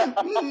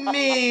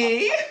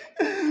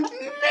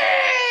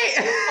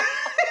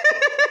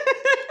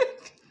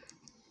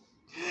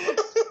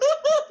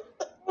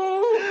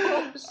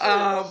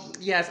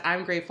 Yes,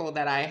 I'm grateful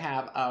that I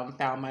have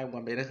found my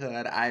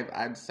womanhood.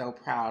 I'm so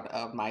proud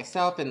of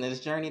myself in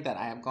this journey that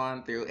I have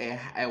gone through.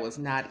 It was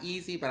not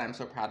easy, but I'm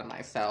so proud of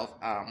myself.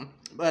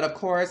 But of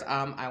course,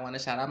 I want to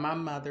shout out my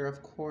mother,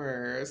 of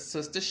course,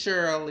 Sister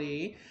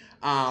Shirley.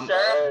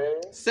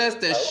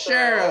 Sister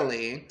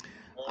Shirley.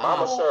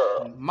 Mama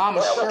Cheryl.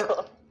 Mama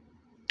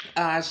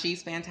Cheryl.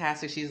 She's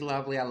fantastic. She's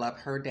lovely. I love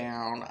her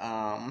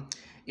down.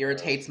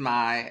 Irritates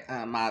my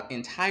my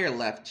entire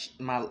left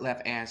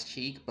ass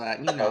cheek, but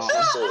you know,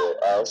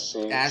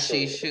 as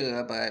she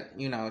should. But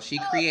you know, she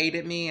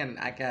created me, and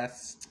I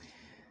guess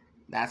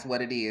that's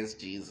what it is,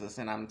 Jesus.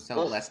 And I'm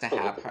so blessed to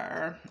have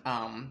her.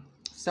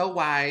 So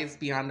wise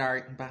beyond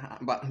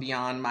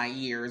my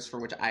years, for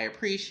which I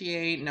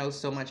appreciate. Knows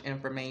so much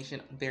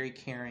information. Very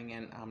caring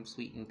and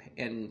sweet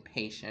and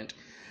patient.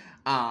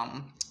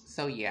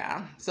 So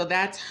yeah, so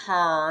that's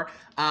her.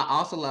 I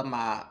also love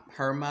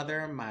her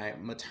mother, my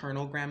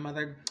maternal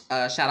grandmother.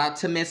 Shout out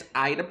to Miss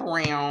Ida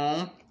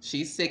Brown.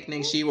 She's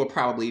sickening. She will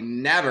probably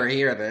never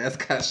hear this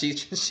because she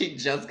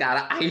just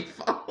got an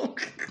iPhone.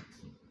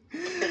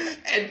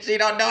 And she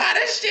don't know how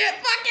this shit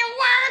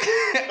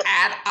fucking work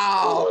at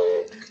all.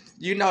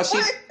 You know she.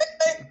 You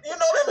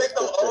know they make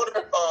them older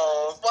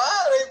phones.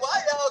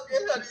 Why y'all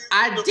get her these?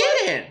 I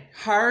didn't.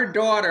 Her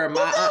daughter,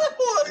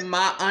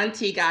 my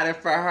auntie got it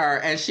for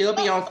her, and she'll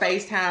be on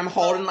FaceTime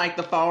holding like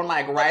the phone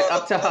like right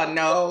up to her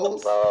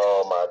nose.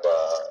 Oh my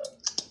God.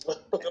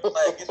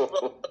 Like, get you a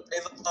phone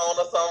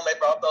or something. They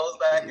brought those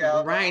back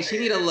out. Right. She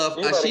need a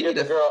little. She need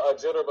a girl a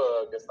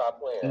jitterbug and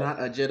stop playing. Not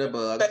a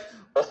jitterbug.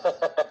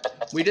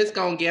 We just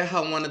gonna get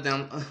her one of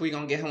them. We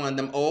gonna get her one of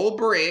them old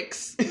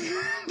bricks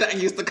that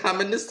used to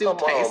come in the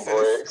suitcases. Come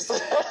on, bricks.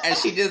 And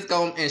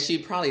she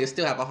probably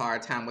still have a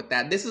hard time with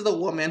that. This is a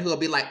woman who'll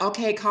be like,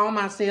 okay, call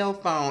my cell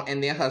phone,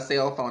 and then her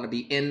cell phone will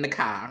be in the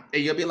car,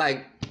 and you'll be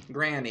like,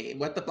 Granny,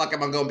 what the fuck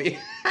am I gonna be?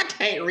 I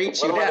can't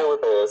reach you. What am I doing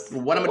with this?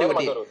 What am I doing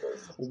with this?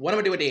 What am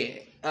I doing with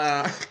it?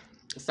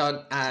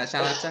 So shout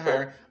out to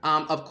her.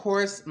 Of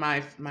course,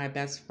 my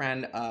best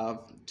friend of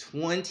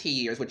 20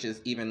 years, which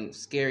is even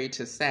scary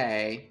to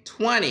say,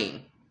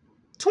 20.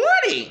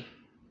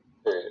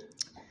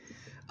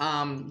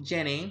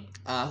 Jenny,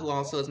 who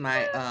also is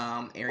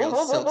my aerial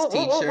silks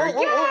teacher.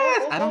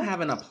 Yes, I don't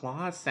have an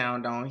applause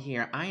sound on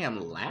here. I am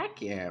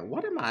lacking.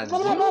 What am I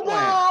doing?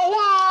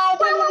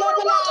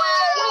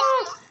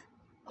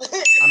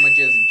 I'ma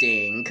just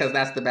ding because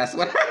that's the best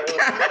one I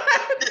got.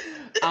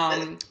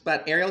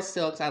 But aerial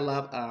silks, I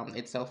love.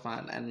 It's so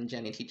fun, and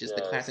Jenny teaches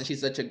the class, and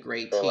she's such a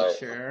great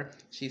teacher.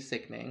 She's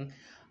sickening.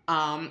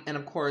 And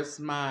of course,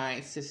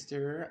 my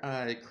sister,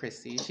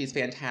 Chrissy, she's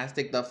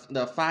fantastic.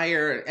 The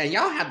fire, and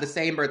y'all have the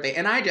same birthday,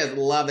 and I just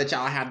love that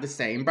y'all have the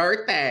same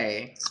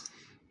birthday.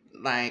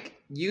 Like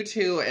you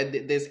two,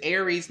 this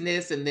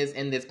Ariesness and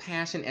this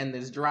passion and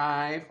this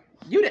drive.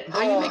 Why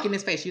are you making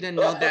this face? You didn't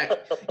know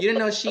that? You didn't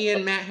know she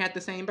and Matt had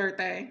the same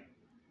birthday?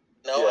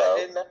 No, I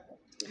didn't know.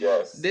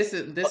 Yes. This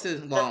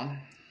is well.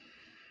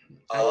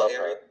 Oh,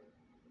 Aries.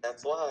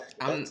 That's why.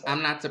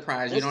 I'm not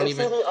surprised. You You don't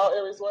even. all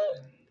Aries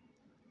what?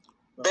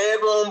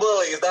 Bedroom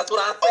bullies. That's what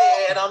I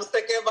said. I'm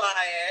sticking by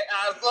it.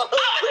 I was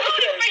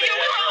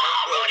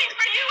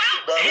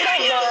You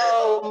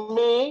don't know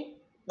me.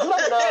 You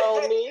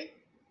don't know me.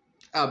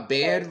 A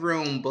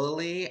bedroom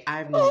bully?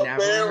 I've Oh, never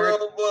bedroom heard.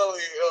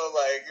 bully. I was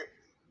like,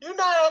 you're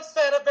not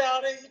upset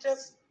about it. You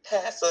just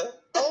pass it.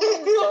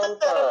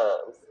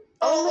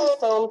 Only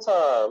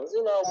sometimes.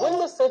 You know, when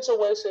the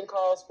situation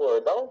calls for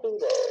it, don't do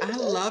that. I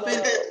love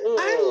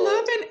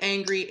an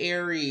angry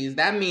Aries.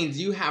 That means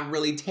you have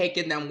really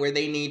taken them where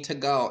they need to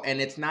go, and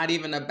it's not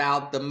even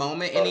about the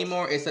moment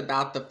anymore. It's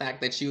about the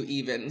fact that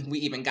we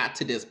even got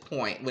to this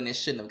point when it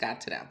shouldn't have got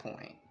to that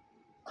point.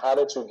 How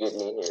did you get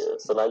me here?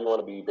 So now you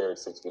want to be very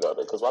 6 feet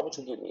under. Because why would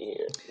you get me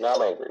here? Now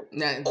I'm angry.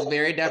 That's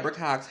very Deborah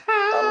Cox.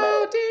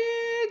 How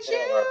did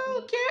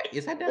you get?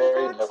 Is that Deborah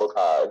Very Cox? Deborah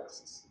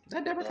Cox. Is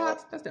that Deborah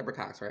Cox? That's Deborah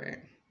Cox, right?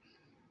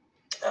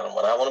 I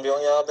want to be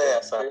on y'all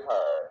bad side.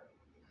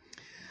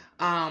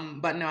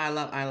 But no, I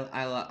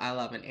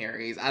love an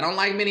Aries. I don't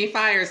like many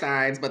fire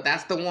signs, but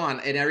that's the one.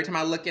 And every time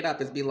I look it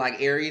up, it's be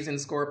like Aries and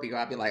Scorpio.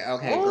 I'd be like,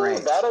 okay,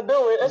 great. That'll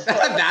do it.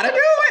 That'll do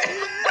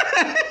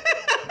it.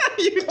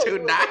 You do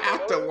not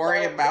have to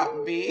worry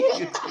about me.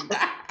 You do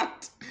not have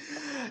to.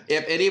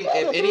 If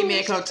any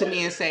man come to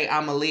me and say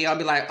I'm a Leo, I'll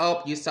be like,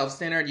 oh, you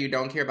self-centered. You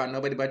don't care about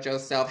nobody but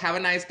yourself. Have a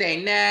nice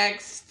day.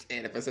 Next.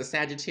 And if it's a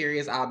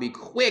Sagittarius, I'll be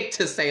quick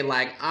to say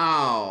like,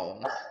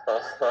 oh,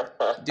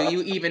 do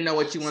you even know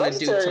what you want to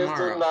do tomorrow?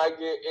 Sagittarius do not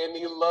get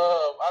any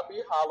love. I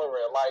be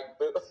hollering like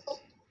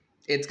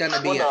it's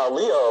gonna be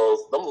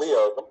Leos.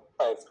 Them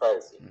things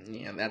crazy.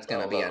 Yeah, that's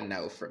gonna be a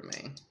no for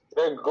me.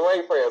 They're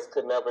great friends.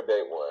 Could never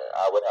date one.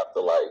 I would have to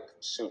like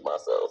shoot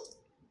myself.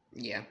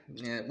 Yeah.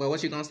 Well,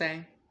 what you gonna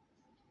say?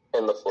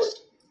 In the foot.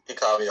 He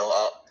called me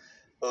on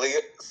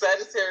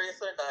Sagittarius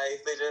are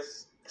nice. They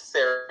just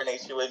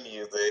serenade you with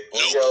music.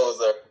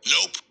 Leos are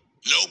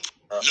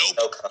no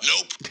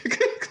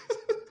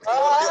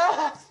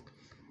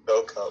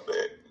comment.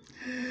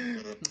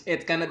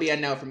 It's gonna be a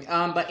no for me.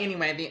 But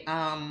anyway,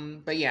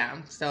 but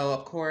yeah. So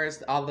of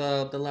course, all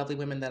the lovely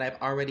women that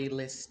I've already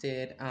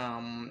listed,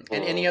 and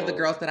any of the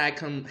girls that I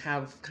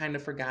have kind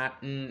of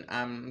forgotten.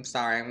 I'm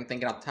sorry, I'm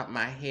thinking off the top of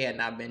my head,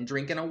 and I've been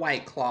drinking a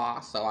White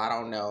Claw, so I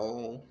don't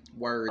know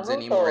words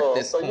anymore at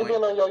this point. So you've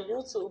been on your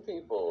YouTube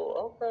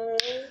people,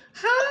 okay?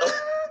 Huh?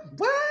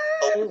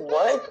 What?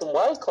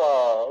 White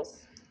Claws.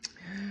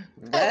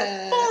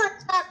 At 4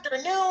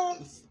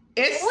 afternoon.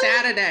 It's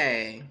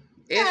Saturday.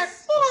 At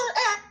 4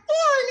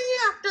 in the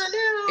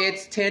afternoon.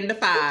 It's 10 to It's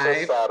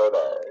 5.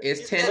 Saturday.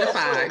 It's You 10 said to this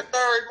was 5. your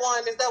third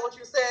one. Is that what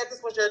you said?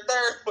 This was your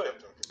third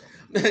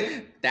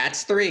one.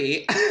 That's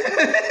 3.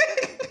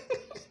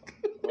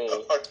 Me.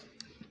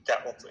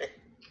 Counting.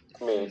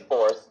 Me.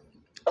 Fourth.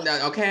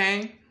 No,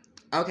 okay.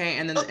 Okay,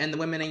 and then the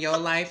women in your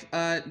life,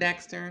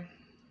 Dexter?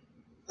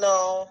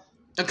 No.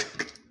 No.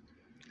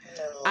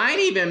 I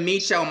didn't even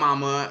meet your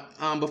mama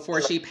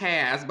before she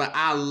passed, but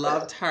I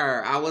loved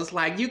her. I was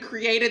like, you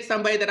created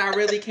somebody that I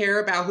really care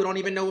about who don't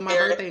even know what my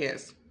birthday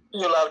is.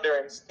 You loved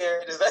her in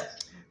spirit. Is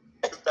that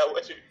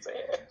what you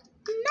said?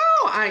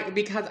 No,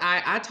 because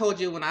I told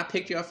you when I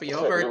picked you up for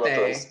your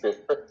birthday.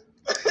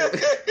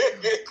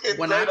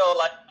 When I don't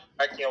like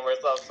our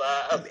cameras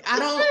outside.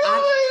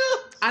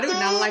 I do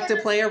not like to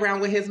play around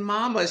with his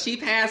mama. She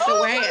passed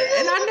away,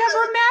 and I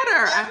never met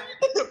her.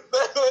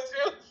 That's what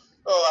you.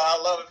 Oh,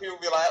 I love it. People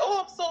be like,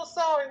 "Oh, I'm so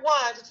sorry.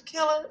 Why did you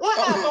kill her? What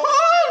happened?"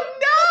 Oh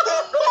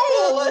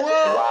no!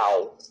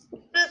 Wow.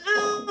 Did you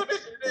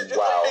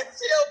tell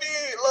me?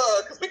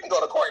 Look, because we can go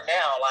to court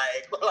now.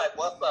 Like,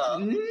 what's up?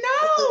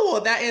 No,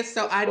 that is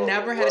so. I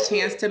never had a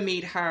chance to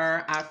meet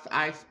her.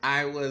 I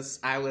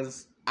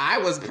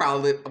was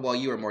probably, well,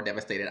 you were more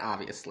devastated,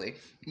 obviously,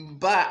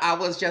 but I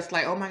was just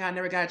like, oh my god, I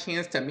never got a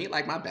chance to meet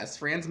like my best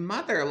friend's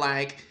mother.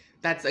 Like,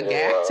 that's a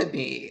gag to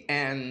me,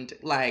 and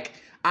like.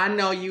 I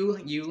know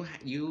you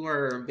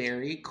are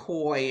very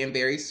coy and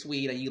very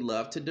sweet, and you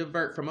love to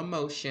divert from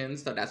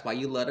emotions, so that's why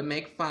you love to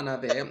make fun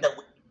of it.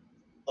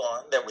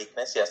 Their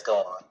weakness, yes, go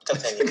on.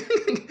 Continue.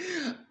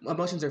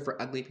 Emotions are for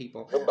ugly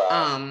people.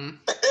 Goodbye.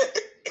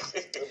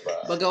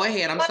 But go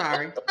ahead, I'm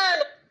sorry.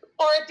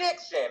 Or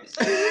addiction. That's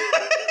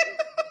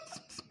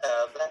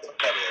what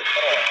that is.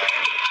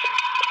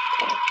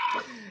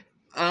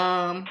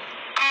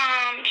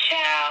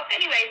 Child.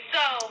 Anyway,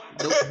 so.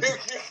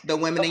 The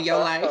women in your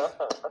life.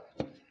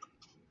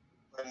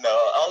 No,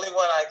 only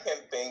one I can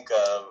think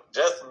of.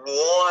 Just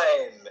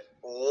one.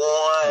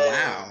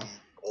 Wow.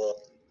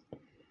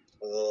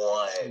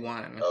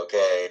 One.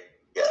 Okay.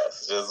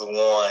 Yes, just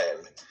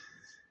one.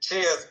 She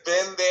has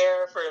been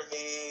there for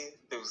me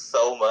through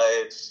so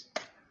much.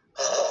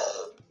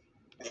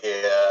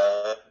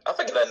 Yeah. I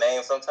forget her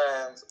name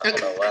sometimes. I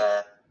don't know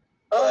why.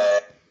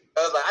 But I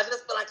was like, I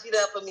just feel like she's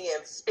there for me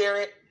in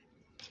spirit.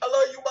 I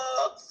love you,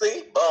 Mom.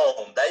 See?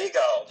 Boom. There you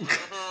go.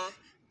 Mm-hmm.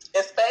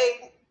 It's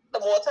fading. The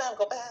more time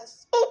go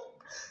past.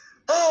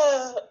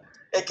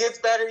 It gets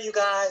better, you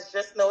guys.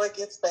 Just know it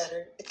gets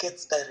better. It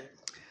gets better.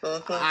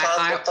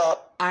 Mm-hmm.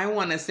 I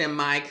want to send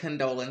my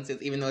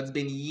condolences, even though it's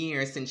been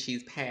years since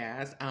she's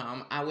passed.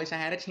 I wish I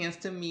had a chance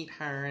to meet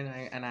her, and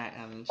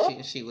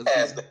she was.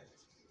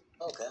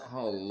 Oh God.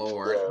 Oh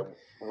Lord. Yeah,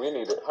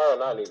 her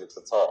and I needed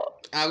to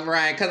talk. All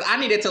right, because I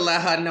needed to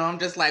let her know. I'm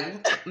just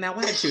like, now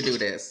why did you do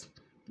this?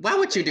 Why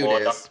would you do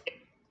this?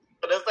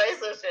 To say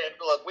some shit.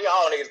 Look, we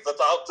all needed to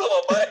talk to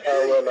her, but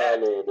her and I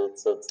needed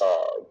to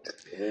talk.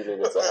 We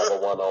needed to have a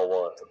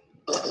one-on-one.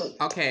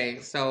 Okay,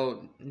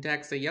 so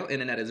Dexter, your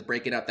internet is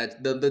breaking up.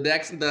 That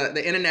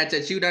the internet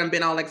that you done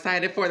been all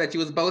excited for, that you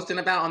was boasting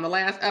about on the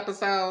last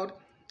episode.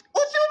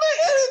 What you mean?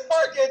 It is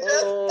working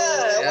just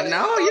fine. Yeah,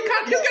 no,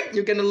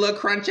 you getting a little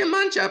crunch and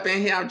munch up in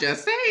here. I'm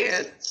just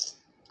saying.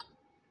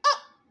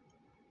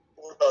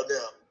 Oh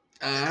no.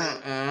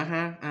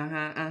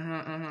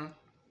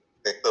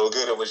 So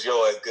good it was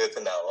yours. Good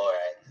to know. All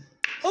right.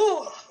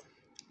 Whew.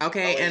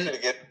 Okay, and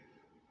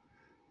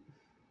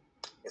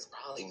it's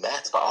probably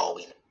Matt's for all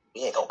we know.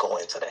 We ain't gonna go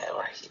into that,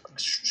 right?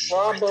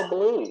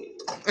 Probably.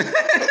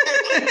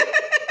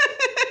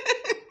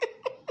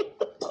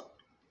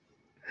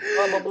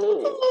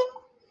 Probably.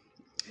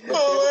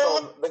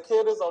 The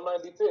kid is on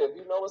 95th.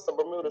 You know it's the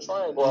Bermuda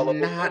Triangle.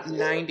 Not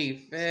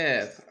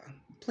 95th.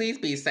 Please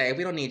be safe.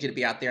 We don't need you to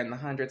be out there in the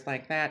hundreds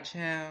like that,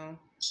 child.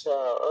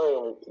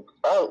 Child,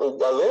 I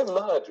live in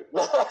the hundreds.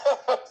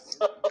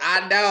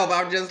 I know,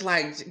 but I'm just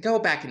like, go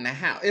back in the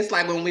house. It's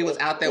like when we was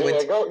out there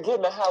with... go get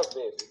in the house,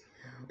 bitch.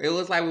 It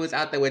was like we was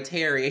out there with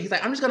Terry. He's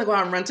like, I'm just going to go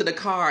out and run to the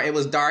car. It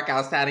was dark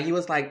outside. And he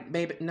was like,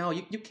 baby, no,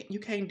 you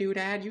can't do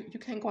that. You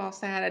can't go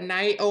outside at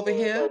night over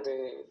here.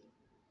 Baby.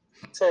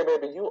 Terry,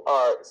 baby, you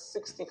are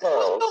 60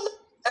 pounds.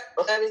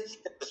 He's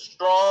a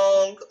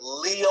strong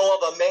Leo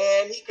of a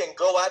man. He can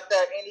go out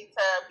there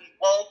anytime he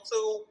wants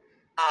to.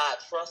 I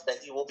trust that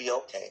he will be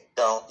okay.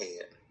 Go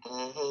ahead.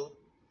 Mm-hmm.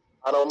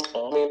 I don't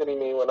mean to be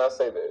mean when I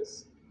say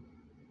this,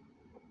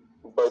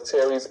 but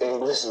Terry's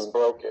English is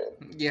broken.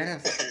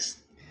 Yes.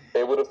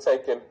 It would have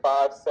taken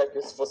 5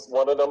 seconds for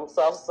one of them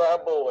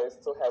Southside boys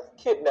to have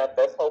kidnapped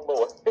that poor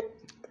boy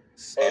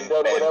and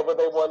done whatever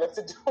they wanted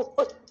to do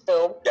with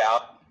him. Yeah.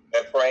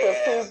 Because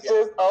he's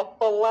just a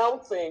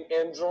flouncing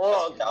and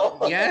drunk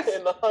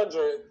in the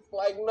hundreds.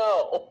 Like,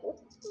 no.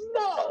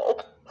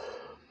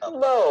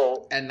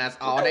 And that's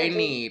all they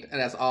need. And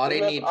that's all they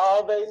need.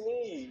 All they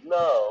need.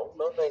 No,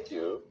 thank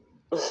you.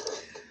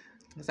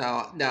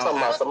 So,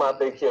 no. Somebody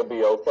think he'll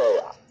be okay.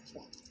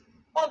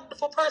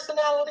 Wonderful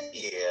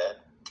personality. Yeah.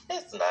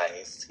 It's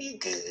nice. He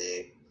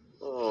good.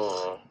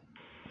 Mm.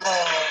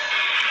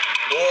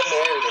 Being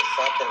married is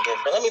something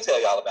different. Let me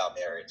tell y'all about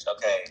marriage,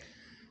 okay?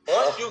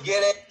 Once you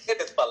get it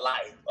is for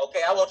life,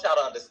 okay? I want y'all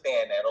to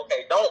understand that,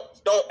 okay? Don't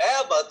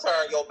ever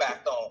turn your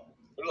back on.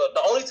 Look,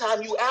 the only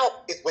time you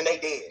out is when they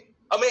dead.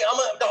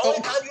 The only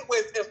time you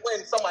is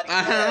when somebody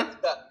dies,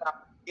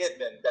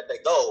 given that they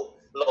go,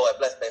 Lord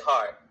bless their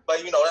heart.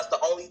 But that's the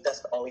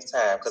only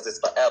time, because it's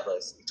forever,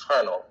 it's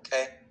eternal,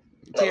 okay?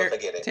 Never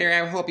forget it. Terry,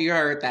 I hope you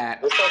heard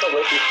that. This sounds like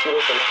Ricky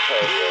Spears in the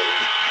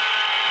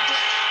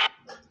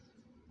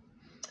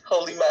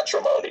Holy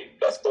matrimony,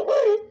 that's the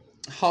way.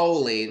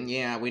 Holy,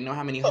 yeah, we know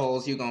how many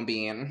holes you gonna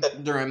be in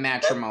during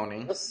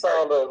matrimony. This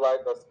sounded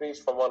like a speech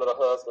from one of the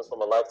husbands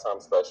from a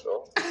Lifetime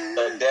special.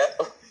 The death,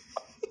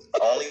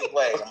 the only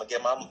way.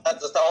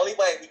 That's the only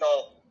way we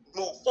gonna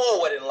move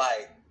forward in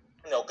life.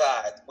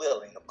 God's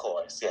willing, of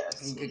course.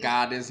 Yes.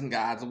 God is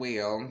God's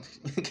will.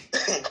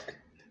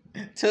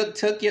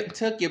 took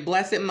your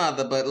blessed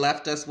mother, but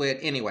left us with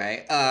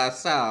anyway. Well,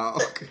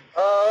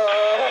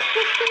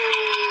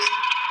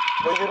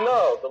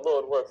 the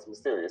Lord works in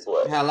mysterious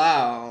ways.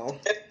 Hello.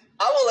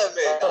 I will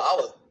admit,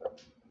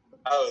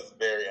 I was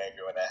very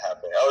angry when that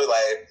happened. I was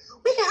like,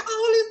 we got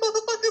all these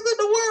motherfuckers in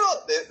the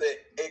world.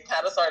 It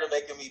kind of started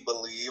making me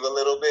believe a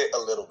little bit,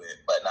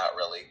 but not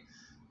really.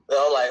 So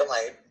I'm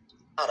like,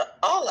 out of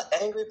all the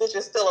angry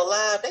bitches still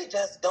alive, they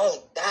just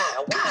don't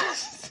die. Why?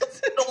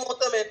 You don't want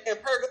them in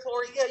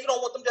purgatory yet. You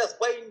don't want them just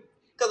waiting.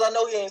 Because I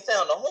know he ain't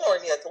sound the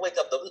horn yet to wake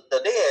up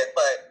the dead.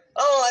 But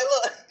I'm like,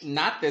 look.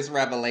 Not this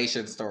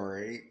Revelation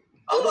story.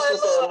 What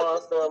is this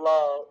monster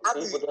alive?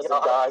 People doesn't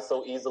die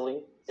so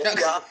easily.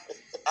 I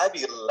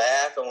be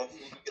laughing when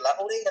people be like,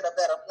 oh, they in a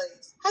better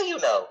place. How you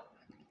know?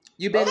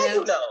 You been there?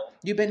 You know?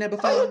 You been there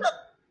before?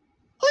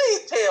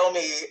 Please tell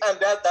me. And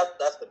that's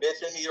the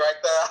bitch in me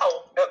right there. I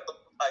don't have to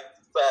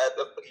decide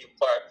the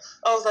part.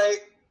 I was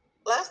like,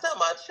 last time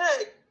I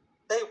checked,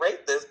 they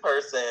raped this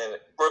person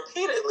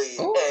repeatedly.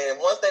 Ooh. And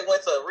once they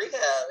went to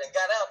rehab and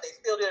got out, they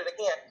still did it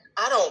again.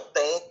 I don't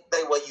think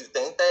they what you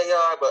think they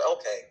are, but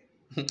okay.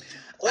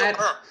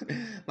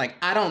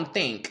 I don't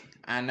think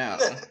I know.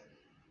 I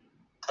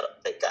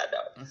don't think I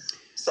know.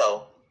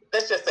 So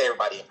let's just say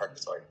everybody in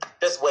purgatory,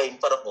 just waiting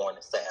for the horn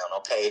to sound.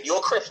 Okay, if you're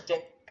a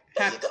Christian,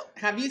 there you go.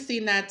 Have you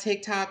seen that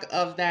TikTok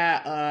of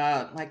that?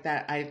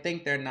 That I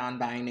think they're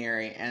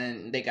non-binary,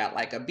 and they got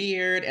like a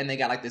beard, and they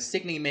got like the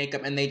sickening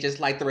makeup, and they just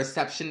like the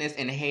receptionist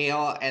in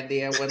hell, and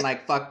then when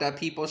like fucked up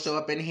people show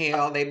up in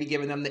hell, they be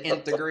giving them the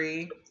nth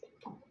degree.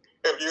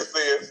 If you see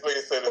it,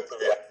 please send it to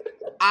me.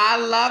 I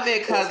love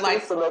it because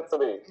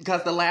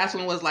the last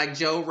one was like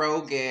Joe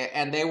Rogan,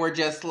 and they were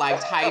just like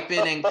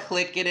typing and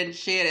clicking and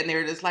shit, and they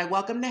were just like,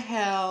 "Welcome to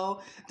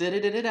hell," da da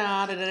da da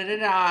da da da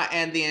da,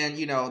 and then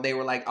they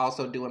were like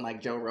also doing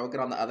like Joe Rogan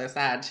on the other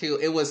side too.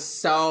 It was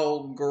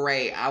so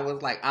great. I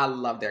was like, I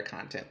love their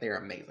content. They're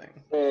amazing.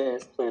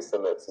 Please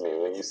send that to me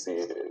when you see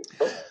it.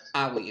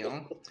 I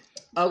will.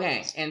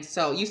 Okay, and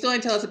so you still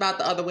didn't tell us about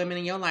the other women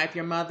in your life.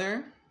 Your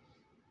mother.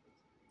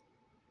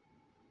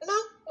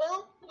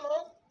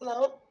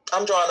 No.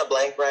 I'm drawing a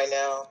blank right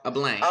now. A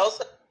blank.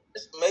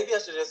 Maybe I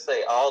should just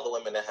say all the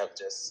women that have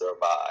just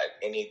survived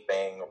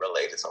anything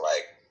related to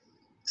like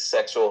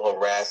sexual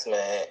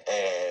harassment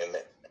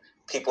and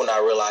people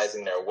not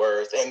realizing their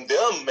worth, and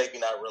them maybe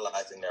not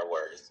realizing their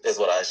worth is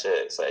what I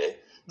should say.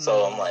 Mm-hmm.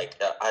 So I'm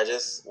like, I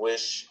just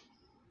wish,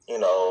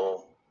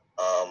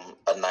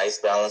 a nice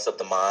balance of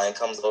the mind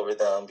comes over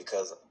them,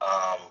 because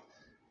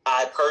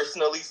I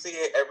personally see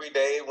it every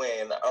day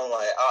when I'm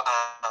like,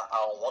 I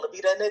don't want to be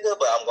that nigga,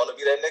 but I'm going to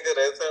be that nigga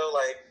that's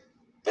like,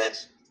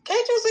 bitch,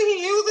 can't you see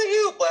he using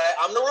you? But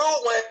I'm the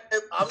rude one.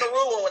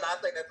 When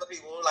I say that to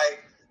people.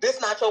 Like,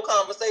 this not your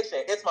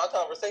conversation. It's my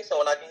conversation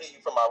when I can hear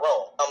you from my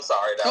room. I'm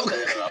sorry that I was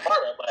in an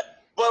apartment,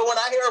 but when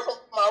I hear it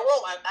from my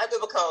room, it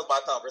becomes my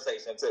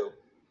conversation too.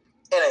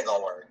 It ain't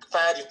gonna work.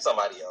 Find you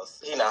somebody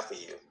else. He not for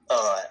you.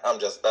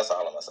 That's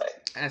all I'm gonna say.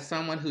 As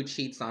someone who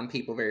cheats on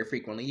people very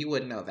frequently, you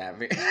wouldn't know that.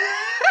 Thank you.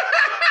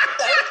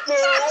 I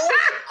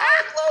love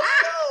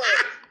you.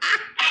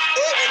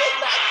 And it's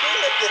not true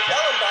if you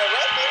tell them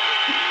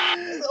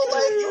directly. So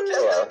you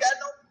just ain't got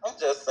no. I'm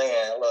just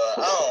saying, look,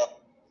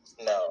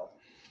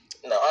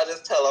 No, I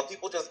just tell them,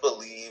 people just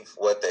believe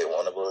what they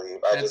want to believe.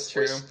 Wish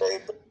they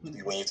believe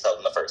you when you tell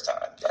them the first time.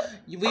 Right?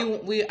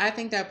 I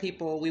think that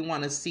we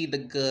want to see the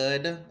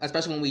good,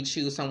 especially when we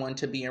choose someone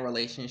to be in a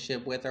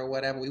relationship with or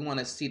whatever. We want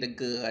to see the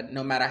good,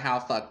 no matter how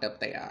fucked up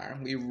they are.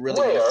 We really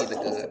want to see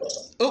the good.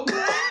 Oh.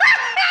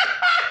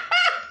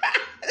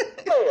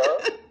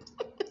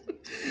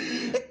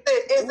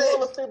 You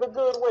want to see the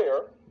good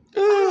where? I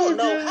don't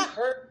know. How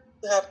hurt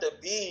you have to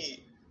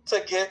be to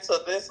get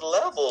to this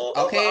level?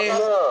 Okay,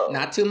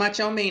 not too much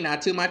on me.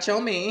 Not too much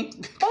on me.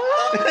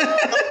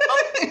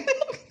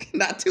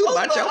 Not too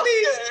much on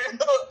me.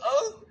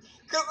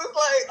 Because it's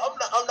like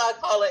I'm not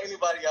calling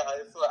anybody out.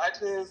 So I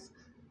just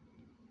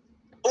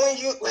when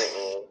you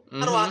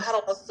how do I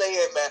say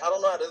it, man? I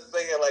don't know how to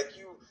say it. Like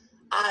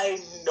I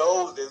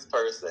know this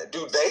person.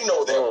 Do they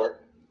know their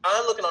work?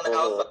 I'm looking on the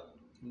outside.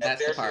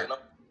 That's the part.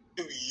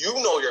 do you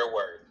know your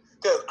worth?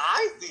 Because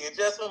I see it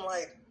just from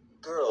like,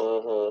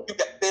 girl, you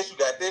got this, you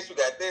got this, you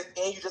got this,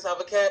 and you just have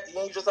a cat, and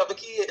you just have a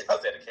kid. I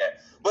said a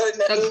cat, but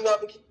now you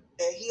have a kid,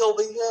 and he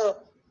over here,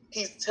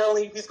 he's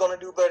telling you he's going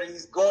to do better.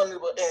 He's going to,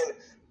 and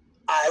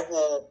I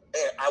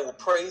will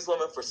praise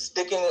women for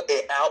sticking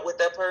it out with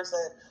that person.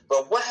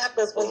 But what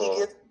happens when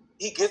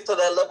he gets to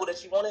that level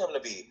that you wanted him to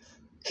be?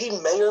 He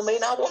may or may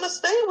not want to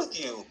stay with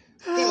you.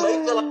 He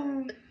may feel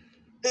like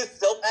his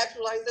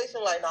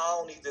self-actualization, like, no, I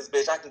don't need this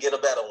bitch. I can get a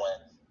better one.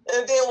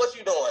 And then what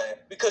you doing?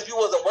 Because you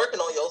wasn't working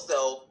on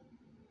yourself,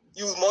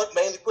 you was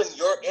mainly putting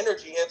your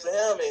energy into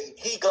him, and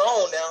he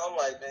gone now. I'm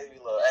like, baby,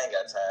 look, I ain't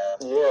got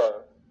time. Yeah.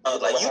 I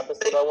was like, you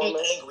make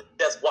me angry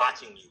just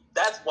watching you.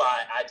 That's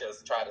why I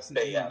just try to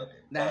stay out of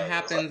it. That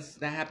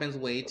happens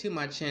way too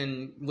much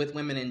with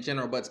women in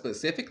general, but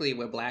specifically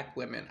with black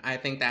women. I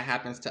think that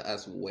happens to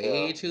us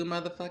way too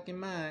motherfucking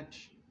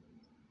much.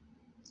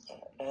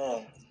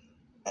 I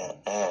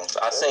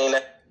seen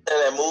that in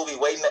that movie,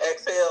 Waiting to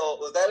Exhale.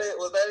 Was that it?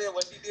 Was that it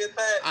when she did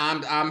that?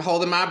 I'm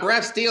holding my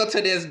breath still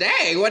to this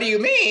day. What do you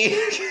mean?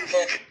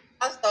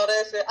 I saw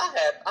that shit.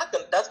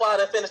 That's why I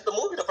didn't finish the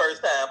movie the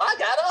first time. I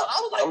got up. I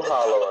was like, I'm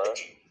hollering.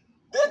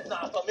 This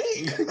not for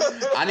me.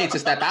 I need to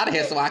step out of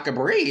here so I can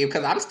breathe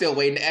because I'm still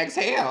waiting to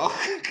exhale.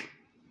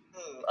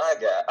 I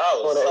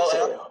want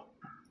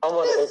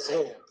to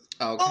exhale.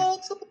 Okay. Oh,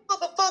 some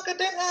motherfucker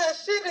didn't have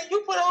shit, and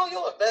you put all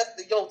your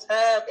invested, your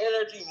time,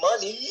 energy,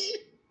 money,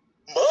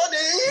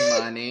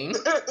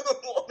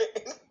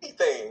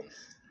 anything.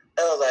 I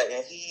was like,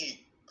 and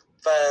he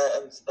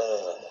finds.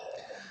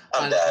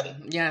 I'm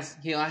done. Yes,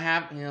 he'll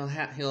help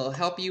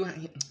you.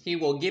 He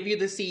will give you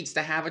the seeds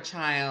to have a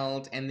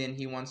child, and then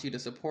he wants you to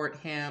support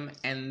him.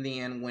 And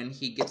then when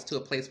he gets to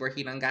a place where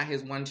he done got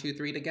his 1, 2,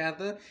 3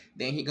 together,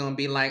 then he gonna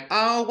be like,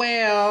 "Oh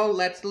well,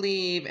 let's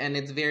leave." And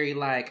it's very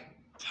like,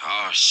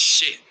 "Oh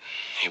shit,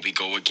 here we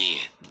go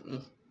again."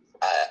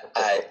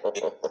 I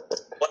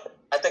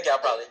think y'all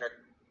probably heard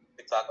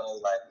TikTok and it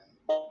was like,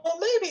 well,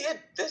 maybe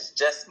this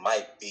just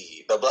might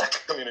be the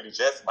black community.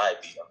 Just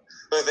might be.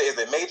 Is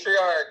it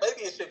matriarch?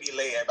 Maybe it should be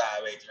led by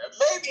a matriarch.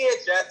 Maybe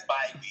it just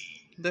might be.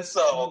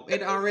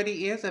 It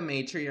already is a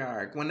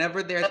matriarch.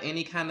 Whenever there's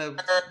any kind of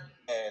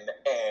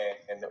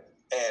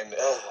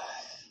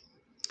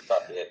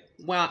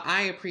well,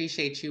 I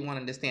appreciate you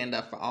wanting to stand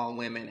up for all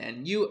women,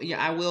 and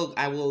I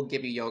will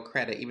give you your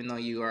credit, even though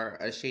you are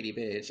a shady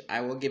bitch.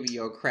 I will give you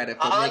your credit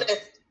for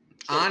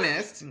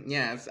honest.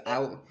 Yes,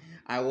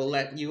 I will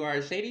let you are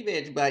a shady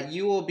bitch, but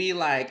you will be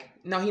like,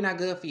 no, he's not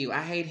good for you.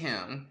 I hate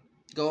him.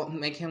 Go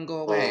make him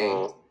go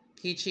away.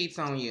 He cheats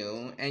on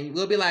you, and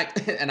we'll be like,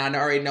 and I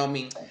already know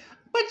me,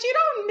 but you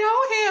don't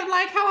know him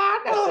like how I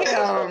know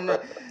him,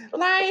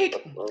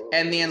 like,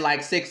 and then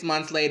like 6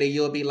 months later,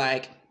 you'll be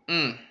like,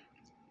 I'm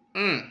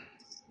still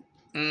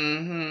your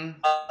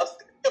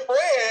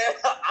friend.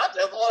 I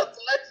just wanted to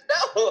let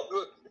you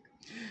know.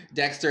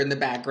 Dexter in the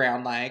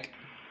background, like,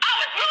 I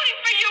was rooting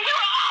for you. We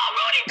were all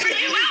rooting for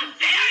you. How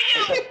dare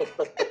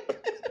you?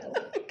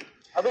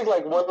 I think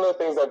like one of the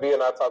things that B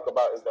and I talk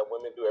about is that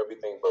women do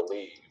everything but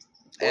leave.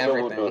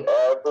 Women will do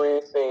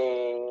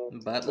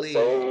everything but to leave.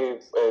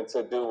 save and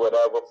to do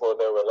whatever for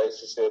their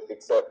relationship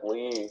except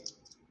leave.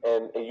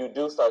 And you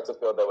do start to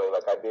feel that way.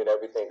 Like, I did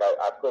everything.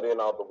 I put in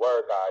all the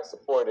work. I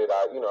supported.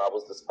 I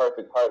was this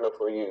perfect partner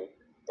for you.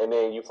 And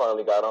then you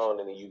finally got on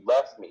and then you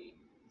left me.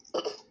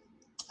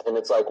 And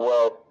it's like,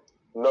 well,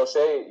 no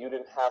shade. You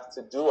didn't have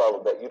to do all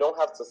of that. You don't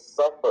have to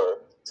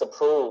suffer to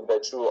prove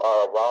that you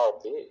are a raw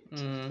bitch.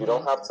 Mm-hmm. You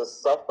don't have to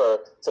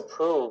suffer to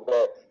prove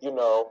that,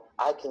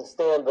 I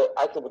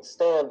can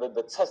withstand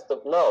the test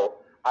of no.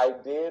 I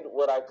did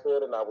what I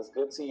could and I was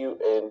good to you.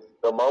 And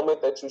the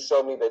moment that you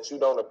show me that you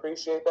don't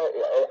appreciate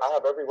that, I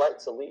have every right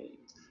to leave.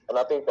 And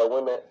I think that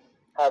women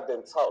have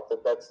been taught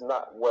that that's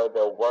not where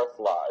their worth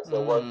lies.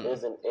 Their worth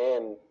isn't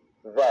in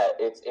that.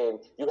 It's in,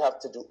 you have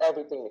to do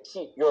everything to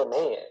keep your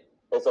man.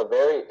 It's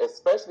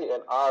especially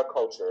in our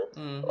culture.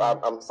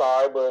 Mm-hmm. I'm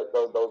sorry, but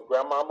those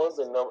grandmamas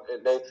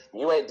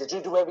did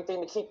you do everything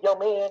to keep your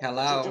man?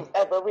 Hello. Did you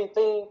do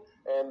everything?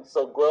 And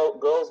so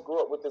girls grew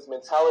up with this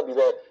mentality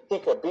that he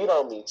could beat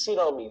on me, cheat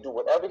on me, do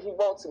whatever he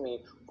wants to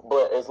me.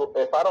 But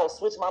if I don't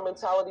switch my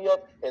mentality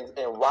up and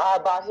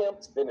ride by him,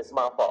 then it's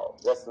my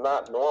fault. That's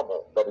not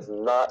normal. That is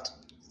not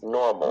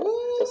normal.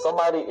 If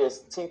somebody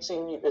is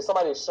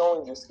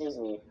showing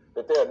you,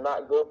 that they are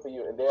not good for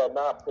you and they are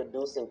not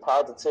producing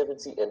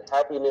positivity and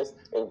happiness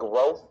and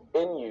growth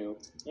in you,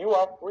 you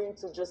are free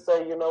to just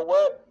say, you know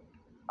what?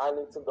 I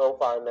need to go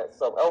find that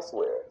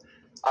elsewhere.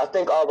 I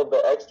think all of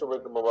the extra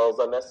rigmaroles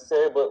are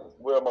necessary, but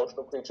we're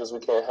emotional creatures. We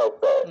can't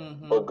help that.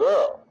 Mm-hmm. But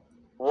girl,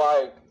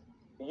 like,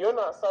 you're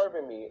not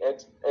serving me.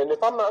 And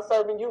if I'm not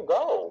serving you,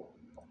 go.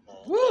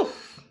 Woo.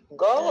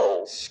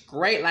 Go.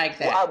 Great like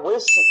that. Well, I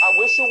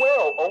wish you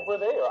well over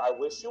there. I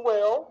wish you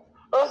well.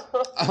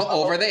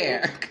 Over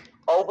there.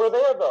 Over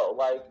there, though.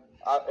 Like,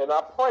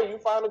 I pray you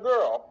find a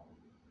girl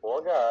or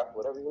a guy,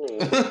 whatever you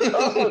need.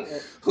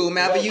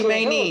 Whomever you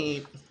may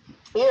need.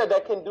 Yeah,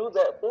 that can do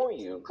that for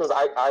you, because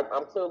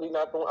I'm clearly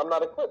not. I'm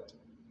not equipped.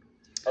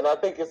 And I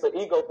think it's an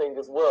ego thing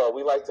as well.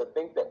 We like to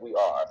think that we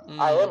are.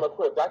 I am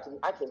equipped.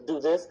 I can do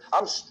this.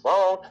 I'm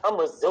strong. I'm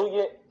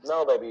resilient.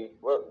 No, baby.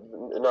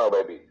 No,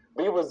 baby.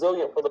 Be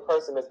resilient for the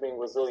person that's being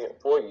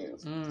resilient for you.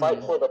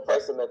 Fight for the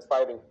person that's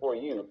fighting for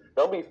you.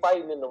 Don't be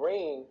fighting in the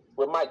ring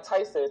with Mike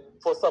Tyson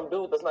for some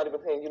dude that's not even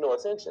paying you no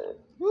attention.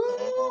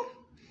 Woo!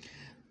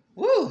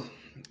 Woo!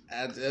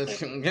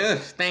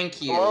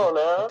 Thank you. Come on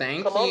now.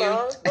 Thank Come on you.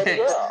 now. Baby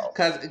girl.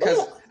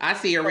 Because I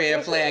see a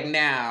red flag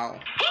now.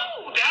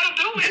 Ooh, that'll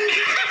do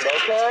it.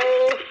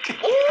 Okay.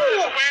 Don't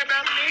worry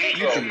about me.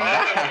 You do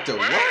not have to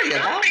worry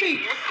about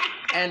me.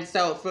 And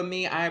so for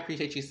me, I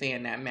appreciate you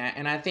saying that, Matt.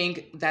 And I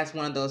think that's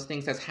one of those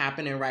things that's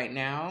happening right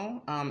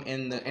now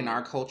in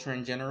our culture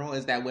in general,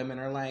 is that women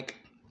are like,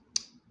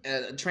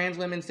 trans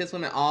women, cis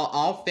women,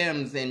 all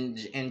femmes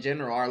in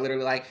general are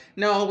literally like,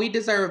 no, we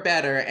deserve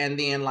better. And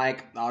then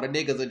like all the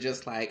niggas are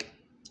just like,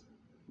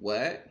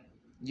 what?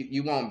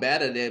 You want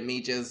better than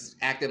me just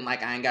acting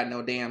like I ain't got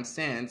no damn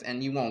sense,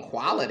 and you want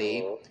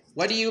quality?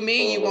 What do you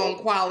mean you want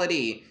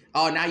quality?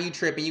 Oh, now you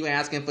tripping, you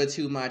asking for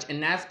too much.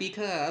 And that's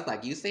because,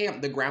 like you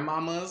said, the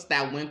grandmamas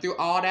that went through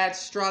all that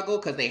struggle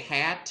because they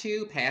had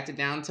to pass it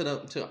down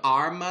to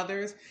our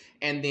mothers,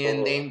 and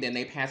then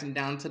they pass it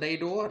down to their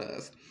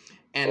daughters.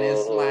 And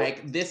it's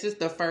like, this is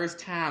the first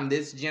time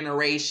this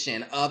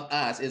generation of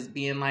us is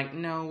being like,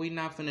 no, we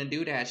not finna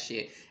do that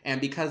shit.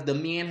 And because the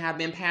men have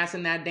been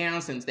passing that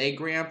down since they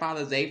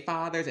grandfathers, they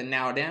fathers, and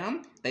now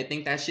them, they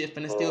think that shit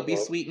finna still be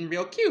sweet and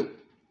real cute.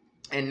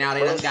 And now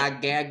they done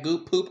got gag,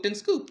 goop, pooped, and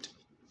scooped.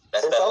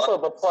 It's also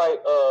the plight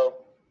of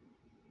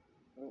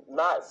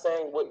not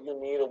saying what you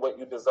need and what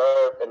you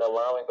deserve and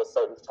allowing a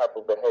certain type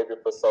of behavior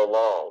for so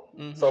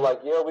long. So,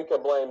 like, yeah, we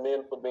can blame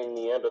men for being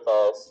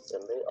Neanderthals,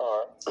 and they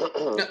are.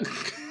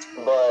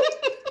 But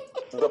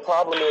the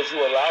problem is you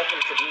allow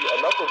them to be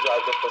a knuckle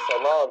dragger for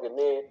so long, and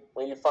then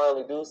when you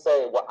finally do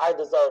say, well, I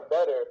deserve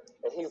better,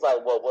 and he's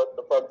like, well, what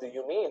the fuck do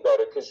you mean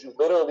better? Because you've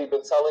literally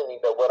been telling me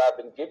that what I've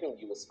been giving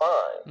you is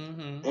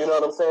fine. You know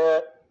what I'm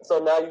saying? So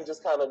now you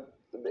just kind of,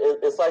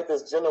 it's like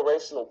this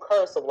generational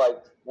curse of like,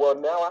 well,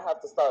 now I have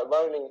to start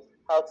learning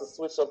how to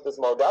switch up this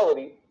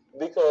modality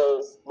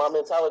because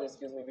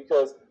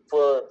because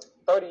for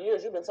 30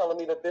 years you've been telling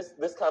me that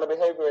this kind of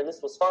behavior and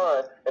this was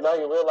fine, and now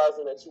you're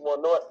realizing that you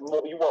want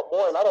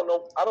more, and I don't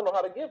know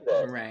how to give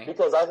that. Right.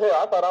 Because I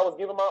thought I was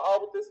giving my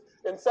all with this,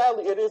 and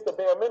sadly it is the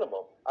bare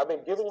minimum. I've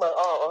been giving my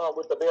all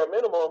with the bare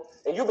minimum,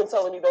 and you've been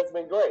telling me that's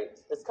been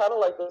great. It's kind of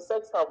like the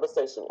sex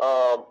conversation.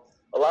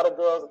 A lot of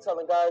girls are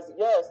telling guys,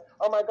 yes,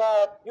 oh my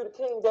God, you the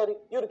king, daddy,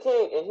 you the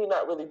king, and he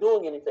not really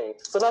doing anything.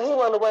 So now he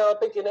run around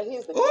thinking that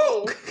he's the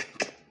king,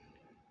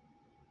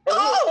 and he's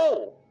a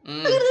fool.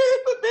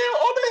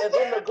 And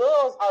then the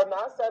girls are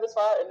not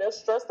satisfied, and they're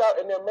stressed out,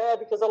 and they're mad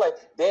because they're like,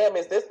 damn,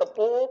 is this the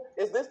pool?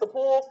 Is this the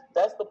pool?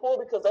 That's the pool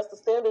because that's the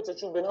standard that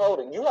you've been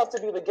holding. You have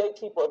to be the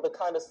gatekeeper of the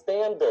kind of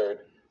standard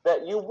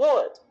that you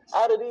want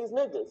out of these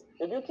niggas.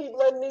 If you keep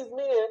letting these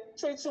men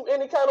treat you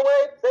any kind of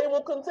way, they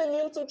will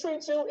continue to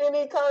treat you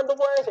any kind of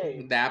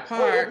way. That part.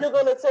 But if you're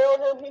gonna tell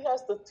him he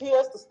has to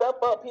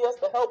step up, he has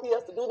to help, he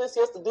has to do this, he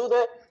has to do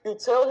that, you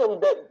tell him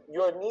that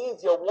your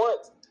needs, your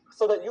wants,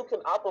 so that you can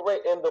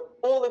operate in the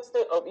full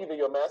extent of either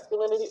your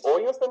masculinity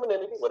or your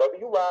femininity, whatever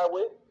you ride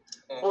with.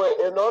 But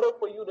in order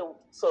for you to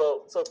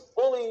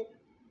fully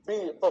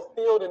be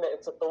fulfilled in that,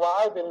 and to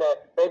thrive in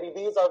that, baby,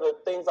 these are the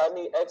things I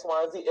need, X,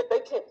 Y, and Z. If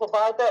they can't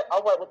provide that,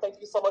 all right, well, thank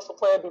you so much for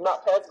playing. Do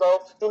not pass go.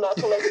 Do not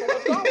collect too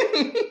much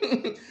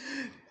dollars.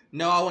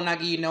 No, I will not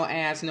give you no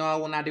ass. No, I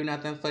will not do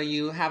nothing for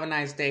you. Have a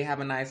nice day.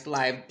 Have a nice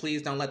life.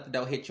 Please don't let the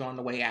dough hit you on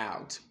the way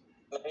out.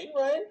 You're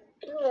right.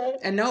 You're right.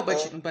 And no,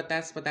 but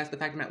that's the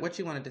fact, Matt. What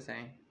you wanted to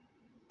say?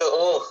 He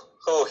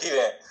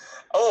didn't.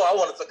 I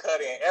wanted to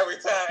cut in every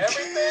time.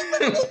 Everything.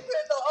 But I was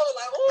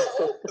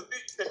like,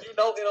 because you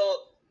know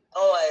it'll.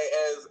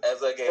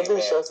 As a gay man,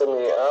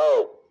 me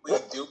out. we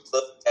do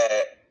look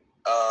at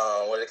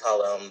what do they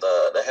call them,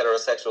 the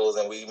heterosexuals,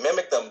 and we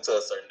mimic them to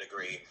a certain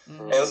degree.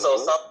 And so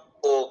some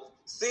people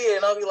see it,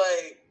 and I'll be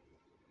like,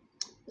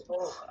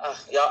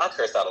 y'all, I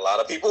curse out a lot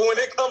of people when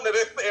it comes to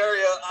this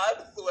area. I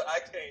swear I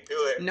can't do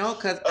it. No,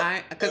 because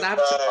I've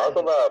talk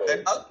about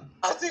it.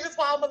 I see that's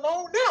why I'm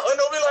alone now, and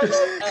they'll be like,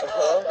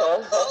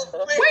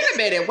 wait a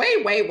minute,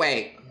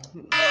 wait.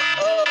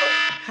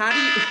 How do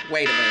you?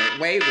 Wait a minute,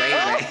 wait.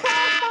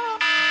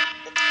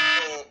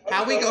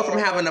 How we go from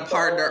having a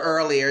partner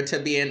earlier to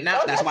being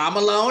now? That's why I'm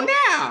alone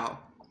now.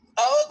 I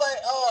was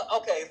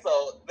like, okay,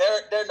 so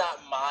they're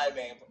not my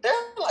main. They're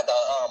like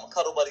a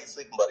cuddle buddy,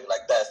 sleeping buddy.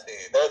 Like that's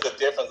it. There's a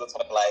difference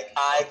between like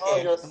I can. Oh,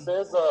 your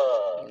scissor.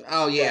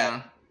 Oh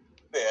yeah.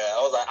 Yeah,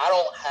 I was like, I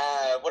don't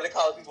have what they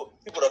call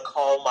people to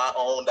call my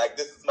own. Like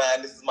this is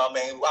mine. This is my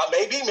main. I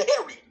may be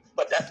married,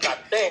 but that's not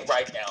the thing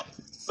right now.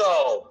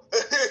 So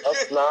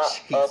that's not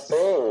a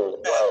thing.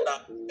 That's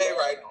not the thing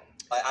right now.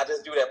 Like, I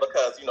just do that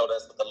because,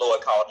 that's what the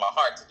Lord called my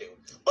heart to do.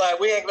 But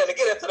we ain't going to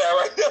get into that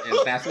right now.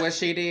 And that's what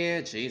she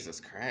did? Jesus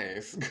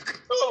Christ.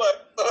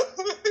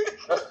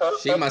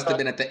 She must have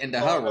been at the end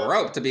of her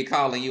rope to be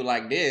calling you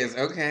like this.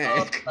 Okay.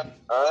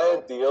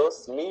 Ay,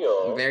 Dios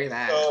mío. Very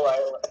that.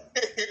 So,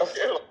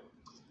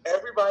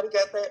 Everybody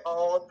got their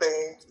own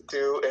thing to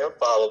do and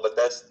follow, but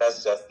that's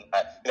just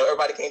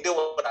everybody can't do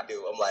what I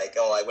do. I'm like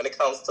when it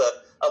comes to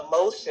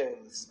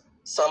emotions,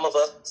 some of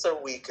us are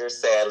weaker,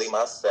 sadly,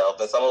 myself,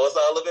 and some of us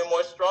are a little bit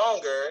more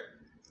stronger.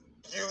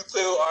 You two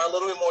are a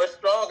little bit more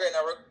stronger in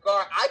that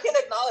regard. I can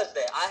acknowledge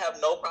that. I have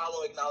no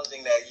problem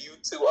acknowledging that you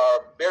two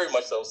are very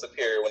much so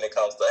superior when it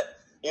comes to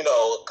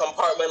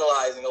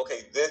compartmentalizing.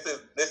 Okay,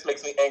 this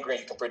makes me angry,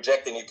 and you can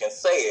project and you can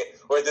say it,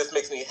 or this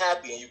makes me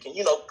happy, and you can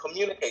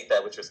communicate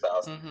that with your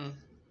spouse. Mm-hmm.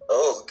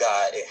 Oh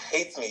God, it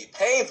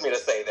pains me to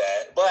say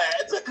that, but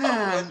to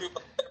compliment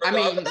people. I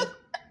mean,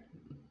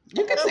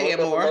 you can say it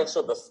more. Make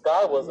sure the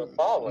sky wasn't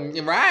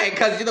falling. Right,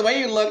 because the way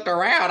you looked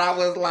around, I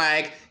was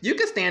like, you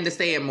can stand to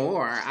say it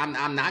more.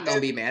 I'm not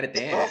gonna be mad at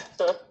that.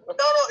 No,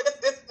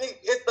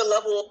 it's the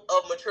level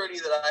of maturity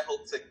that I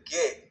hope to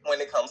get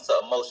when it comes to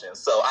emotions.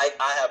 So I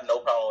have no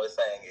problem with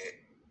saying it.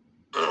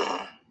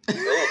 I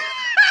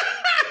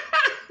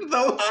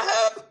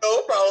have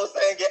no problem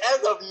saying it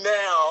as of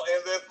now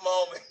in this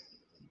moment.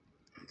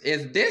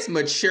 Is this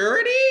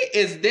maturity?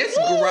 Is this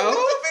growth?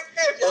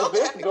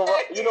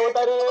 You know what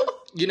that is?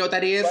 You know what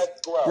that is?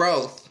 That's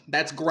growth.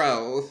 That's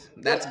growth.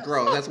 That's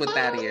growth. That's what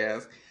that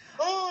is.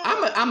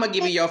 I'm gonna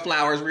give you your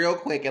flowers real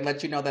quick and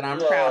let you know that I'm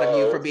proud of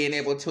you for being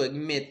able to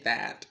admit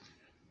that.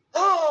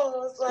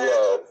 Oh, it's like,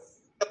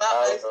 yes.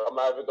 I'm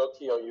not even gonna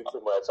key on you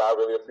too much. I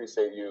really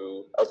appreciate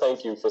you. I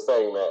thank you for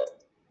saying that.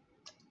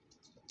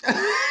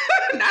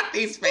 Not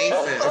these faces.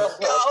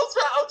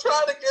 I'm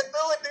trying to get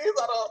through with these.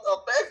 I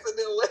don't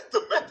accidentally let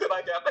the method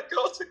I got to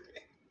go to.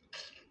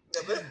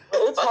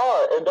 It's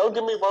hard, and don't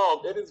get me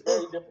wrong, it is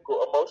very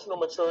difficult. Emotional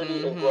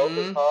maturity and growth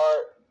is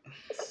hard,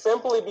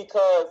 simply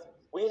because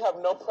we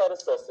have no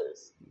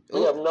predecessors.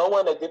 We have no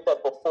one that did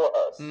that before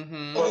us.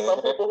 Mm-hmm. For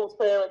some people whose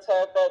parents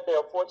had that,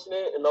 they're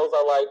fortunate, and those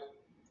are like,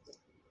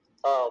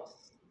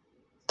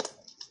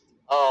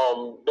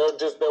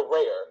 they're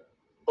rare.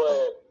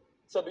 But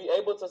to be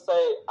able to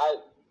say,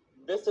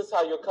 this is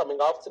how you're coming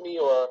off to me,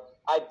 or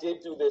I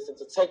did do this, and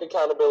to take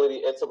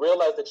accountability and to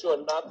realize that you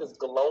are not this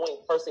glowing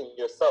person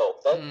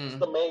yourself. That's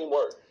the main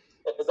word.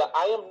 Is that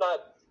I am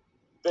not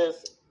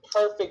this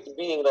perfect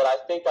being that I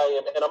think I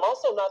am, and I'm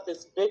also not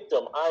this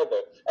victim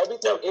either.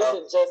 Everything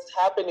isn't just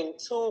happening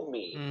to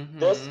me. Mm-hmm.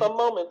 There's some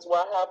moments where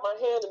I have my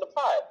hand in the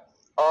pot.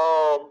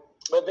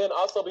 But then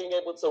also being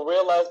able to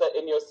realize that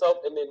in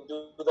yourself and then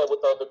do that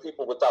with other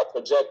people without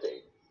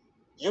projecting.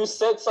 You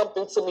said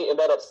something to me and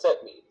that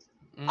upset me.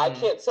 I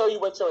can't tell you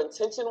what your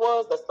intention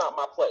was. That's not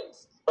my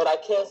place. But I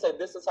can say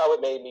this is how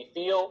it made me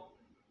feel.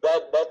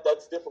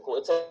 That's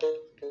difficult. It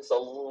takes a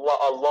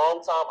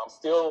long time.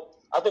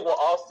 I think we're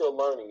all still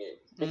learning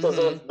it because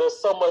there's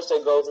so much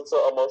that goes into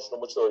emotional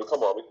maturity.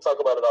 Come on, we can talk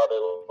about it all day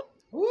long.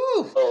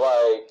 Woo!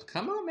 So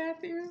come on,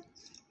 Matthew.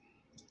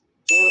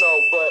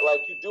 But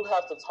you do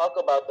have to talk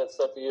about that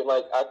stuff.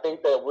 I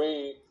think that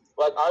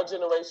our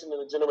generation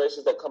and the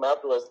generations that come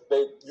after us,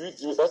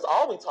 that's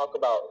all we talk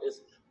about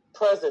is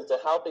present and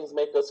how things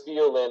make us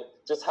feel, and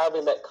just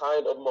having that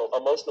kind of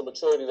emotional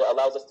maturity that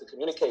allows us to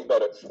communicate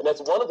better. And that's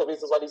one of the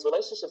reasons why these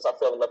relationships are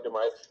failing left and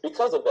right,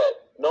 because of that.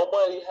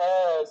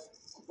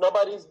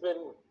 Nobody's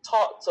been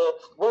taught to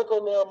work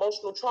on their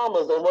emotional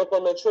traumas and work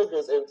on their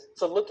triggers and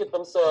to look at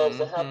themselves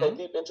and have that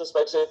deep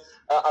introspection.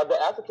 The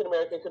African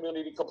American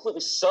community completely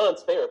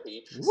shuns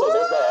therapy. So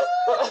there's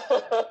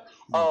that.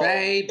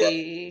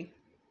 Baby.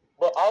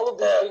 But all of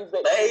these things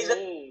that you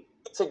need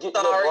to get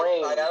your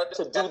brain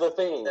to do the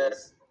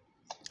things.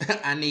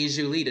 I need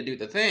Julie to do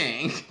the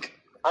thing.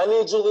 I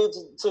need Julie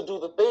to do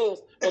the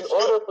things in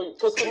order for you,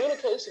 because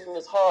communication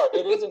is hard.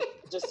 It isn't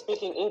just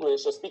speaking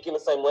English or speaking the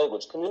same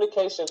language.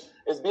 Communication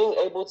is being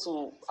able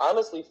to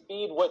honestly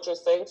feed what you're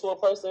saying to a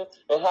person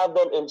and have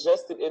them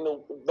ingest it in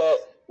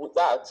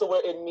that to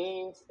where it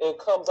means and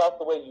comes out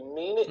the way you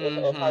mean it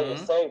and how you're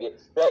saying it.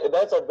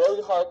 That's a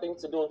very hard thing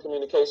to do in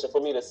communication,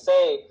 for me to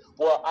say,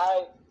 well,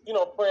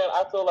 friend,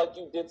 I feel like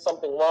you did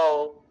something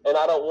wrong, and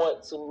I don't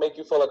want to make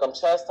you feel like I'm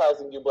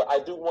chastising you, but I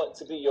do want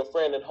to be your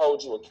friend and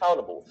hold you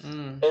accountable.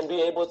 And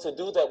be able to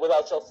do that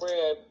without your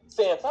friend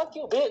saying, fuck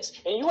you,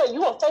 bitch, and you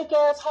a fake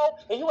ass hoe,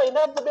 and you ain't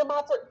never been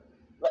my friend.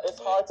 It's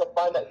hard to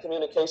find that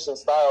communication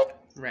style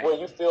where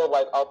you feel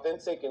like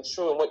authentic and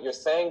true in what you're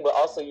saying, but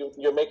also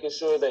you're making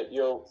sure that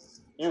you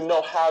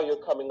know how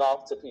you're coming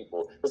off to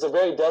people. It's a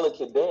very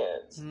delicate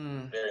dance.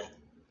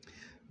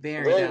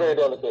 Very, very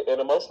delicate.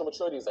 And emotional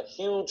maturity is a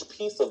huge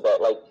piece of that.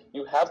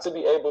 You have to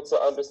be able to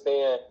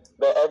understand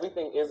that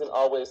everything isn't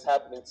always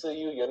happening to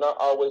you. You're not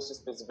always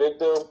just this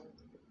victim.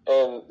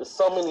 And there's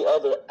so many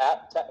other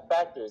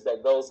factors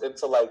that goes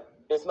into,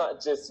 it's not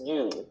just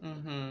you.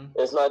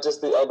 It's not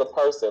just the other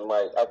person.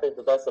 I think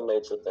that's a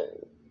major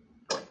thing.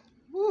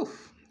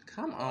 Oof.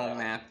 Come on,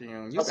 Matthew.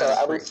 I'm sorry,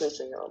 I've been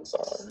preaching, y'all. I'm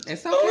sorry.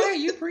 It's okay.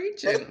 You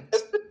preaching.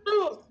 It's the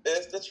truth.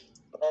 It's the truth.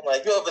 I'm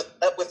like, you ever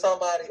slept with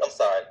somebody? I'm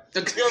sorry.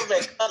 You ever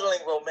been cuddling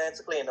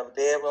romantically in the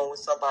bedroom with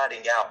somebody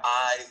and y'all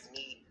eyes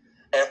meet?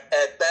 And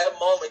at that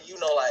moment,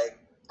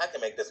 I can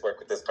make this work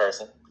with this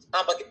person.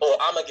 I'm gonna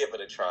give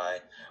it a try,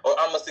 or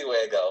I'm gonna see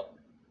where it go.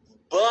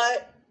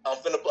 But I'm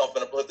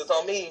finna put this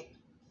on me.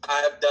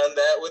 I have done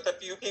that with a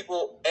few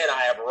people, and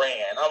I have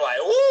ran. I'm like,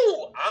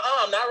 ooh,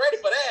 I'm not ready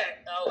for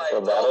that. I'm like,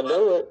 That'll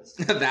do it.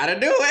 That'll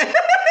do it.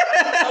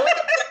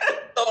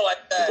 So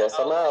like that. Guess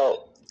I'm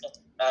out.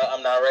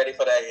 I'm not ready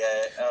for that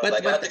yet.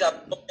 I think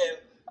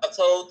I've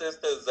told this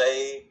to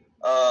Zay.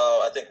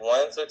 I think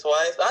once or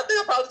twice. I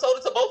think I probably told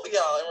it to both of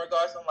y'all in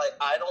regards to like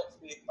I don't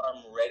feel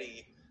I'm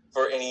ready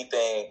for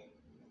anything.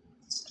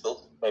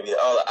 Maybe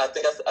I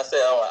think I said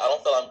I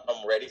don't feel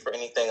I'm ready for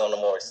anything on a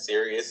more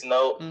serious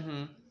note.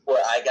 Mm-hmm.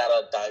 Where I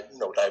gotta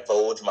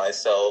divulge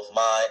myself,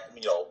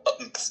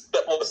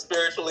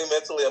 spiritually,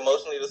 mentally,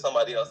 emotionally to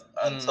somebody else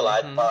until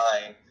I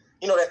find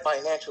that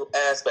financial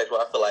aspect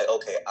where I feel like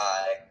okay,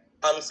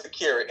 I'm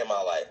secure in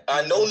my life.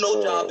 I know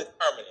no job is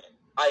permanent.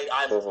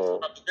 I'm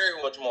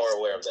very much more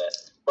aware of that.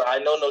 But I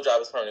know no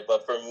job is permanent.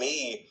 But for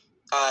me,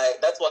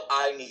 that's what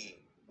I need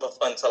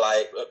until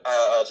I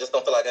just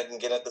don't feel like I can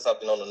get into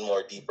something on a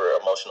more deeper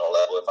emotional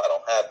level if I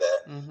don't have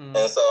that. Mm-hmm.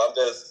 And so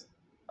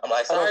I'm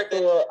like, sorry, I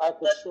feel I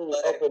can truly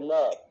open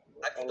up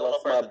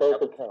unless my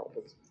bank account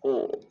is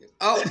full.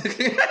 Oh,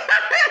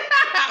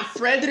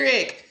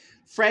 Frederick.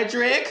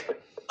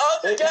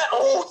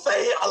 Oh,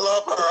 say it. I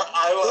love her.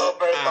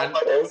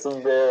 It's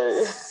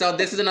very... So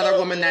this is another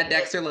woman that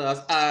Dexter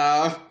loves.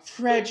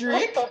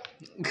 Frederick.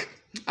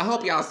 I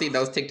hope y'all see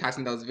those TikToks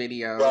and those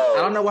videos. Bro.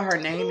 I don't know what her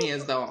name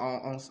is though.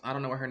 I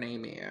don't know what her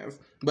name is.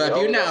 But if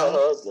you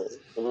know,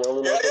 we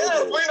know her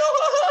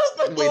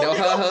husband. We know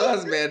her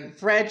husband,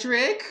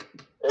 Frederick.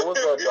 It was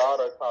her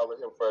daughter calling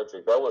him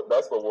Frederick.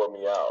 That's what wore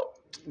me out.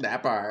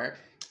 That part.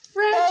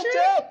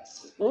 Frederick.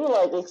 You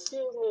like,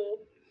 excuse me,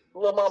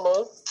 little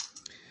mama.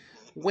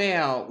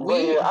 Well,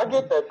 yeah, I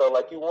get that though.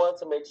 Like, you want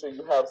to make sure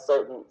you have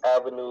certain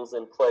avenues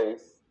in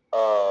place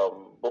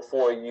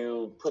before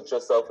you put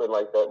yourself in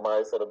like that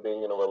mindset of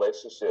being in a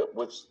relationship,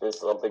 which is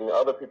something that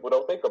other people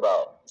don't think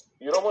about.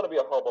 You don't want to be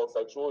a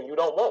homosexual, and you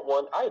don't want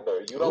one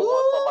either. You don't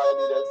want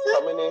somebody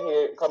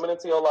that's coming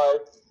into your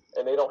life,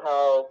 and they don't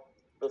have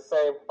the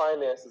same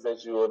finances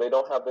as you, or they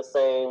don't have the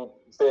same.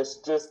 There's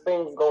just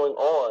things going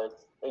on.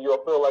 And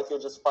you'll feel like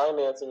you're just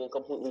financing and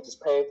completely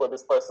just paying for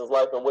this person's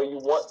life. And where you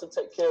want to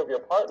take care of your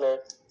partner,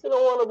 you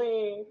don't want to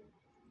be...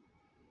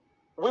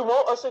 We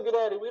want a sugar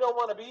daddy. We don't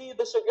want to be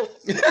the sugar...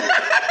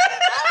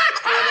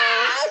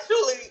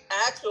 Actually,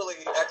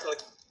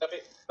 let me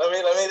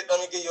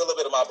give you a little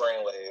bit of my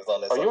brainwaves on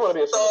this. Oh, you want to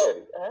be a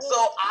sugar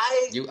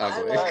daddy? You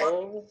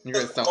ugly.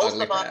 You're so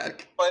ugly,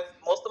 Pat.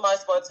 Most of my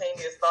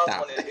spontaneous thoughts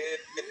when it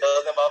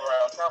does involve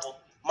around travel,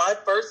 my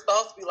first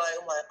thoughts be like,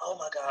 oh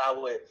my God, I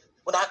would...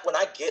 When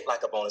I get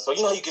like a bonus, so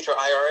you get your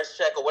IRS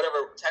check or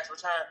whatever tax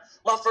return,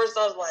 my first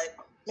thought was like,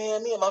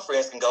 man, me and my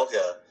friends can go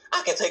here.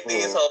 I can take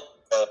these home.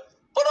 But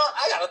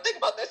I gotta think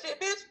about that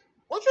shit, bitch.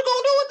 What you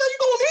gonna do with that? You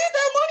gonna need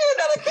that money in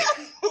that account?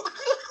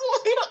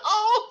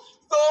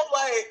 So I'm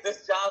like,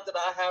 this job that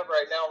I have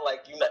right now, I'm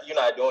like, you're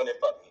not doing it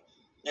for me.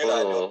 You're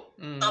not doing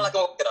it. Not like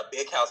I'm gonna get a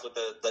big house with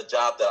the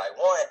job that I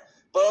want,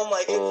 but I'm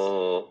like,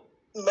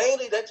 it's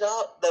mainly that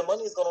job, that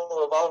money is going to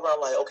revolve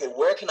around like, okay,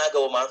 where can I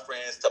go with my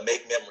friends to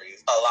make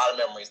memories, a lot of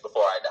memories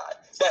before I die?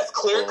 That's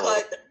clear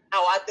cut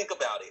how I think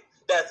about it.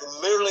 That's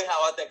literally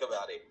how I think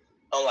about it.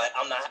 I'm like,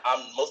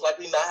 I'm most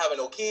likely not having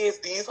no kids.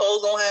 These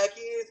hoes don't have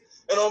kids.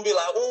 And I'm going to be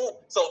like, ooh.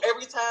 So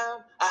every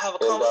time I have a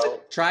conversation.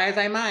 Try as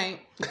I might.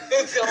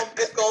 It's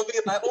going to be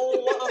like, oh,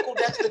 what Uncle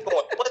Dexter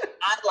doing? But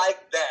I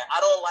like that. I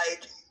don't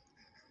like.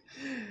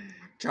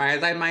 Try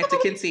as I might to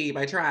conceive.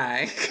 I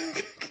try.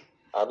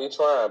 I'll be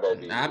trying,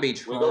 baby. I'll be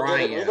trying.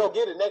 We're going to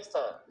get it next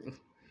time.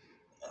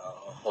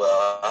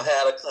 Well, I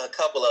had a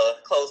couple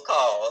of close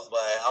calls, but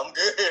I'm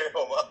good.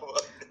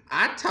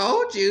 I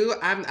told you.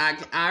 I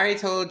already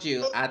told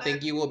you. I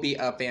think you will be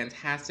a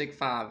fantastic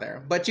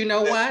father. But you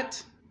know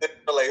what? It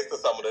relates to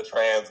some of the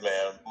trans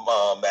men,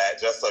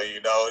 Matt, just so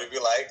you know. It'd be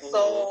like,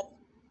 so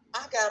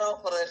I got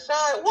off of the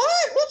shot.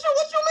 What? What you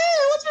mean?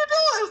 What you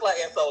doing? It was like,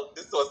 and so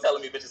this was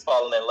telling me bitches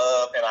falling in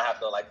love, and I have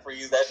to like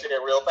freeze that shit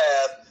real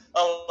fast.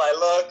 I'm like,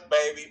 look,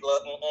 baby,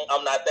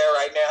 I'm not there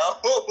right now.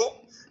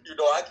 You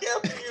know, I care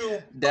for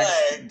you.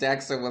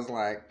 Dexter was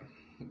like,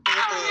 but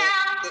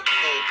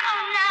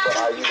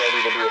are you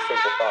ready to be a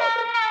single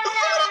father?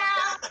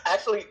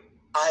 Actually,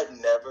 I've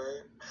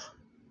never.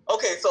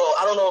 Okay, so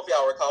I don't know if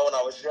y'all recall when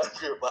I was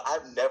younger, but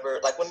I've never,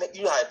 like when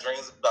you had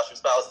dreams about your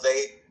spouse,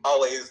 they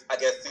always, I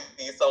guess,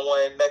 see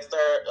someone next to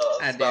her,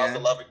 a spouse, a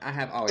lover. I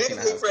have always seen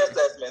Disney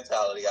princess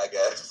mentality, I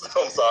guess.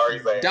 I'm sorry,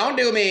 Zay. Don't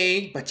do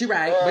me, but you're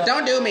right. But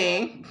don't do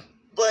me.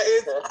 But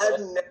I've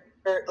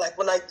never, like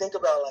when I think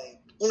about like,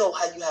 you know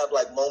how you have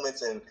like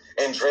moments and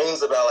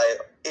dreams about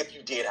like if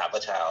you did have a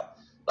child.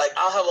 Like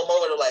I'll have a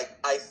moment of like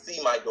I see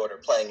my daughter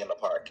playing in the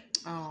park.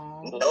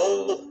 Oh.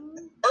 No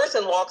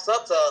person walks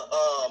up to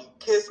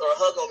kiss or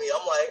hug on me.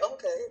 I'm like,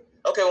 okay.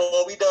 Well,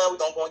 when we done, we're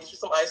gonna go and get you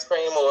some ice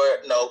cream,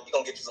 or no, we're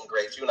gonna get you some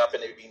grapes. You're not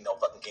finna be no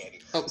fucking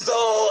candy. Oh. So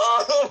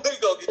we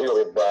go get you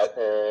some black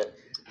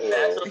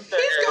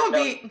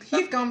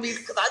He's gonna be.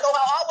 Because I know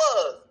how I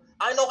was.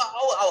 I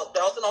was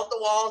bouncing off the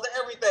walls and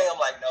everything. I'm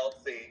like, no,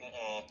 see.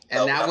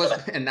 And that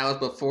was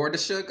before the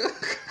sugar.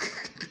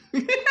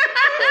 Okay.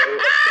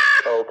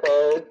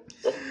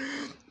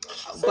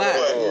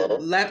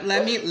 But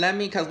let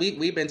me because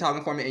we've been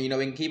talking for a minute, and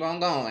we can keep on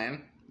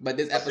going. But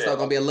this episode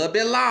gonna be a little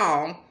bit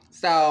long,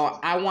 so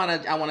I want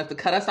us to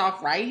cut us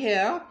off right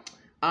here.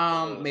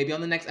 Maybe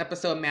on the next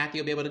episode,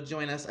 Matthew will be able to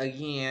join us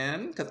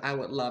again because I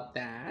would love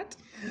that.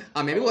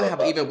 Maybe we'll have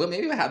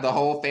the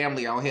whole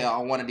family on here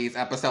on one of these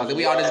episodes, and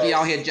we all just be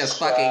on here just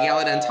fucking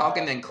yelling and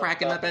talking and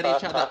cracking up at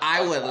each other.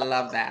 I would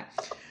love that.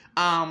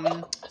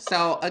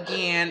 So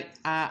again,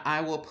 I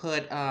will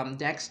put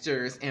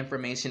Dexter's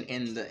information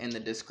in the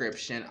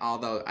description,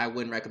 although I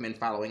wouldn't recommend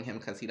following him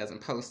because he doesn't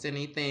post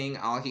anything.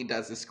 All he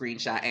does is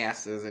screenshot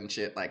asses and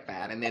shit like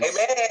that, and then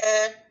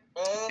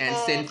and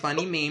send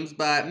funny memes.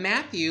 But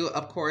Matthew,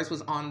 of course,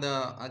 was on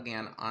the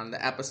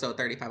episode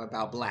 35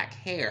 about black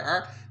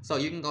hair, so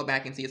you can go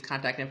back and see his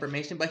contact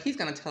information, but he's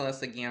going to tell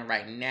us again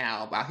right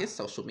now about his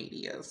social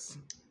medias.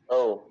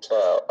 Oh,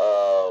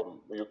 child.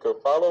 You can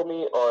follow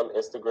me on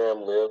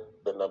Instagram,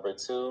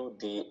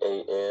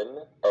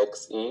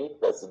 live2DANXE.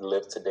 That's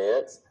Live to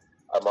Dance.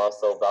 I'm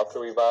also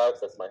Valkyrie Vibes.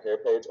 That's my hair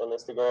page on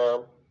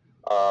Instagram.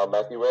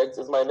 Matthew Reggs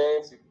is my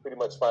name, so you can pretty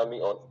much find me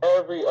on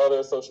every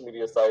other social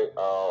media site.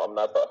 I'm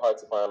not that hard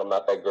to find. I'm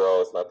not that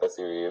girl. It's not that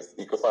serious.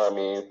 You can find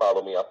me,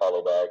 follow me, I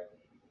follow back.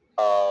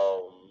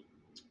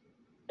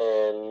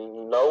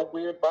 And no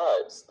weird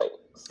vibes.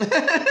 Thanks.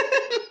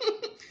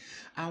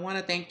 I want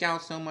to thank y'all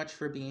so much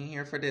for being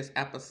here for this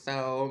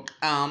episode.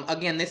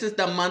 Again, this is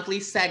the monthly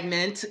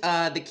segment,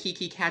 the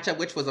Kiki Catch-Up,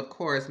 which was, of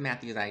course,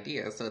 Matthew's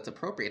idea, so it's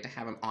appropriate to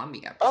have him on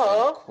the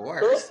episode, of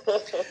course.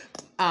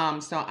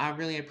 So I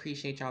really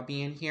appreciate y'all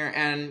being here.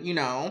 And,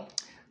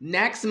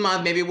 next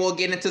month, maybe we'll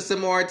get into some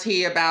more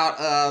tea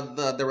about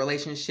the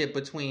relationship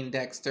between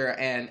Dexter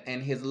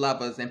and his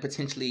lovers and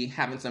potentially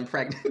having some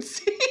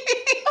pregnancy.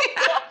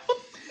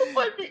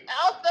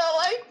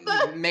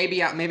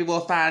 Maybe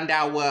we'll find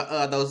out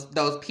what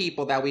those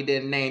people that we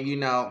didn't name,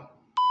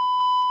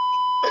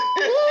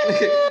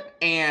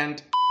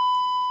 and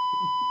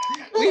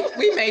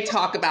we may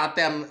talk about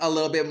them a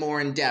little bit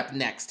more in depth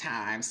next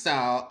time.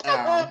 So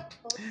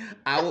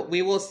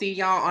we will see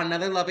y'all on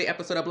another lovely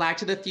episode of Black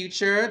to the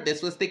Future.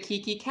 This was the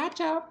Kiki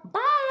Catch-Up. Bye.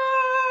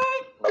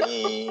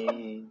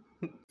 Bye.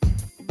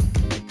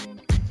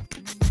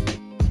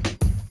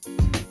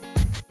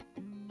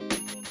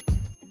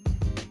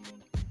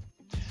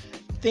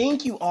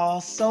 Thank you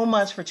all so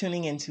much for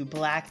tuning into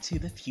Black to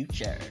the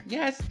Future.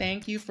 Yes,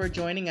 thank you for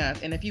joining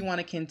us. And if you want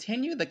to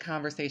continue the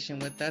conversation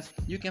with us,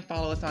 you can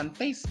follow us on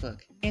Facebook,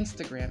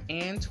 Instagram,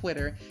 and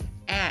Twitter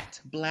at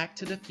Black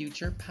to the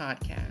Future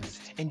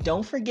Podcast. And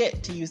don't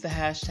forget to use the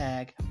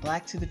hashtag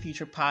Black to the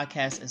Future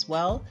Podcast as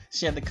well.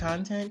 Share the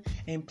content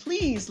and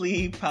please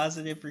leave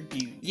positive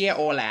reviews. Yeah,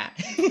 hola.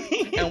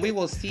 And we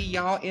will see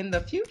y'all in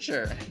the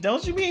future.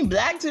 Don't you mean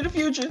Black to the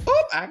Future?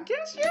 Oop, I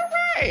guess you're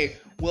right.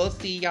 We'll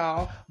see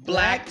y'all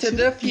Black to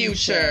the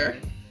Future.